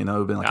Napoleon, it would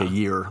have been like a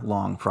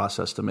year-long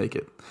process to make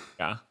it.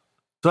 Yeah.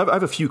 So I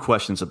have a few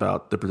questions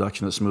about the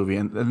production of this movie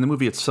and the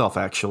movie itself,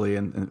 actually.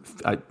 And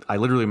I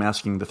literally am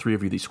asking the three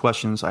of you these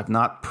questions. I've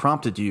not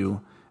prompted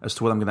you as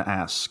to what I'm going to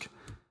ask.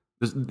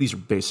 These are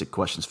basic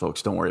questions,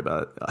 folks. Don't worry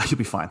about it. You'll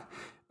be fine.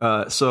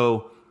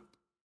 So,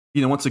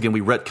 once again, we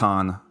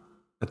retcon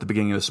at the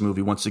beginning of this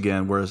movie, once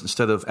again, whereas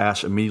instead of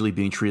Ash immediately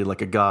being treated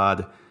like a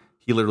god,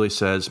 he literally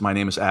says, my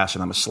name is Ash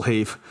and I'm a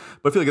slave.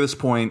 But I feel like at this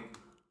point,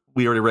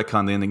 we already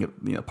retconned the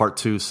ending of part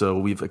 2, so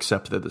we've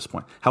accepted it at this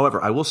point.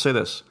 However, I will say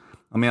this.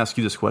 Let me ask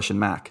you this question,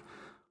 Mac,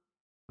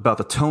 about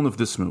the tone of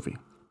this movie,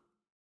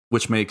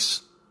 which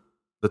makes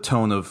the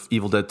tone of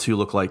Evil Dead 2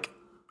 look like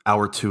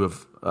hour 2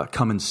 of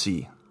Come and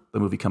See,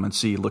 the movie Come and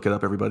See. Look it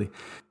up, everybody.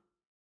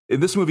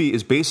 And this movie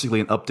is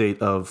basically an update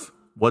of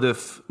what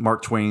if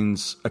Mark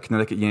Twain's A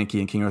Connecticut Yankee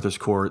and King Arthur's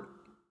Court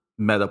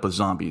met up with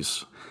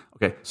zombies.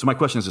 Okay, so my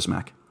question is this,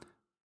 Mac.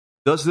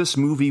 Does this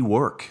movie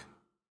work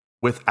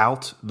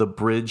without the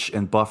bridge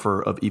and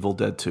buffer of Evil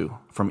Dead 2,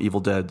 from Evil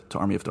Dead to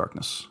Army of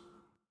Darkness?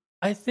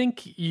 I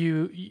think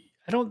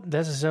I don't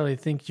necessarily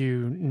think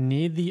you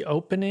need the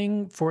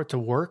opening for it to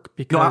work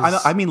because... No,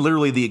 I mean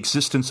literally the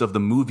existence of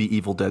the movie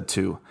Evil Dead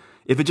 2.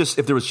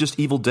 If there was just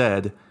Evil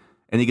Dead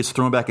and he gets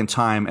thrown back in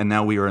time and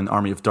now we are in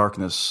Army of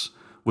Darkness,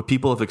 would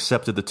people have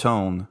accepted the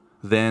tone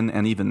then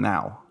and even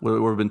now?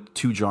 Would it have been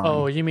too jarring?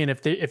 Oh, you mean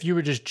if you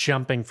were just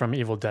jumping from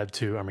Evil Dead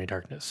to Army of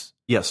Darkness?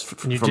 Yes.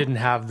 And you didn't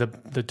have the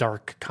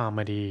dark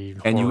comedy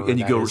and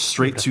you go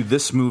straight to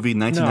this movie,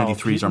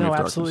 1993's Army of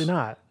Darkness. No, absolutely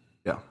not.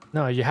 Yeah.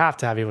 No, you have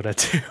to have Evil Dead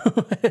 2.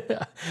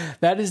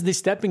 That is the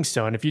stepping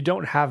stone. If you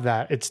don't have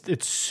that,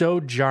 it's so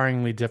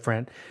jarringly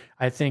different.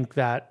 I think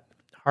that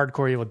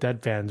hardcore Evil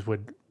Dead fans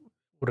would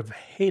have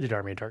hated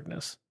Army of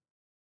Darkness.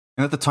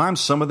 And at the time,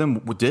 some of them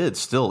did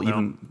still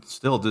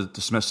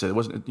dismiss it. It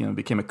wasn't, it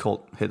became a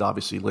cult hit,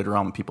 obviously, later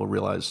on when people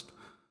realized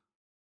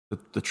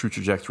the true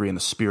trajectory and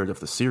the spirit of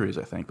the series,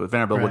 I think. But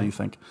Vanderbilt, what do you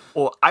think?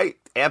 Well, I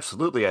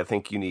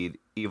think you need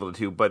Evil Dead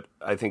 2, but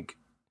I think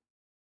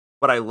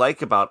what I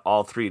like about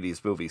all three of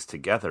these movies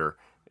together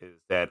is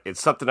that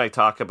it's something I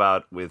talk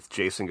about with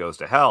Jason Goes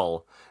to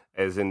Hell,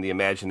 as in the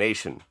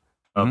imagination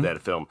of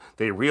that film.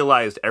 They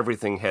realized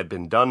everything had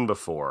been done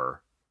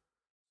before,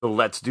 so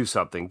let's do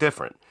something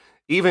different.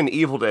 Even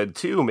Evil Dead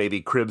 2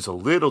 maybe cribs a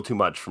little too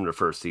much from the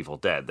first Evil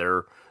Dead.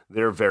 They're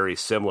very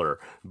similar,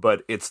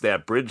 but it's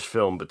that bridge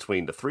film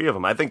between the three of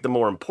them. I think the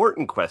more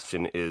important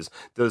question is,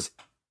 does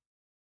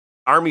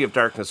Army of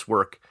Darkness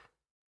work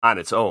on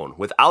its own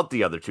without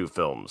the other two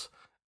films,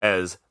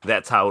 as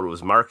that's how it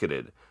was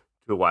marketed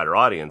to a wider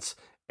audience?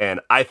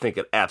 And I think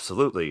it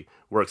absolutely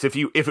works. If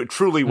it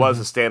truly was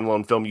a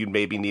standalone film, you'd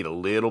maybe need a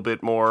little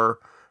bit more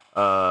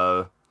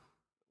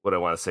what I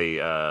want to say,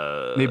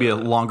 maybe a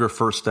longer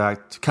first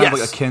act, kind of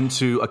like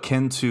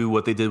akin to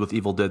what they did with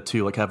Evil Dead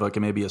 2, like have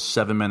maybe a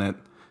 7-minute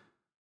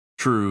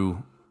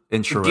true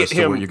intro as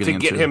to what you're getting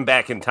into. To get him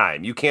back in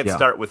time. You can't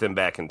start with him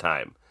back in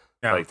time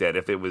like that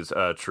if it was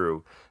a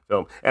true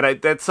film.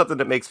 And that's something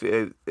that makes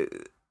me,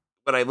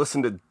 when I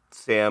listen to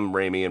Sam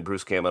Raimi and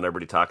Bruce Campbell and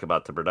everybody talk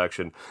about the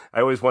production, I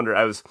always wonder,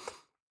 I was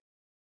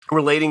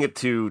relating it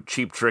to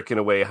Cheap Trick in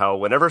a way, how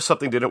whenever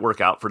something didn't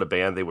work out for the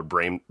band, they would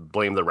blame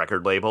the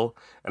record label.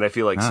 And I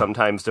feel like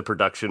sometimes the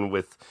production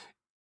with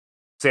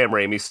Sam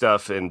Raimi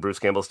stuff and Bruce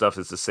Campbell stuff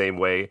is the same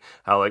way.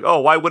 How like, oh,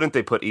 why wouldn't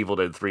they put Evil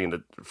Dead 3 in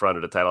the front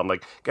of the title? I'm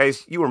like,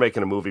 guys, you were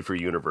making a movie for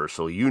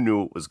Universal. You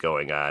knew what was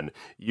going on.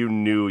 You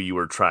knew you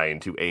were trying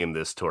to aim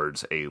this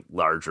towards a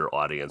larger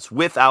audience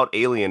without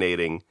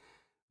alienating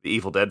the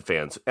Evil Dead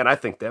fans. And I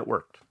think that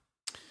worked.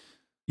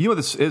 You know what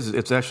this is?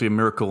 It's actually a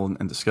miracle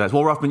in disguise.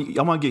 Well, Rothman,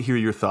 I want to hear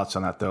your thoughts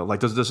on that, though.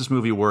 Like, does this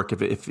movie work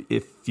if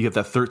you have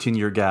that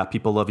 13-year gap,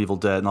 people love Evil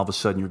Dead, and all of a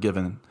sudden you're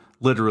given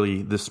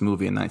literally this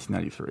movie in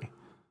 1993?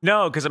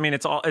 No, because I mean,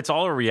 it's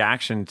all a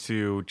reaction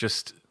to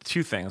just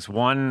two things.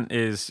 One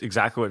is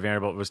exactly what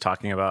Vanderbilt was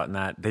talking about, in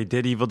that they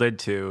did Evil Dead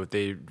 2.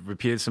 They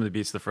repeated some of the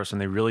beats of the first one.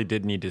 They really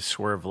did need to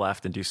swerve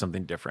left and do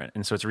something different.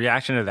 And so it's a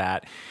reaction to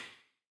that.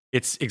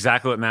 It's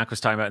exactly what Mac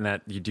was talking about, in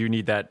that you do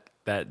need that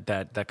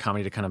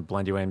comedy to kind of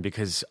blend you in,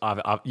 because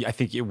I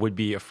think it would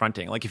be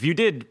affronting. Like if you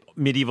did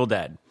Medieval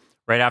Dead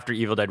right after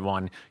Evil Dead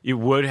 1, you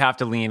would have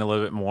to lean a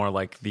little bit more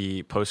like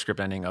the postscript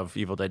ending of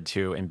Evil Dead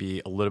 2 and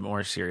be a little bit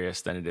more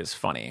serious than it is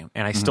funny.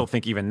 And I still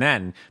think even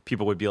then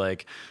people would be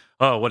like,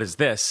 oh, what is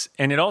this?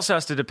 And it also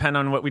has to depend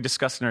on what we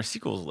discussed in our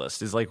sequels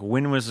list, is like,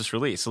 when was this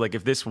released? So like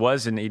if this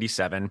was in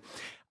 87,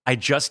 I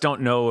just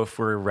don't know if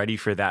we're ready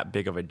for that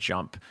big of a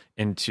jump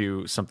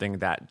into something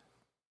that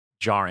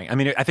jarring. I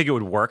mean, I think it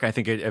would work. I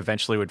think it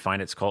eventually would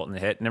find its cult and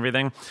hit and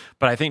everything.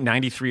 But I think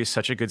 93 is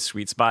such a good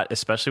sweet spot,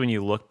 especially when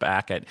you look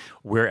back at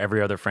where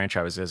every other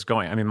franchise is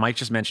going. I mean, Mike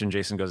just mentioned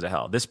Jason Goes to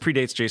Hell. This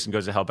predates Jason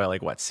Goes to Hell by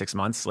like, what, 6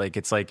 months? Like,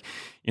 it's like,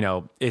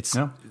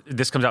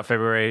 this comes out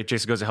February.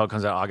 Jason Goes to Hell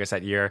comes out August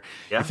that year.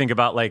 Yeah. You think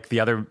about like the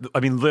other,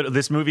 I mean,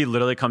 this movie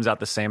literally comes out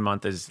the same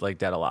month as like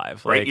Dead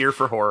Alive. Great year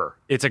for horror.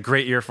 It's a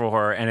great year for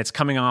horror. And it's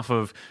coming off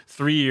of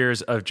 3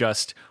 years of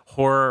just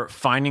horror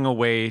finding a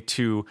way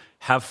to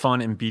have fun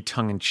and be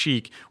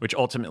tongue-in-cheek, which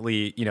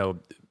ultimately,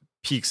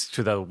 peaks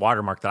to the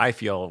watermark that I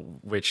feel,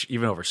 which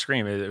even over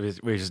Scream,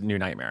 it was New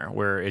Nightmare,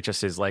 where it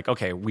just is like,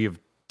 okay, we've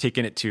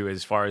taken it to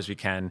as far as we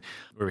can,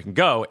 where we can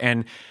go.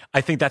 And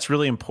I think that's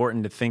really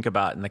important to think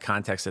about in the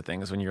context of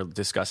things when you're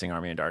discussing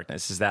Army of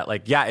Darkness, is that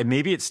like, yeah,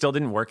 maybe it still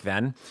didn't work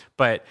then,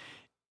 but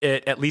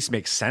it at least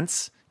makes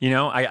sense.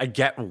 I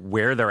get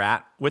where they're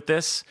at with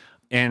this.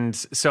 And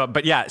so,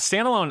 but yeah,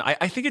 standalone,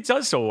 I think it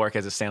does still work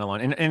as a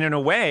standalone. And in a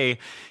way,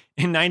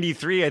 in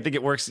 93, I think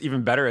it works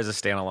even better as a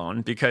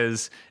standalone,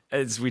 because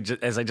as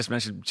I just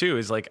mentioned too,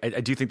 is like,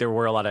 I do think there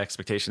were a lot of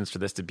expectations for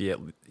this to be,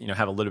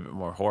 have a little bit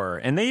more horror.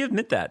 And they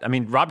admit that. I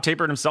mean, Rob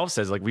Tapert himself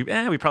says like, we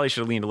probably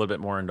should have leaned a little bit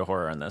more into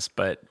horror on this,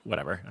 but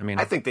whatever. I mean,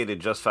 I think they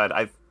did just fine.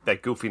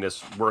 That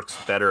goofiness works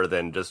better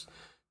than just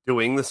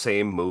doing the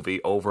same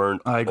movie over and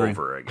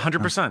over again.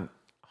 100%.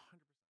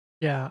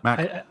 Yeah.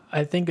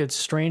 I think it's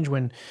strange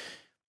when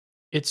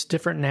it's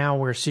different now,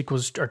 where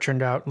sequels are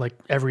turned out like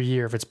every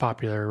year if it's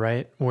popular,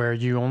 right? Where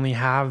you only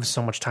have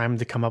so much time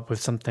to come up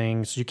with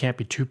something, so you can't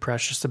be too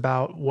precious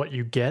about what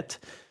you get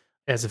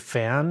as a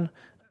fan.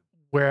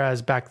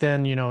 Whereas back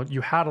then,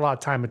 you had a lot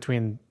of time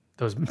between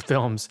those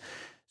films.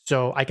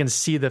 So I can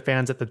see the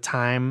fans at the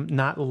time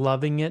not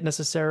loving it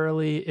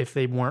necessarily if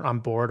they weren't on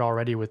board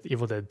already with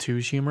Evil Dead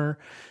 2's humor,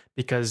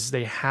 because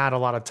they had a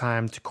lot of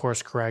time to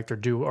course correct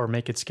or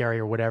make it scary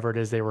or whatever it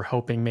is they were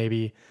hoping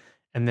maybe,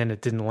 and then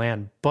it didn't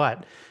land.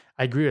 But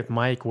I agree with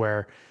Mike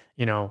where,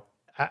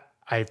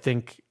 I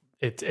think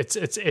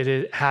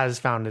it has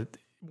found it,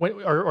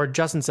 or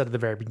Justin said at the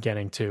very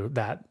beginning too,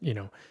 that,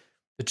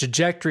 the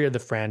trajectory of the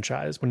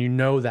franchise, when you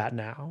know that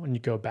now, when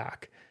you go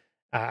back,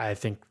 I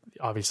think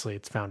obviously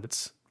it's found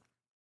its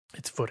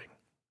footing.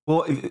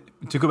 Well,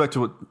 to go back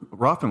to what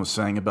Rothman was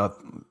saying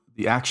about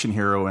the action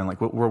hero and like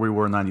where we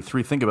were in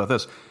 93, think about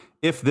this.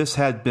 if this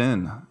had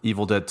been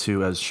Evil Dead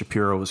 2, as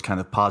Shapiro was kind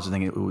of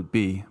positing it would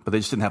be, but they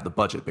just didn't have the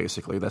budget,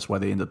 basically. That's why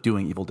they ended up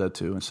doing Evil Dead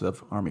 2 instead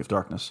of Army of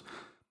Darkness.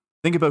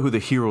 Think about who the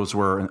heroes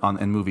were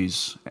in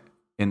movies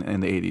in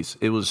the 80s.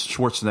 It was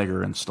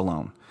Schwarzenegger and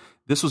Stallone.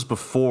 This was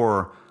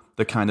before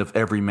the kind of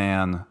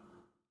everyman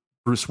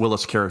Bruce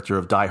Willis character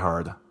of Die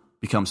Hard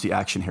becomes the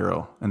action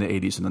hero in the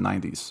 80s and the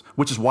 90s,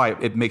 which is why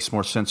it makes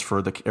more sense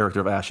for the character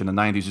of Ash in the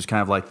 90s, who's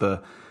kind of like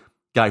the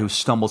guy who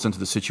stumbles into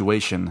the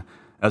situation,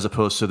 as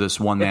opposed to this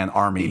one-man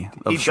army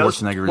of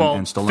Schwarzenegger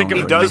and Stallone.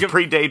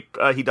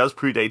 He does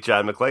predate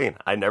John McClane.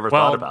 I never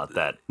thought about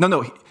that.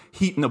 No.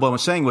 What I'm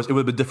saying was it would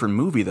have been a different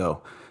movie,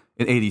 though,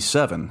 in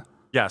 87.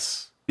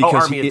 Yes.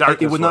 Because Army of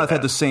Darkness it would not have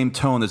had the same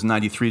tone as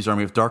 93's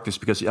Army of Darkness,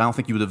 because I don't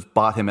think you would have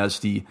bought him as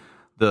the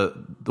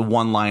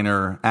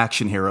one-liner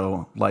action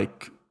hero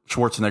like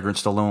Schwarzenegger and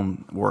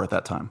Stallone were at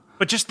that time.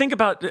 But just think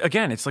about,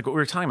 again, it's like what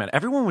we were talking about.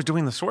 Everyone was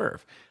doing the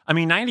swerve. I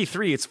mean,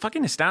 93, it's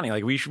fucking astounding.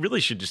 Like, we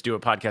really should just do a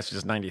podcast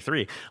just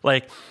 93.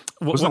 Like,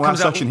 what Wasn't comes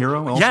the last out? Action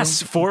Hero also?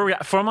 Yes,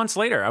 4 months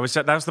later.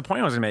 That was the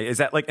point I was going to make. Is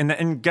that like,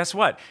 and guess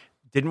what?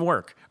 Didn't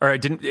work, or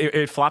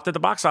it flopped at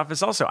the box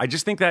office also. I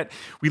just think that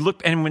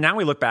now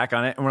we look back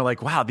on it and we're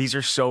like, wow, these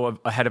are so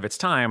ahead of its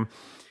time.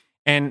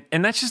 And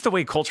that's just the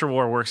way culture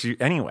war works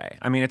anyway.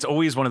 I mean, it's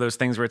always one of those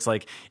things where it's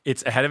like,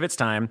 it's ahead of its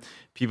time.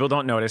 People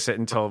don't notice it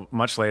until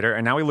much later.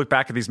 And now we look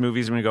back at these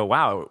movies and we go,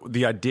 wow,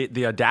 the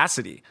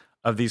audacity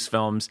of these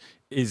films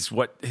is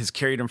what has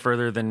carried them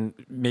further than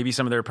maybe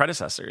some of their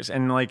predecessors.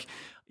 And like,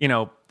 you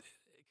know,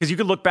 because you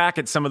could look back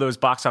at some of those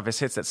box office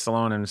hits that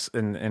Stallone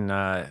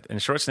and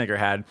Schwarzenegger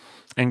had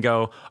and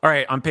go, all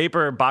right, on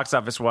paper, box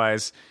office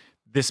wise,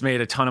 this made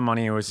a ton of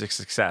money and was a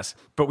success.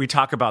 But we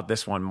talk about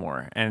this one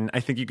more. And I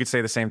think you could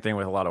say the same thing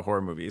with a lot of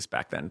horror movies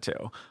back then,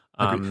 too.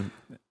 You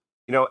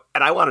know,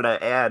 and I wanted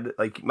to add,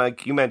 like,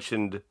 Mike, you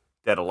mentioned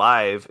Dead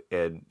Alive,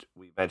 and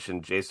we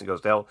mentioned Jason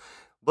Goes to Hell.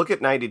 Look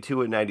at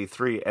 92 and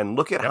 93, and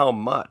look at how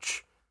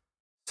much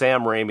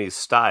Sam Raimi's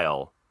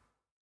style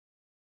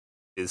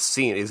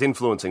is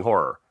influencing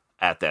horror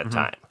at that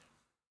time.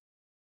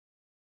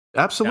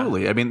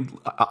 Absolutely. Yeah. I mean,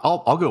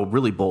 I'll go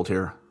really bold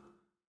here.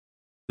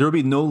 There would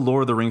be no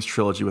Lord of the Rings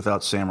trilogy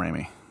without Sam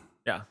Raimi.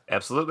 Yeah,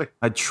 absolutely.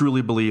 I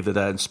truly believe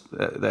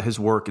that his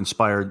work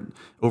inspired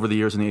over the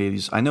years in the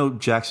 80s. I know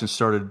Jackson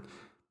started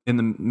in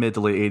the mid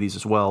to late 80s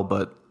as well,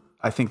 but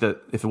I think that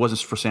if it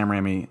wasn't for Sam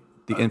Raimi,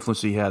 the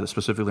influence he had,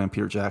 specifically on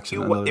Peter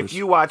Jackson, if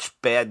you watch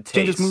Bad Taste,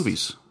 changes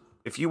movies.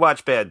 If you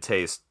watch Bad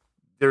Taste,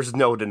 there's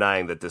no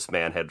denying that this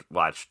man had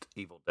watched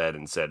Evil Dead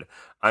and said,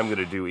 "I'm going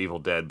to do Evil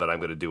Dead, but I'm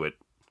going to do it,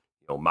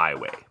 my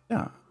way."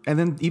 Yeah. And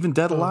then even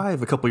Dead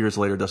Alive a couple years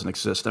later doesn't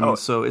exist. I mean,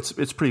 so it's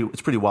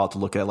pretty wild to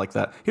look at like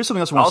that. Here's something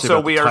else I want to say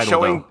about the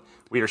title,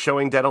 we are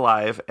showing Dead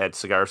Alive at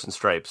Cigars and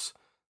Stripes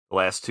the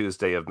last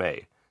Tuesday of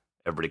May.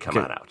 Everybody come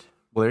on out.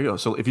 Well, there you go.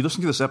 So if you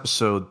listen to this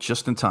episode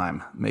just in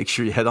time, make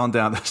sure you head on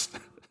down to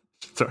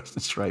Cigars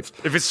and Stripes.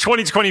 If it's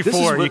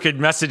 2024, you could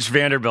message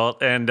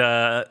Vanderbilt and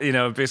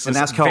basically and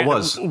ask how it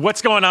was.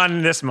 What's going on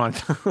in this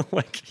month?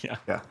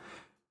 Yeah.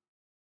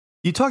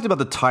 You talked about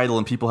the title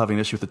and people having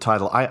an issue with the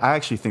title. I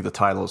actually think the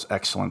title is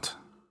excellent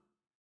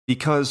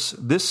because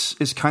this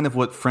is kind of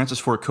what Francis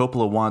Ford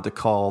Coppola wanted to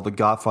call The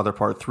Godfather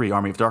Part 3,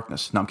 Army of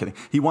Darkness. No, I'm kidding.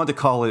 He wanted to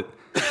call it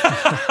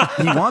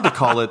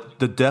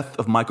The Death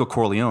of Michael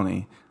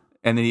Corleone.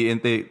 And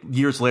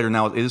years later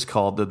now it is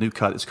called, the new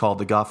cut is called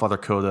The Godfather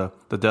Coda,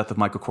 The Death of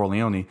Michael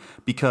Corleone,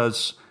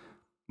 because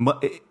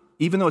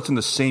even though it's in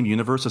the same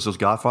universe as those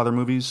Godfather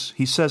movies,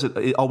 he says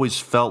it always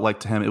felt like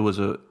to him it was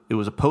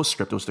a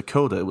postscript, it was the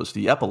coda, it was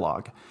the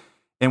epilogue.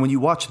 And when you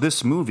watch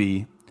this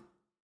movie,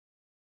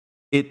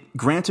 it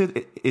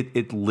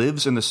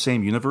lives in the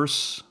same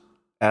universe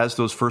as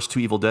those first two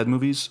Evil Dead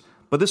movies,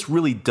 but this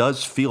really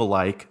does feel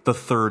like the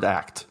third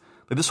act.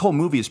 Like this whole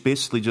movie is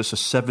basically just a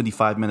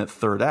 75-minute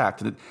third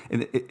act, and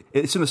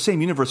it's in the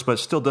same universe, but it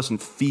still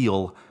doesn't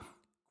feel,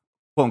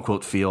 quote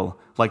unquote, feel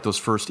like those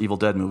first Evil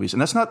Dead movies.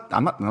 And that's not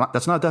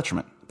a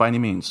detriment by any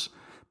means.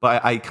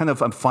 But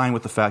I'm fine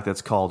with the fact that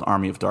it's called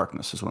Army of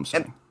Darkness, is what I'm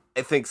saying. And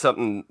I think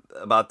something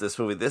about this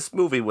movie. This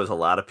movie was a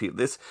lot of people.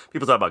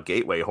 People talk about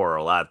gateway horror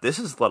a lot. This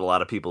is what a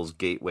lot of people's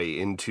gateway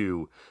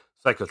into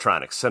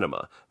psychotronic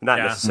cinema. Not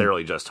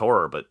necessarily just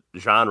horror, but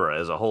genre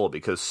as a whole.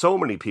 Because so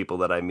many people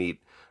that I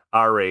meet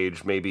our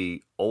age,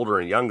 maybe older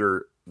and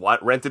younger,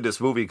 rented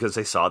this movie because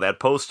they saw that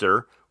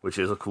poster, which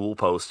is a cool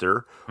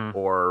poster,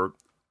 or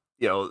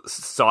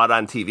saw it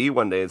on TV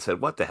one day and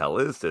said, "What the hell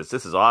is this?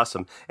 This is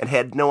awesome," and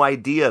had no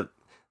idea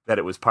that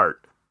it was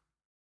part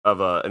of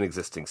an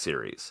existing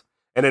series.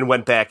 And then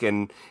went back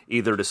and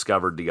either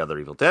discovered the other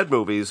Evil Dead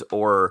movies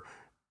or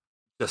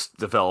just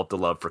developed a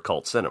love for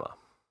cult cinema.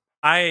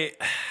 I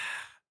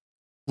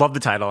love the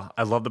title.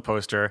 I love the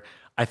poster.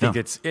 I think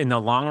it's, in the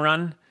long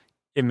run,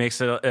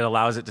 it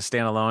allows it to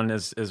stand alone,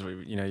 as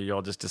we, you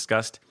all just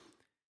discussed.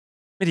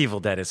 Medieval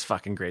Dead is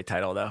fucking great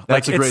title, though.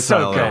 That's a great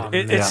title. So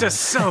good. It's just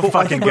so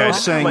fucking good. What I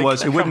was saying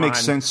was, it wouldn't make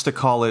sense to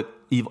call it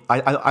Evil. I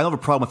don't have a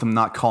problem with them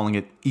not calling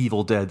it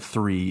Evil Dead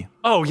 3.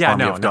 Oh yeah,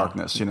 Army of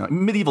Darkness.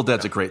 Medieval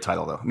Dead's a great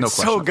title, though. No it's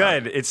question. So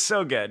good. It's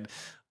so good.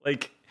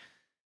 Like,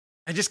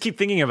 I just keep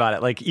thinking about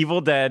it. Like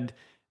Evil Dead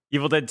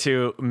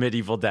 2,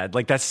 Medieval Dead.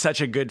 Like that's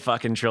such a good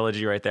fucking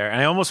trilogy right there.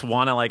 And I almost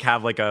want to like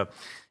have like a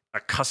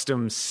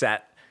custom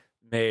set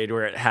made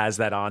where it has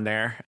that on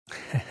there.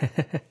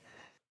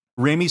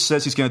 Raimi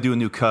says he's going to do a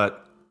new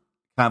cut,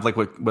 kind of like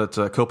what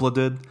Coppola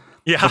did.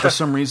 Yeah. But for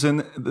some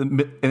reason,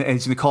 and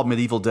he's going to call it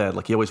Medieval Dead,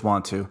 like he always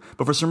wanted to.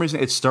 But for some reason,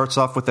 it starts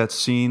off with that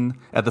scene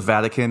at the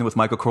Vatican with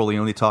Michael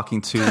Corleone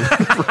talking to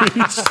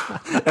priests,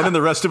 and then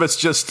the rest of it's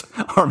just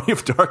Army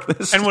of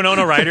Darkness. And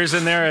Winona Ryder's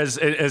in there as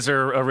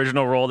her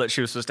original role that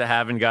she was supposed to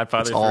have in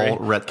Godfather 3. All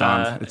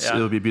retconned.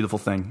 It'll be a beautiful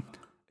thing.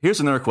 Here's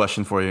another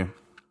question for you,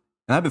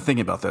 and I've been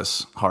thinking about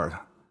this hard.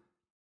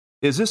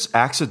 Is this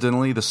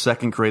accidentally the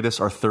second greatest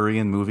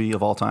Arthurian movie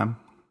of all time?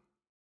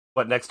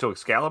 What, next to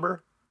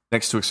Excalibur?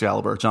 Next to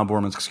Excalibur, John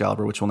Boorman's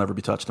Excalibur, which will never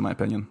be touched, in my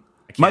opinion.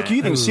 Mike,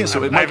 you didn't see it.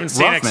 So I haven't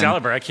seen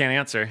Excalibur. I can't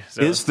answer.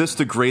 So. Is this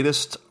the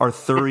greatest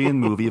Arthurian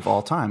movie of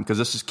all time? Because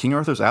this is King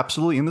Arthur's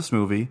absolutely in this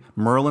movie.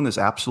 Merlin is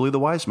absolutely the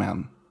wise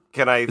man.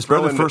 It's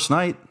better than First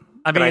Night.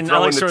 I mean, I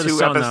like Sword of the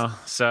Stone, though.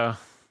 So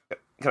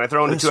can I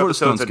throw in the 2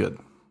 episodes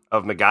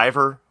of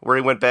MacGyver where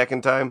he went back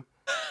in time?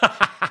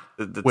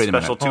 the Wait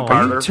special a minute.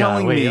 two-parter. Are you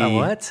telling me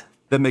what?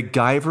 The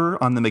MacGyver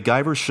on the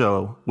MacGyver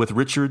show with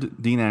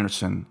Richard Dean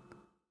Anderson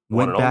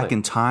went back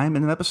in time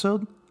in an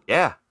episode?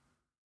 Yeah.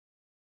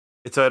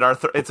 It's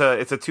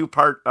a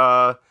two-part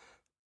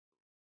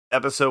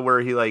episode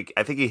where he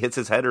I think he hits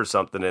his head or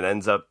something and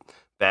ends up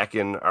back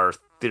in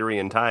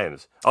Arthurian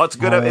times. Oh, it's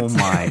good. Oh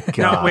my god!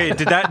 No, wait,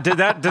 did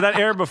that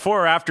air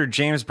before or after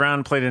James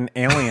Brown played an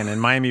alien in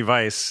Miami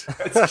Vice?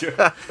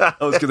 I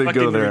was going to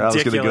go there. I was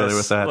going to go there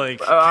with that. Like,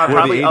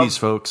 probably the 80s,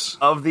 folks.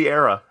 Of the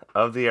era.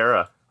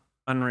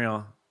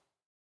 Unreal.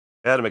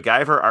 Yeah, the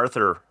MacGyver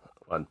Arthur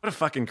one. What a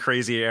fucking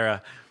crazy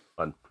era.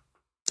 Fun.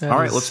 All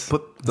right, let's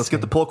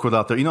get the pull quote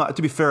out there. You know,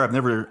 to be fair, I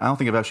don't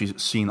think I've actually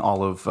seen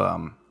all of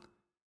the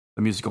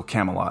musical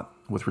Camelot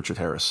with Richard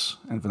Harris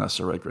and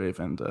Vanessa Redgrave,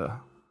 and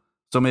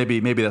so maybe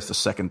that's the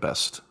second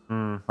best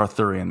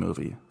Arthurian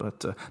movie.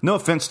 But no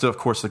offense to, of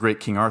course, the great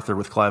King Arthur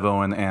with Clive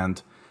Owen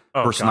and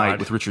First Night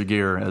with Richard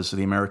Gere as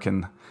the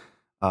American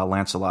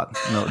Lancelot.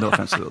 No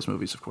offense to those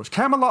movies, of course.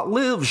 Camelot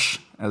lives,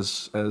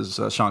 as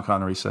Sean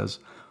Connery says.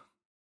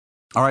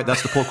 All right,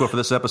 that's the pull quote for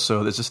this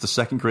episode. Is this the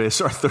second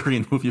greatest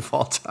Arthurian movie of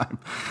all time?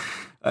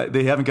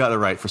 They haven't got it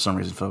right for some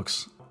reason,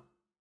 folks.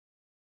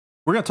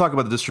 We're going to talk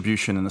about the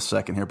distribution in a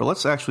second here, but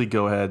let's actually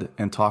go ahead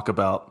and talk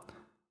about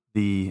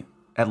the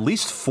at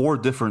least 4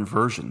 different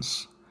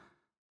versions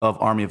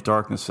of Army of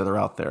Darkness that are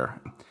out there.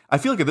 I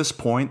feel like at this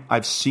point,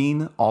 I've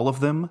seen all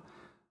of them.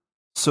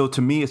 So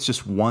to me, it's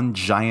just one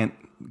giant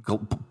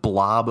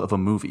blob of a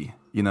movie.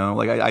 You know,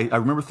 like I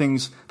remember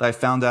things that I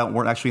found out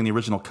weren't actually in the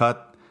original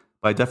cut,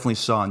 but I definitely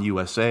saw on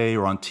USA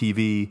or on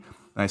TV,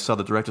 and I saw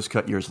the director's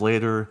cut years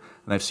later,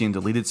 and I've seen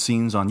deleted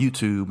scenes on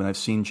YouTube, and I've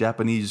seen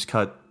Japanese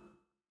cut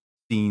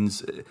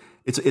scenes.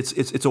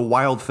 It's a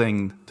wild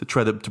thing to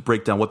try to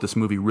break down what this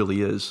movie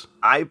really is.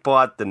 I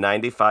bought the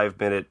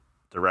 95-minute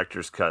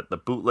director's cut, the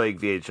bootleg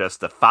VHS,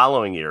 the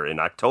following year in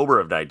October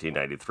of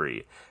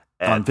 1993.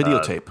 On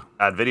videotape.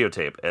 On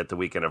videotape at the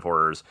Weekend of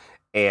Horrors.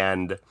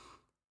 And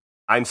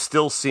I'm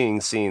still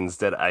seeing scenes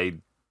that I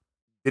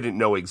didn't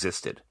know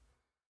existed.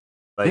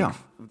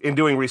 In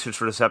doing research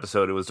for this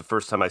episode, it was the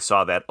first time I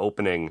saw that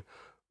opening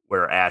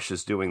where Ash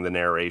is doing the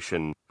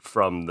narration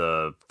from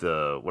the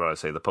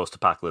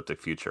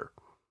post-apocalyptic future.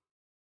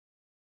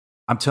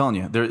 I'm telling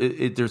you,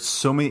 there's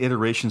so many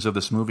iterations of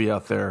this movie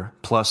out there,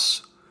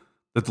 plus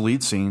the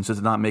deleted scenes that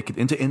did not make it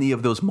into any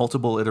of those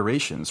multiple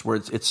iterations, where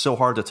it's so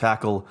hard to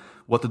tackle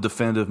what the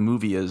definitive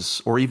movie is,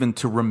 or even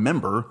to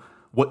remember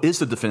what is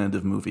the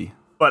definitive movie.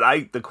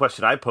 But the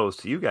question I pose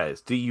to you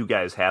guys, do you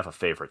guys have a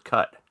favorite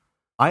cut?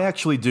 I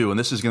actually do, and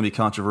this is going to be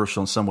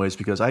controversial in some ways,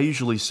 because I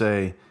usually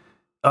say,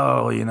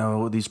 oh, you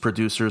know, these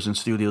producers and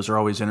studios are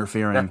always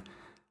interfering. Yeah.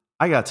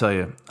 I got to tell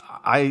you,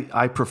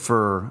 I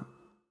prefer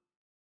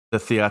the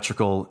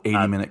theatrical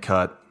 80-minute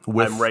cut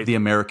with the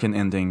American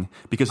ending,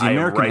 because the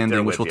American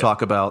ending, which we'll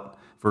talk about,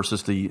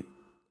 versus the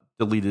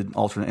deleted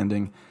alternate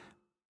ending,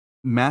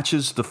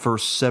 matches the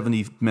first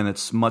 70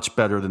 minutes much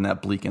better than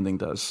that bleak ending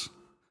does.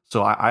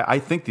 So I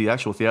think the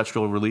actual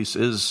theatrical release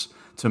is,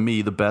 to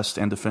me, the best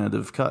and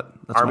definitive cut.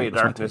 Army of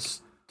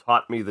Darkness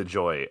taught me the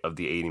joy of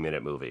the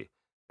 80-minute movie.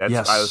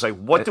 Yes. I was like,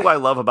 what do I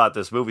love about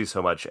this movie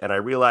so much? And I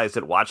realized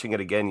that watching it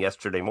again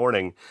yesterday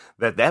morning,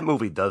 that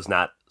movie does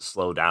not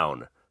slow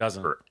down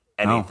for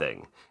anything.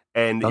 No.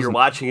 And you're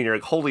watching and you're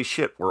like, holy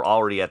shit, we're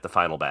already at the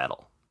final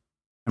battle.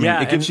 I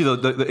mean, it gives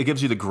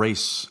you the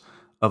grace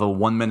of a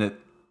 1-minute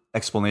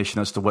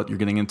explanation as to what you're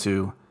getting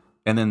into,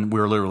 and then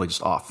we're literally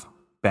just off.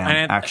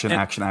 Bam, action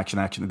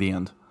at the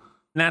end.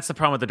 And that's the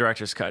problem with the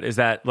director's cut, is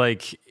that,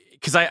 like,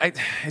 because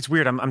it's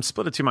weird. I'm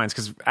split of two minds,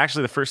 because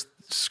actually the first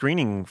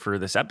screening for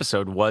this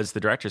episode was the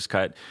director's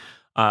cut.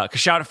 Because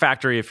Shout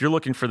Factory, if you're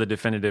looking for the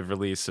definitive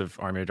release of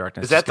Army of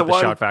Darkness, is that the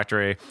one? Shout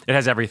Factory. It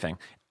has everything.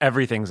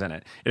 Everything's in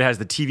it. It has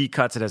the TV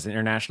cuts. It has the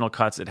international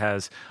cuts. It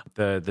has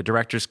the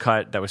director's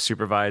cut that was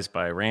supervised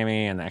by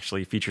Raimi and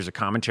actually features a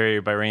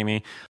commentary by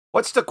Raimi.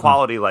 What's the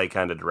quality like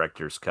on the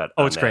director's cut?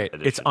 Oh, on it's that great.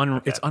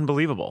 edition? It's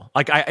unbelievable.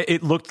 Like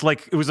it looked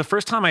like it was the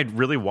first time I'd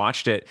really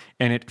watched it,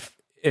 and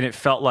it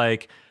felt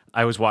like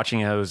I was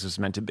watching it as it was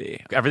meant to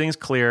be. Everything's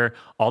clear.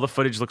 All the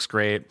footage looks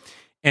great.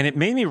 And it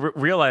made me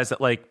realize that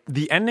like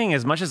the ending,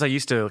 as much as I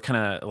used to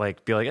kind of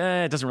like be like,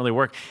 it doesn't really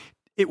work.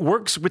 It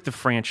works with the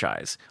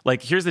franchise.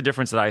 Like, here's the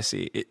difference that I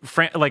see.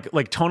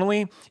 Like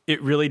tonally,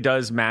 it really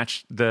does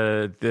match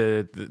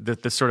the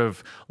sort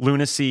of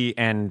lunacy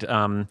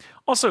and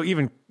also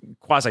even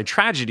quasi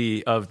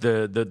tragedy of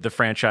the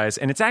franchise.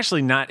 And it's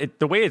actually not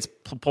the way it's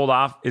pulled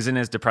off isn't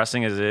as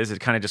depressing as it is. It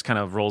kind of just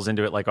rolls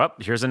into it like, oh,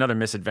 here's another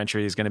misadventure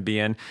he's going to be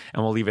in,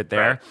 and we'll leave it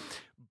there. Right.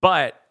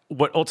 But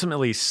what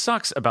ultimately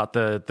sucks about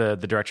the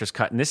director's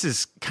cut, and this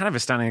is kind of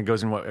astounding, it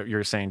goes in what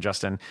you're saying,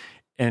 Justin,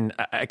 and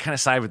I kind of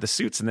side with the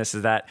suits in this,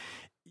 is that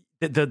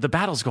the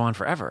battles go on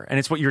forever. And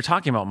it's what you're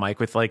talking about, Mike,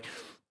 with like,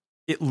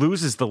 it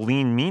loses the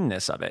lean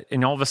meanness of it.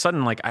 And all of a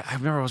sudden, like, I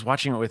remember I was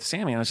watching it with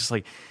Sammy, and I was just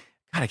like,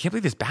 God, I can't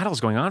believe this battle's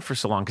going on for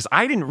so long, because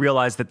I didn't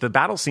realize that the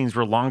battle scenes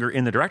were longer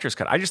in the director's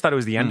cut. I just thought it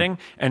was the ending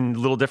and a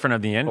little different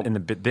of the end in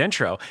the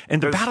intro.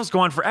 And the battles go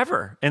on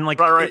forever. And like,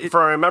 I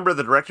remember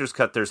the director's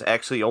cut, there's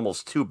actually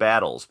almost two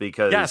battles,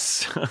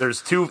 because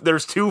there's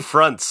two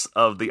fronts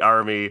of the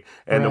army,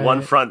 and the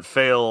one front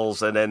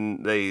fails, and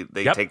then they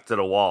take to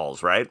the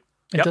walls, right?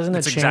 Doesn't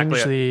it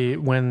change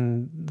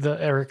when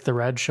the Eric the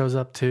Red shows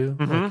up too?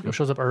 Mm-hmm. Like, it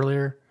shows up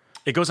earlier.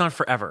 It goes on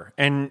forever,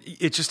 and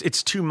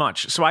it's too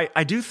much. So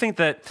I do think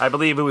that... I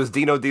believe it was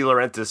Dino De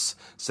Laurentiis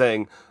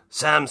saying,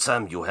 Sam,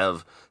 you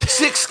have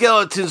 6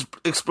 skeletons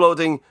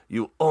exploding.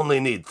 You only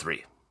need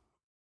 3.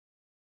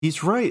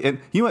 He's right. And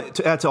you know,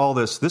 to add to all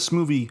this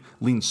movie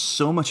leans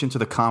so much into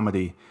the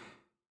comedy.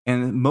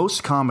 And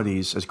most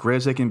comedies, as great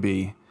as they can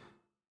be,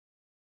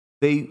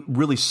 they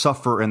really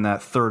suffer in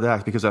that third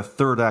act, because that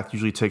third act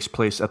usually takes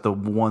place at the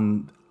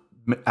 1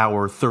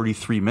 hour,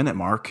 33-minute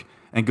mark,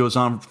 and goes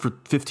on for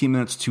 15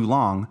 minutes too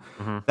long.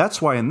 Mm-hmm.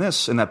 That's why in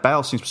that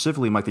battle scene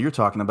specifically, Mike, that you're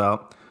talking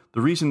about,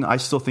 the reason I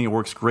still think it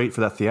works great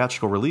for that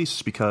theatrical release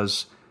is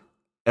because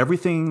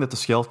everything that the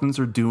skeletons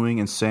are doing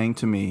and saying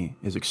to me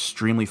is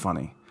extremely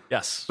funny.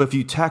 Yes. But if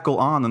you tackle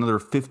on another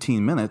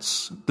 15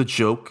 minutes, the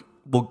joke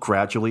will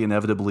gradually,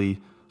 inevitably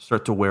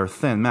start to wear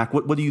thin. Mac,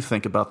 what do you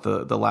think about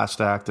the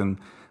last act? And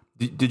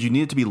did you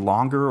need it to be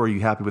longer, or are you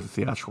happy with the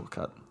theatrical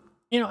cut?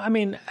 You know, I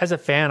mean, as a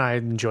fan, I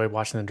enjoy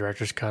watching the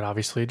director's cut,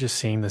 obviously, just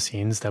seeing the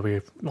scenes that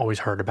we've always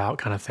heard about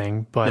kind of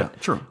thing. But yeah,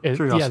 true.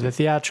 The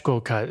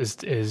theatrical cut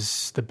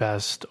is the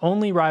best,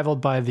 only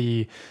rivaled by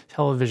the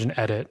television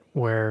edit,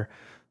 where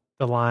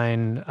the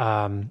line,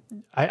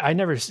 I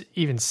never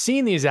even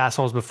seen these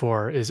assholes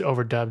before, is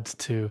overdubbed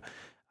to,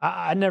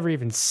 I never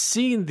even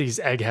seen these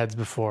eggheads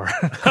before.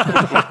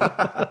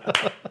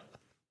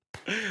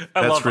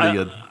 That's pretty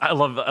good. I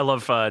love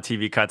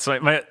TV cuts. So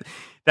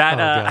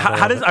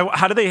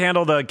how do they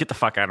handle the "get the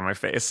fuck out of my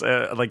face"?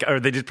 Or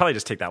they probably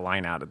just take that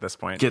line out at this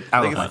point. Get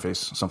out of my face,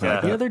 something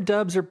like that. The other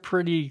dubs are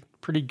pretty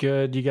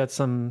good. You got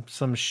some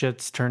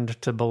shits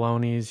turned to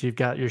balonies. You've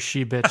got your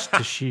she bitch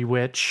to she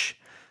witch.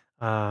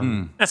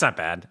 That's not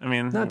bad. I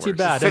mean, not too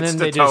bad. And then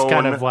they just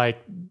kind of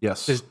like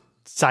just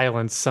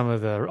silence some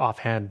of the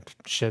offhand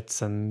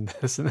shits and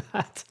this and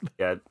that.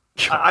 Yeah.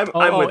 I'm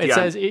with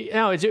you.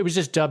 It was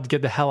just dubbed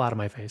 "get the hell out of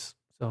my face,"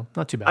 so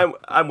not too bad.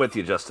 I'm with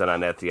you, Justin, on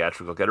that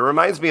theatrical cut. It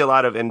reminds me a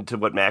lot of, into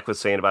what Mac was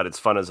saying about it's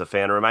fun as a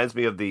fan. It reminds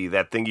me of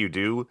That Thing You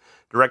Do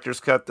director's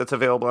cut that's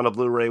available on a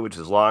Blu-ray, which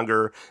is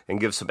longer and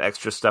gives some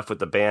extra stuff with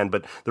the band.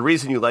 But the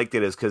reason you liked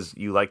it is because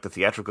you like the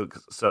theatrical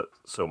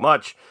so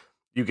much.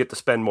 You get to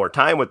spend more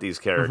time with these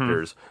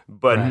characters. Mm-hmm.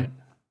 But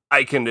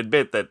I can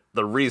admit that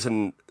the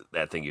reason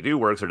That Thing You Do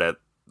works, or that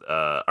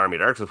Army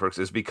of Darkness works,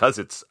 is because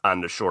it's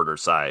on the shorter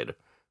side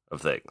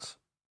of things.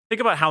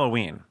 Think about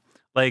Halloween.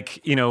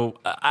 Like, you know,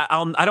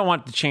 I don't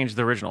want to change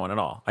the original one at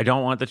all. I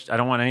don't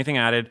want anything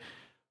added.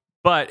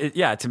 But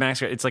to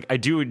Max, it's like I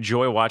do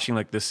enjoy watching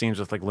like the scenes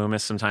with like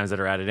Loomis sometimes that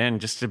are added in,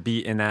 just to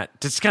be in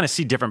that, just kind of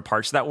see different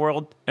parts of that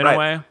world in a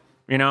way.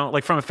 You know,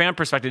 like from a fan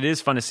perspective, it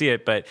is fun to see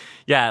it. But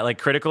yeah, like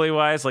critically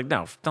wise, like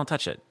no, don't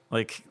touch it.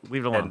 Like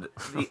leave it alone.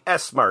 And the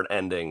S-Mart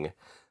ending,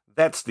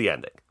 that's the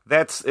ending.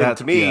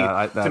 To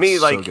me,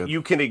 like, so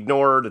you can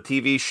ignore the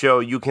TV show,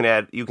 you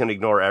can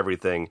ignore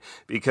everything,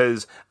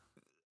 because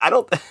I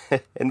don't,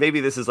 and maybe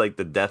this is like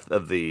the death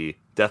of the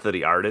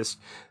artist.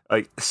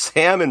 Like,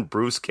 Sam and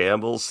Bruce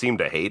Campbell seem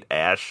to hate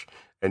Ash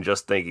and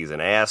just think he's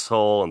an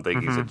asshole and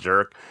think he's a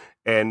jerk.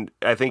 And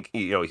I think,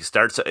 you know, he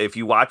starts, if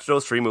you watch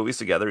those 3 movies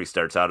together, he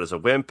starts out as a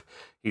wimp,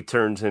 he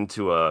turns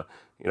into a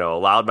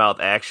loudmouth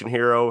action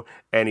hero,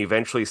 and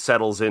eventually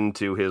settles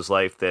into his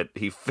life that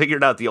he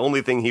figured out the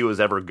only thing he was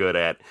ever good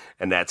at,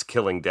 and that's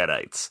killing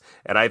Deadites.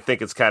 And I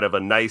think it's kind of a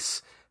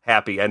nice,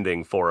 happy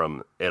ending for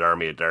him in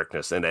Army of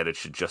Darkness, and that it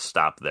should just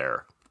stop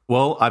there.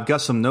 Well, I've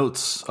got some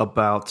notes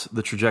about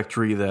the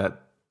trajectory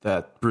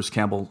that Bruce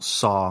Campbell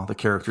saw the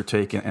character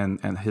take,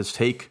 and his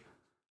take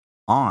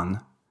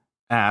on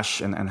Ash,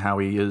 and how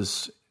he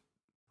is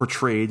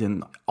portrayed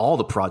in all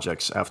the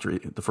projects after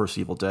the first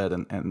Evil Dead,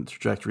 and the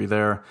trajectory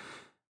there.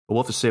 But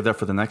we'll have to save that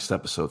for the next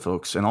episode,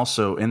 folks. And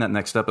also, in that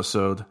next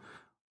episode,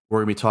 we're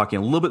going to be talking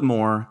a little bit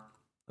more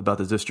about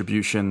the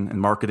distribution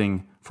and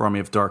marketing for Army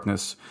of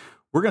Darkness.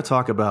 We're going to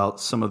talk about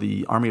some of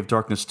the Army of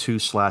Darkness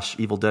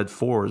 2/Evil Dead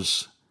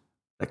 4s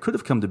that could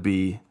have come to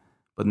be,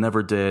 but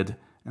never did.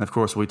 And of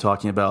course, we'll be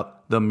talking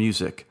about the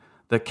music,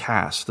 the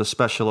cast, the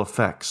special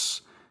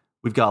effects.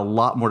 We've got a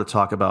lot more to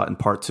talk about in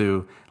part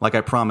 2. Like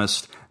I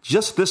promised,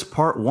 just this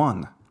part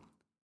 1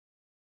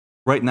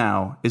 right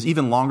now is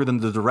even longer than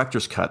the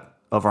director's cut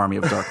of Army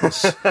of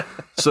Darkness.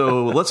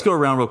 So let's go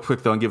around real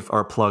quick, though, and give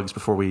our plugs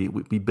before we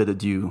bid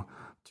adieu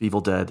to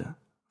Evil Dead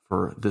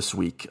for this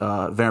week.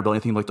 Vanderbilt,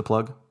 anything you'd like to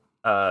plug?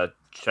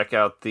 Check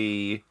out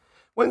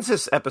when's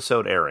this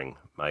episode airing,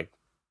 Mike?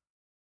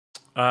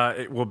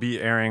 It will be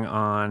airing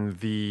on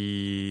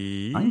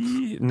the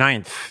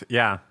 9th.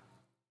 Yeah.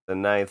 The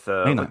 9th.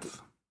 May 9th.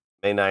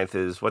 May 9th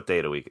is what day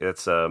of the week?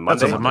 It's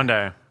Monday? That's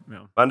Monday.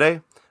 Yeah.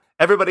 Monday?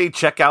 Everybody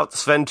check out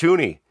Sven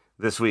Tooney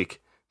this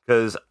week,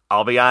 because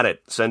I'll be on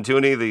it. Sven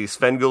Tooney, the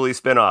Svengoolie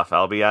spinoff.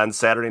 I'll be on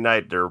Saturday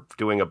night. They're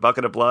doing A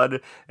Bucket of Blood,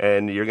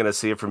 and you're going to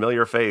see a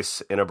familiar face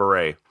in a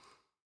beret.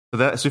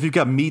 So if you've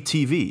got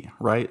MeTV,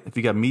 right? If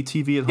you got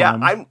MeTV at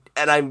home,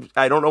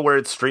 I don't know where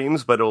it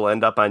streams, but it'll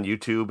end up on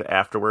YouTube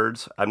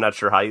afterwards. I'm not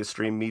sure how you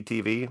stream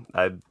MeTV.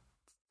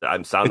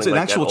 I'm sounding. It's an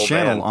like actual that old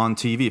channel man. on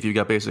TV. If you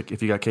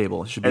got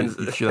cable, you should have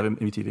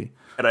MeTV.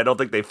 And I don't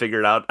think they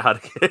figured out how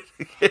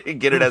to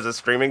get it as a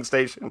streaming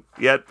station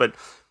yet. But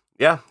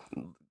yeah,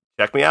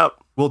 check me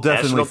out. We'll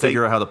definitely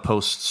figure out how to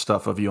post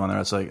stuff of you on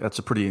there. That's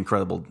a pretty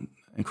incredible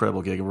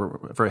gig.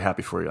 We're very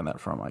happy for you on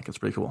that front, Mike. It's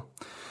pretty cool.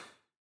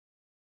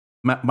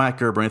 Mike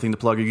Gerber, anything to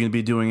plug? Are you going to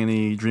be doing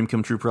any Dream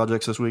Come True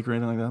projects this week or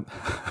anything like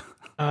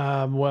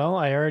that? Well,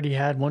 I already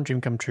had one dream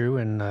come true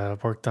and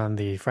worked on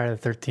the Friday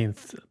the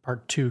 13th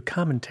Part 2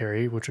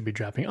 commentary, which will be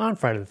dropping on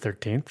Friday the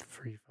 13th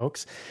for you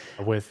folks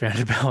with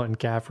Vanderbilt and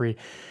Caffrey.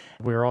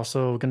 We're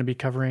also going to be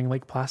covering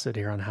Lake Placid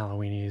here on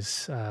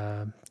Halloweenies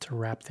to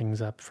wrap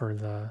things up for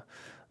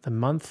the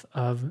month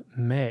of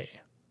May.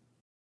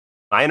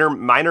 Minor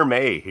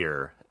May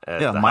here.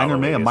 Minor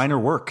May, a minor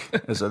work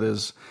as it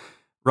is.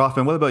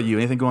 Rothman, what about you?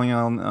 Anything going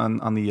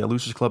on the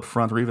Losers Club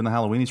front or even the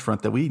Halloweenies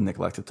front that we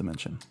neglected to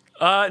mention?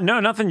 No,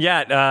 nothing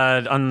yet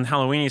on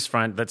Halloweenies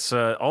front. That's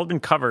all been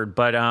covered.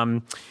 But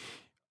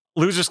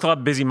Losers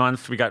Club, busy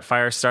month. We got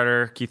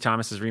Firestarter, Keith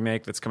Thomas's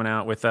remake that's coming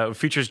out with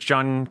features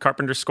John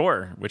Carpenter's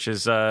score, which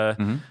is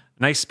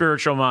nice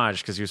spiritual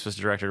homage because he was supposed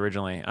to direct it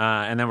originally.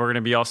 And then we're going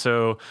to be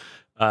also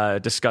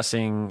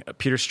discussing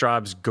Peter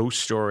Straub's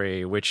Ghost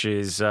Story, which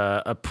is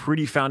a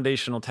pretty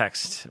foundational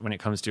text when it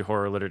comes to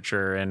horror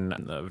literature and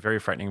a very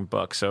frightening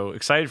book. So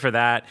excited for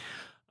that.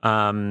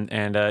 I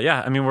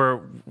mean,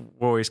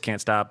 we always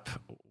can't stop,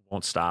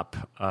 won't stop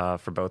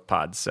for both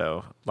pods.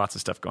 So lots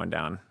of stuff going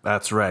down.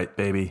 That's right,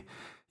 baby.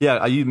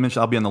 Yeah, you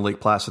mentioned I'll be on the Lake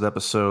Placid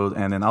episode,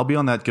 and then I'll be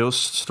on that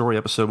Ghost Story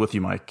episode with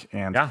you, Mike.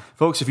 And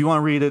folks, if you want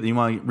to read it, you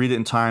want to read it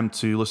in time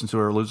to listen to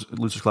our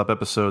Losers Club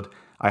episode,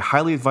 I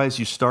highly advise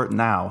you start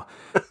now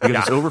because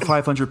it's over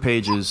 500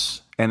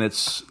 pages and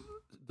it's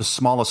the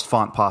smallest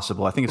font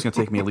possible. I think it's going to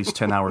take me at least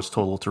 10 hours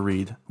total to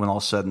read when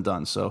all's said and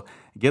done. So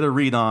get a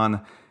read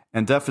on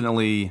and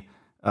definitely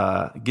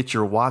get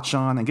your watch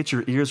on and get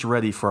your ears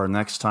ready for our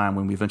next time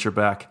when we venture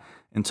back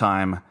in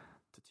time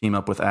to team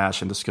up with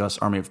Ash and discuss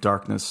Army of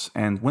Darkness.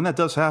 And when that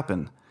does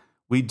happen,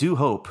 we do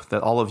hope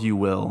that all of you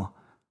will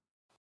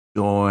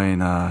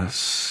join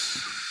us.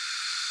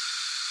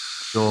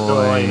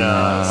 Join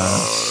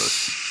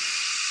us.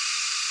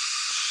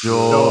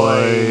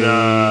 Join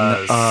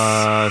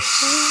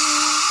us.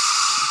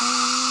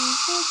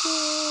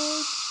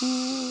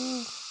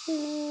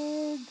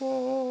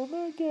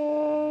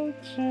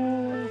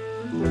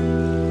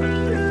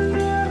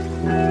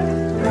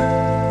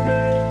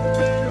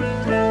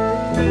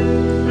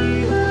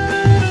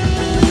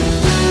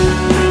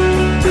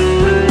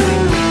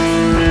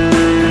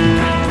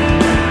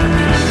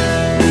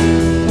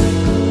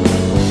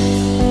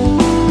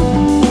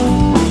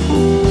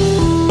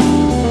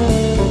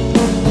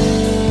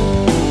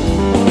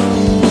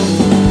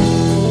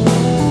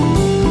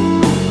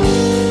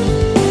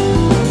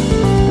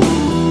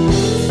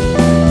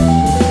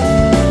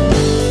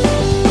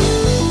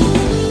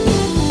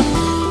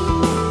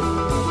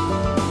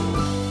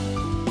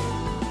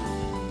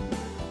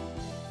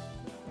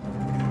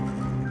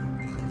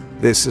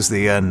 This is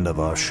the end of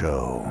our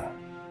show.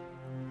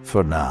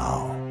 For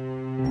now.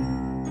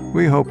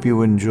 We hope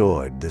you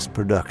enjoyed this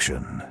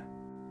production.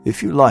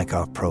 If you like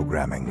our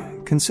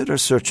programming, consider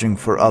searching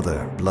for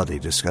other bloody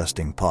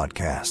disgusting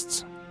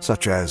podcasts,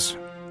 such as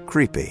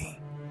Creepy,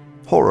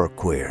 Horror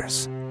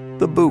Queers,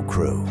 The Boo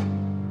Crew,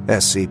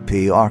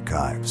 SCP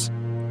Archives,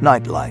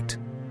 Nightlight,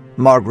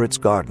 Margaret's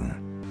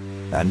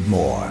Garden, and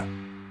more.